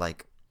kind of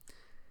like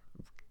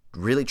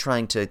really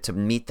trying to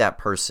meet that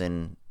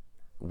person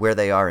where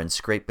they are and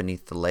scrape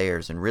beneath the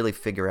layers and really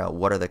figure out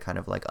what are the kind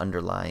of like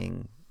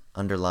underlying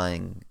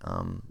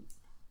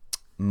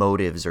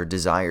motives or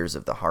desires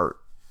of the heart.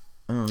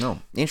 I don't know.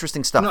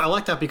 Interesting stuff. No, I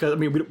like that because, I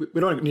mean, we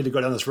don't need to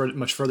go down this road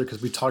much further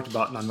because we talked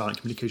about nonviolent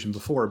communication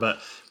before, but,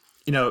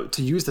 to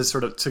use this to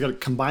kind of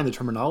combine the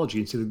terminology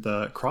into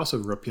the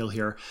crossover appeal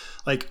here,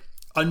 like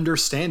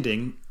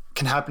understanding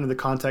can happen in the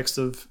context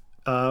of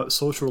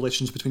social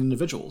relations between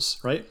individuals,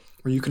 right?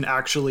 Where you can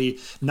actually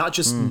not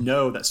just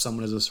know that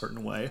someone is a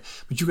certain way,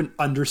 but you can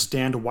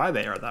understand why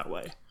they are that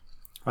way,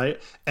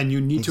 right? And you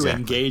need to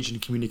engage in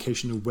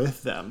communication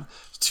with them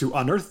to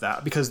unearth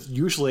that, because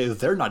usually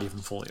they're not even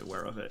fully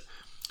aware of it.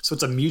 So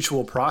it's a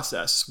mutual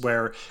process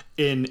where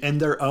in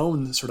their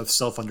own sort of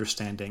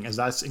self-understanding, as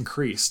that's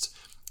increased,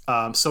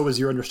 so is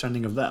your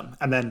understanding of them.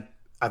 And then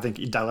I think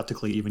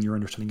dialectically, even your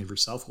understanding of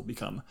yourself will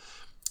become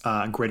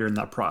greater in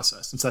that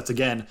process. And so that's,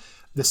 again,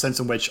 the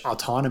sense in which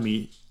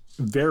autonomy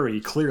very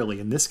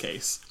clearly in this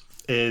case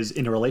is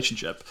in a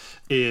relationship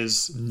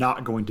is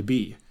not going to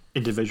be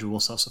individual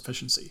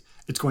self-sufficiency.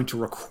 It's going to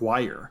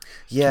require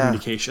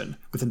communication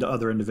with the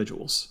other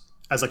individuals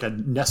as like a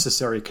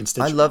necessary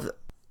constituent.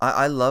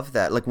 I love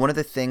that. Like one of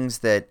the things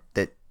that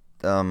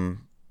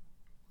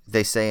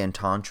they say in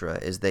Tantra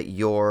is that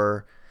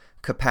your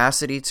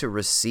capacity to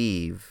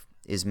receive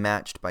is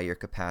matched by your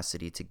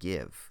capacity to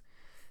give.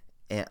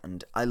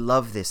 And I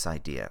love this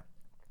idea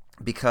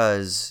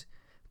because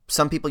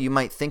some people you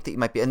might think that you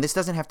might be, and this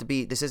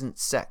isn't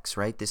sex,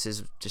 right? This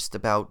is just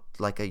about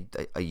like a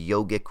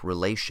yogic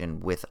relation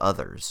with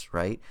others,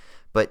 right?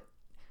 But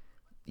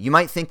you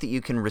might think that you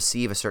can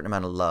receive a certain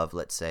amount of love,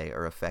 let's say,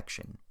 or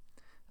affection.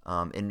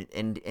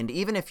 And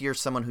even if you're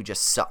someone who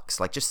just sucks,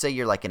 like just say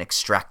you're like an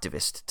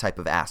extractivist type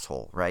of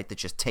asshole, right? That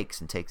just takes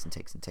and takes and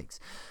takes and takes.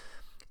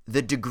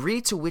 The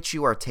degree to which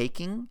you are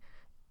taking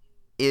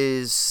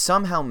is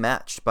somehow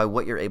matched by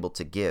what you're able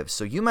to give.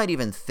 So you might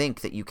even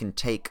think that you can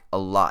take a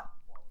lot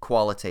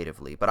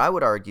qualitatively, but I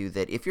would argue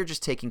that if you're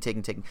just taking,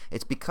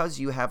 it's because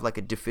you have like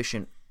a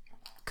deficient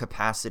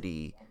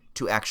capacity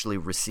to actually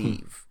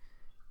receive,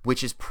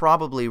 which is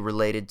probably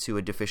related to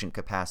a deficient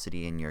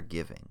capacity in your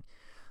giving.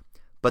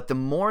 But the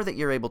more that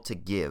you're able to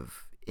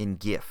give in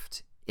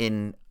gift,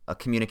 in a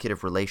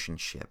communicative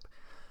relationship,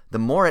 the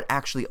more it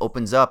actually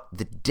opens up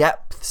the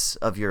depths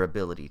of your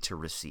ability to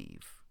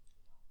receive.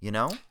 You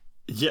know?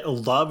 Yeah,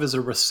 love is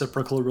a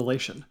reciprocal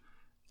relation.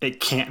 It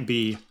can't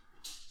be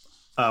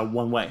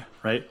one way,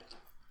 right?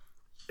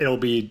 It'll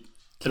be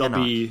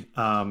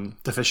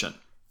deficient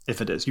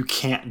if it is. You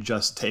can't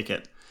just take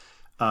it.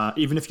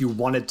 Even if you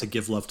wanted to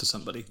give love to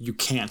somebody, you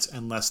can't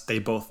unless they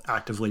both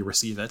actively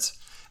receive it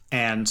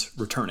and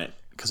return it,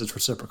 because it's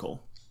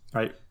reciprocal,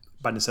 right?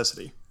 By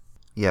necessity.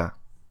 Yeah.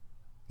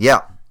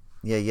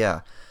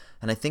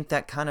 And I think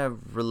that kind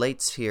of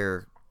relates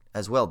here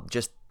as well,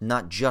 just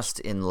not just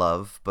in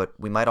love, but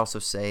we might also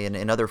say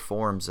in other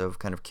forms of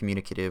kind of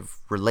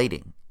communicative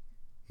relating,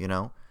 you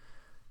know?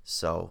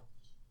 So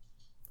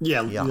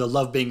yeah.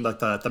 Love being like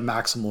the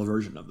maximal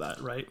version of that,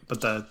 right?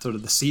 But the sort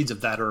of the seeds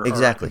of that are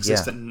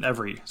existent in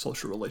every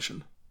social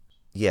relation.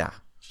 Yeah.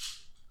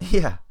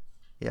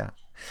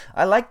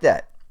 I like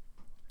that.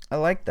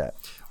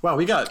 Wow,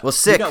 we got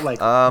sick. We got like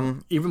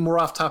even more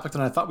off topic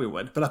than I thought we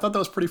would, but I thought that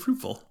was pretty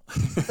fruitful.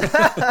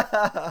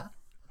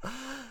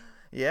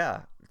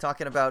 Yeah,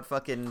 talking about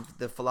fucking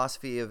the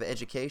philosophy of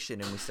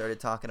education, and we started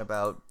talking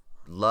about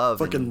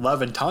love,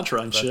 love and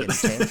tantra and shit.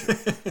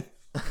 Tantra.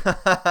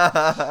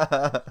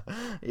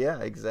 Yeah,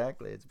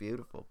 exactly. It's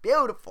beautiful.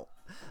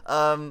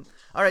 All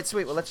right,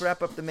 sweet. Well, let's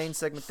wrap up the main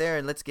segment there,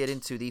 and let's get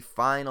into the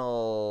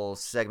final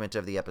segment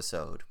of the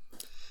episode.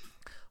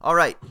 All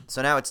right,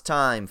 so now it's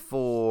time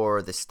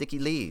for the Sticky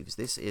Leaves.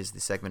 This is the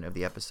segment of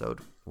the episode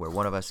where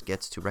one of us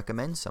gets to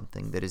recommend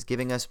something that is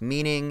giving us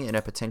meaning in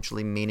a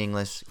potentially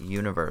meaningless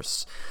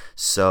universe.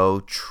 So,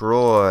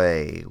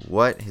 Troy,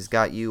 what has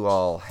got you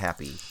all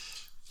happy?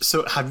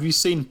 So, have you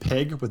seen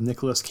Pig with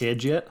Nicolas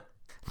Cage yet?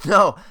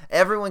 No,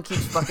 everyone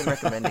keeps fucking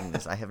recommending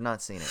this. I have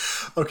not seen it.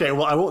 Okay,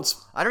 well, I won't.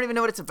 I don't even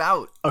know what it's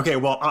about. Okay,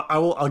 well,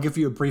 I'll give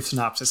you a brief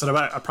synopsis, and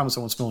I promise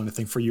I won't spoil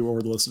anything for you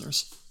or the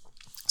listeners.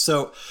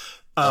 So,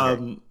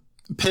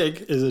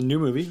 Pig is a new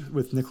movie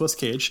with Nicolas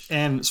Cage,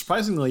 and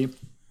surprisingly,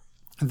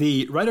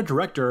 the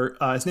writer-director,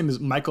 his name is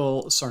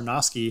Michael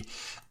Sarnowski.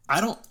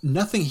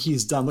 Nothing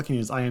he's done, looking at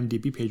his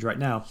IMDb page right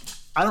now,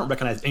 I don't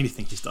recognize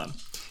anything he's done.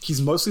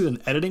 He's mostly done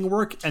editing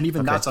work, and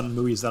even that's on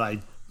movies that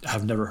I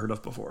have never heard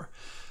of before.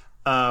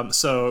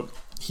 So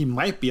he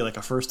might be like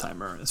a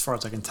first-timer, as far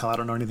as I can tell. I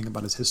don't know anything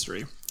about his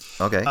history.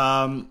 Okay.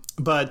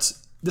 But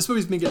this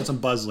movie's been getting some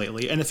buzz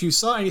lately, and if you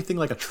saw anything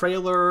like a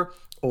trailer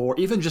or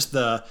even just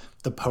the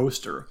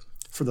poster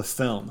for the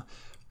film,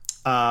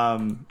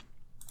 I'm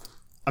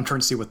trying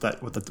to see what the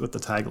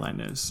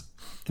tagline is.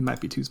 It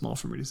might be too small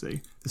for me to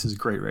see. This is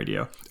great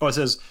radio. Oh, it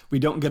says, "We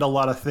don't get a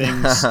lot of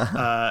things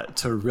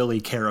to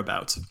really care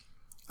about."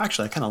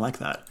 Actually, I kind of like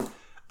that.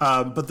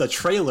 But the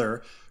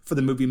trailer for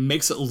the movie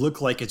makes it look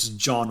like it's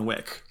John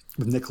Wick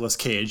with Nicolas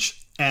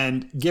Cage.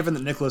 And given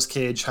that Nicolas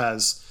Cage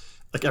has,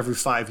 like, every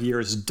 5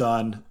 years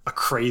done a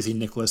crazy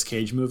Nicolas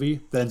Cage movie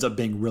that ends up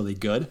being really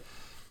good.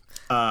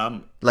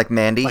 Like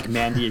Mandy? Like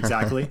Mandy,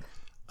 exactly.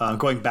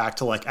 Going back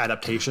to, like,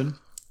 adaptation.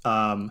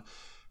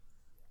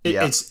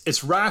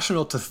 It's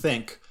rational to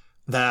think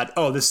that,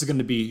 this is going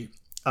to be...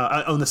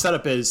 the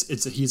setup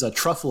is he's a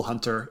truffle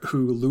hunter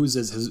who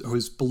loses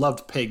his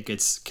beloved pig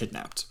gets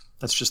kidnapped.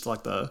 That's just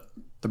like the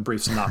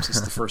brief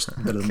synopsis, the first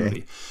bit of the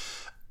movie.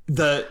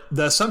 The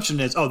assumption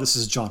is, this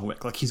is John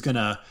Wick. Like he's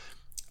gonna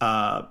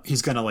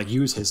like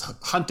use his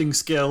hunting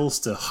skills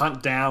to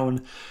hunt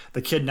down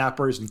the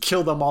kidnappers and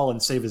kill them all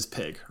and save his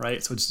pig,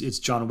 right? So it's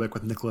John Wick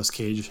with Nicolas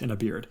Cage in a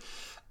beard,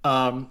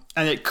 and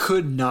it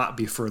could not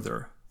be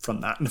further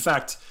from that. In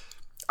fact,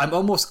 I'm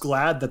almost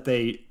glad that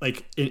they,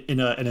 like, in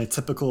a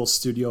typical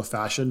studio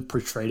fashion,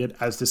 portrayed it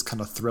as this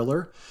kind of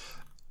thriller.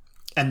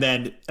 And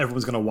then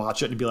everyone's going to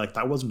watch it and be like,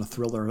 that wasn't a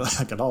thriller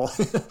like at all.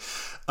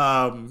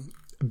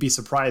 Be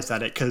surprised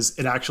at it, because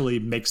it actually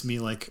makes me,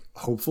 like,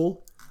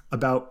 hopeful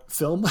about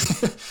film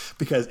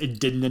because it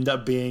didn't end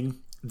up being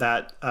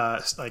that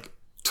like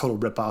total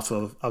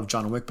ripoff of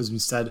John Wick, but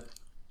instead,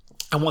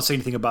 I won't say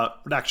anything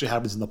about what actually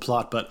happens in the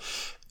plot, but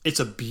it's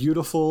a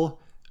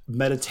beautiful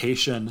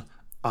meditation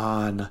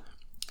on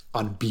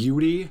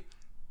beauty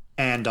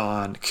and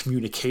on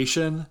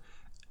communication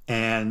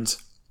and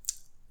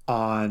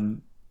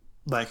on,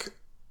 like,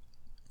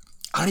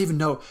 I don't even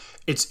know.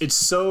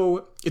 It's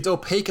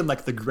opaque in,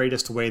 like, the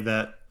greatest way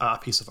that a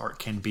piece of art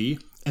can be,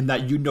 and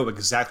that you know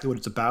exactly what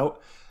it's about,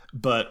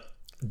 but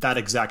that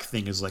exact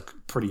thing is, like,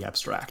 pretty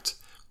abstract.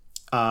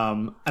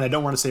 And I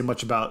don't want to say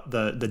much about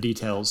the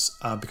details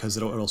because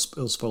it'll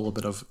spoil a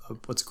bit of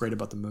what's great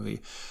about the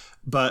movie.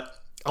 But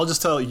I'll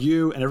just tell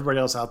you and everybody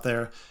else out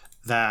there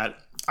that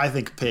I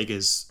think Pig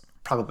is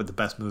probably the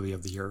best movie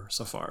of the year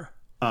so far.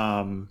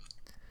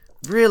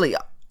 Really?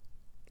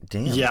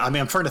 Damn. Yeah, I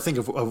mean, I'm trying to think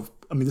of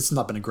I mean, this has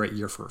not been a great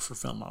year for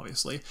film,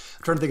 obviously.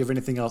 I'm trying to think of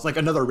anything else. Like,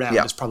 Another Round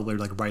is probably,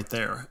 like, right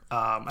there.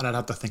 And I'd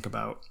have to think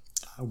about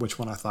which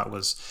one I thought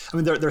was... I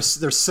mean, they're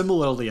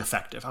similarly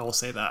effective, I will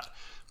say that.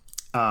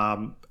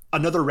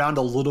 Another Round,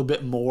 a little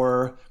bit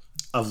more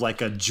of,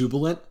 like, a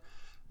jubilant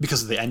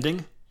because of the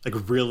ending. Like,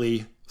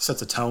 really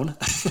sets a tone,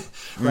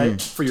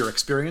 right, for your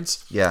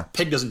experience. Yeah.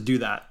 Pig doesn't do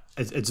that.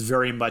 It's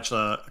very much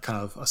a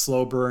kind of a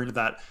slow burn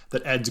that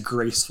ends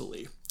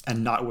gracefully,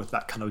 and not with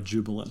that kind of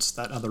jubilance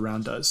that Another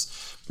Round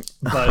does.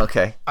 But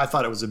okay. I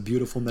thought it was a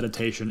beautiful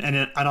meditation,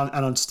 and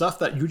on stuff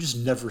that you just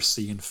never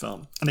see in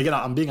film. And again,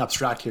 I'm being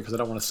abstract here because I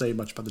don't want to say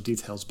much about the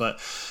details, but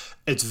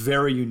it's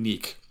very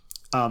unique,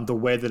 the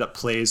way that it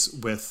plays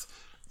with,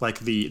 like,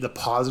 the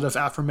positive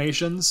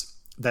affirmations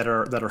that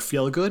are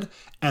feel good,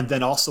 and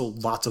then also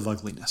lots of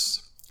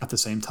ugliness at the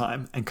same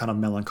time, and kind of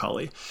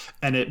melancholy.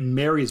 And it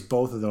marries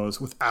both of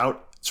those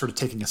without sort of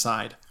taking a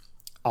side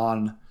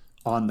on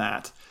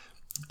that.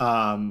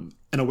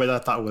 In a way that I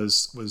thought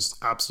was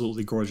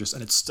absolutely gorgeous.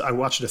 And I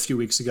watched it a few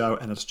weeks ago,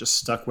 and it's just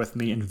stuck with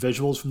me. And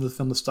visuals from the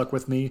film have stuck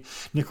with me.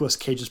 Nicolas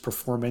Cage's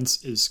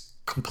performance is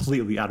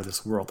completely out of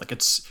this world. Like,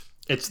 it's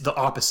the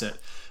opposite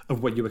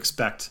of what you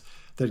expect,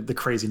 the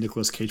crazy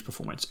Nicolas Cage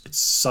performance. It's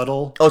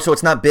subtle. Oh, so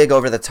it's not big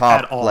over the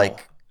top, at all.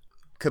 like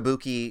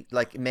kabuki.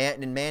 Like,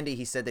 in Mandy,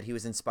 he said that he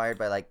was inspired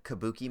by, like,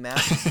 kabuki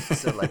masks.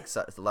 So, like,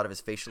 a lot of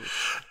his facial...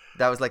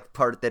 That was, like,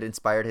 part that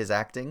inspired his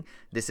acting.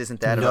 This isn't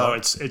that at all. No,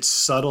 it's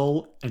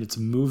subtle, and it's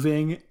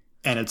moving,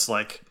 and it's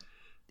like...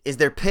 Is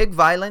there pig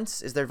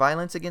violence? Is there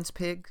violence against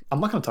pig? I'm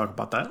not going to talk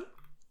about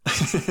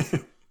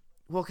that.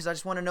 Well, because I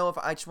just want to know if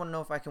I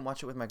can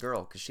watch it with my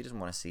girl, because she doesn't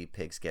want to see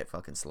pigs get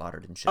fucking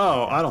slaughtered and shit.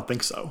 Oh, like that. I don't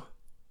think so.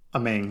 I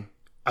mean,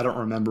 I don't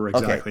remember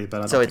exactly,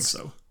 but I don't think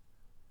so.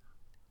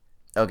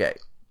 Okay.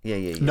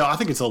 Yeah. No, I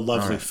think it's a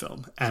lovely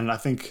film, and I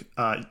think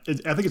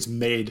it's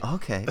made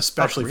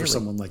especially for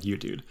someone like you,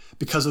 dude,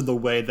 because of the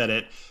way that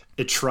it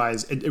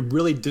tries. It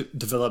really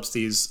develops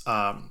these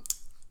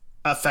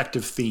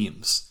effective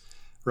themes,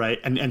 right,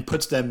 and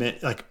puts them in,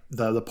 like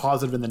the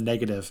positive and the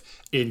negative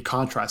in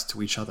contrast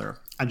to each other,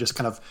 and just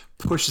kind of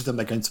pushes them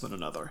against one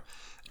another.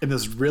 And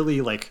this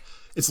really like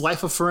it's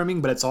life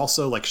affirming, but it's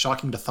also like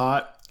shocking to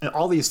thought. And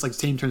all these like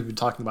same terms we've been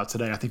talking about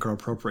today, I think, are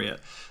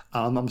appropriate.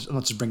 I'm not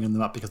just bringing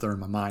them up because they're in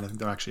my mind. I think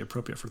they're actually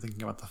appropriate for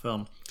thinking about the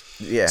film.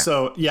 Yeah.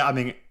 So yeah, I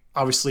mean,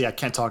 obviously, I'm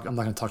not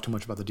going to talk too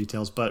much about the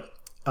details, but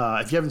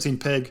if you haven't seen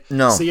Pig,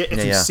 see it.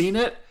 If you've seen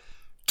it,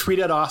 tweet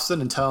at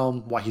Austin and tell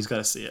him why he's got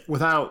to see it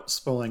without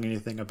spoiling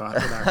anything about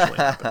what actually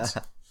happens.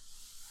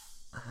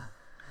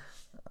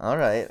 All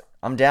right,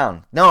 I'm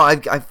down. No, I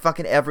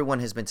fucking everyone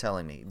has been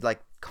telling me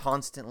like.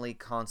 Constantly,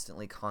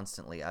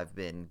 I've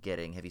been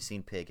getting, have you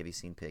seen Pig? Have you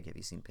seen Pig? Have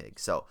you seen Pig?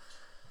 So,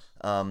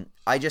 I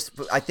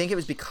think it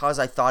was because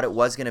I thought it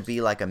was going to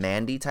be like a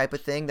Mandy type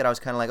of thing that I was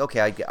kind of like,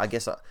 okay, I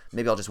guess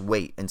maybe I'll just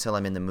wait until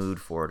I'm in the mood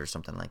for it or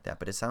something like that.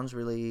 But it sounds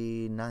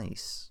really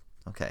nice.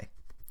 Okay.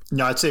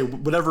 No, I'd say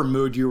whatever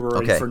mood you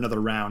were in for another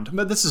round.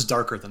 But this is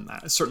darker than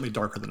that. It's certainly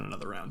darker than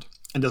another round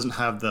and doesn't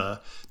have the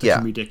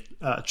comedic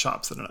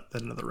chops that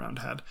another round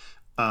had.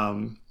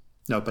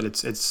 No, but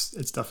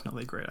it's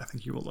definitely great. I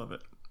think you will love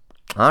it.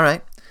 All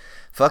right.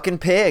 Fucking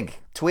Pig.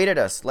 Tweet at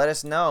us. Let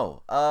us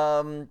know.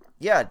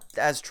 Yeah,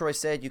 as Troy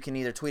said, you can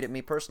either tweet at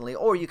me personally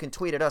or you can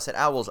tweet at us at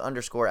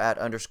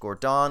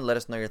owls_at_Dawn. Let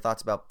us know your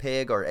thoughts about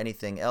Pig or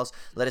anything else.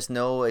 Let us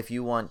know if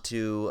you want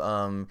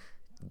to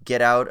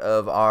get out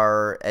of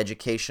our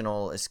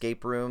educational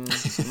escape room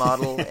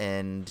model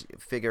and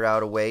figure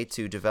out a way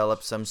to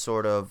develop some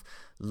sort of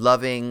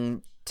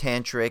loving,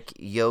 tantric,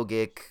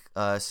 yogic,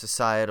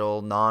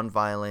 societal,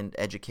 nonviolent,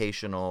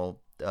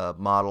 educational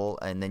model,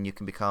 and then you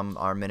can become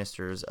our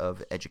ministers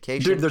of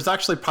education. Dude, there's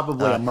actually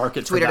probably a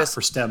market for that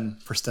for STEM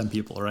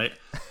people, right?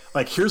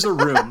 Like, here's a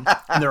room,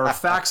 and there are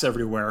facts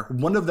everywhere.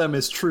 One of them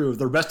is true.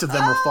 The rest of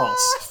them are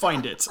false.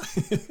 Find it.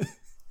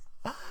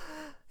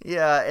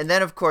 Yeah, and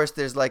then of course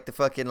there's like the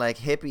fucking like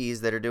hippies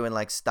that are doing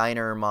like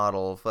Steiner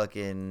model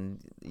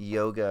fucking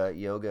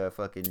yoga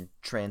fucking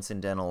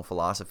transcendental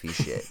philosophy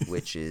shit,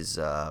 which is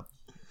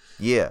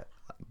yeah.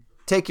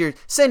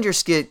 Send your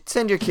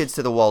kids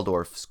to the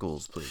Waldorf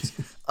schools, please.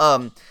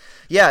 Or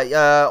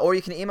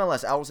you can email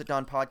us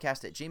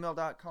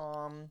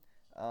owls@dawnpodcast@gmail.com.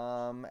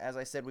 As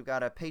I said, we've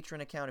got a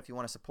Patreon account. If you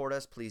want to support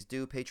us, please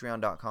do.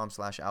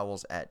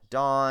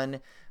 Patreon.com/owls@dawn.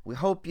 We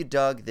hope you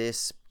dug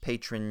this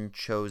patron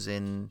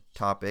chosen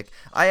topic.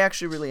 I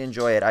actually really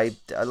enjoy it. I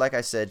like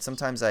I said,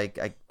 sometimes I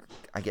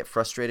get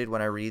frustrated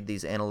when I read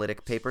these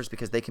analytic papers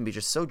because they can be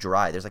just so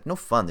dry. There's like no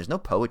fun. There's no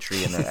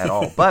poetry in there at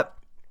all. But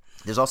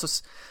there's also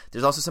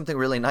something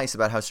really nice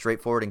about how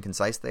straightforward and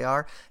concise they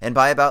are. And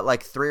by about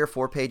like 3 or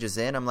 4 pages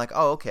in, I'm like,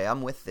 oh, okay,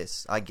 I'm with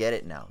this. I get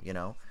it now, you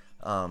know?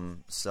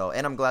 And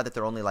I'm glad that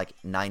they're only like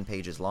 9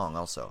 pages long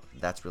also.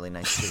 That's really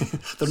nice too.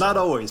 They're not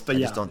always, but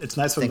it's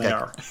nice when they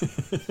are.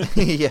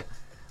 Yeah.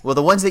 Well,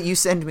 the ones that you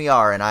send me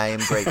are, and I am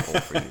grateful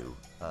for you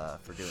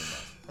for doing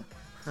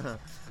that.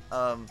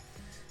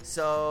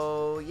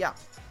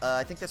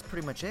 I think that's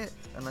pretty much it,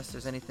 unless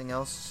there's anything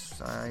else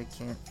I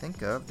can't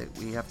think of that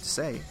we have to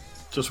say.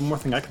 Just one more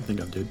thing I can think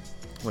of, dude.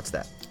 What's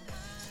that?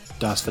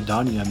 Das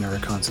Vidania,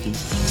 Amerikanski.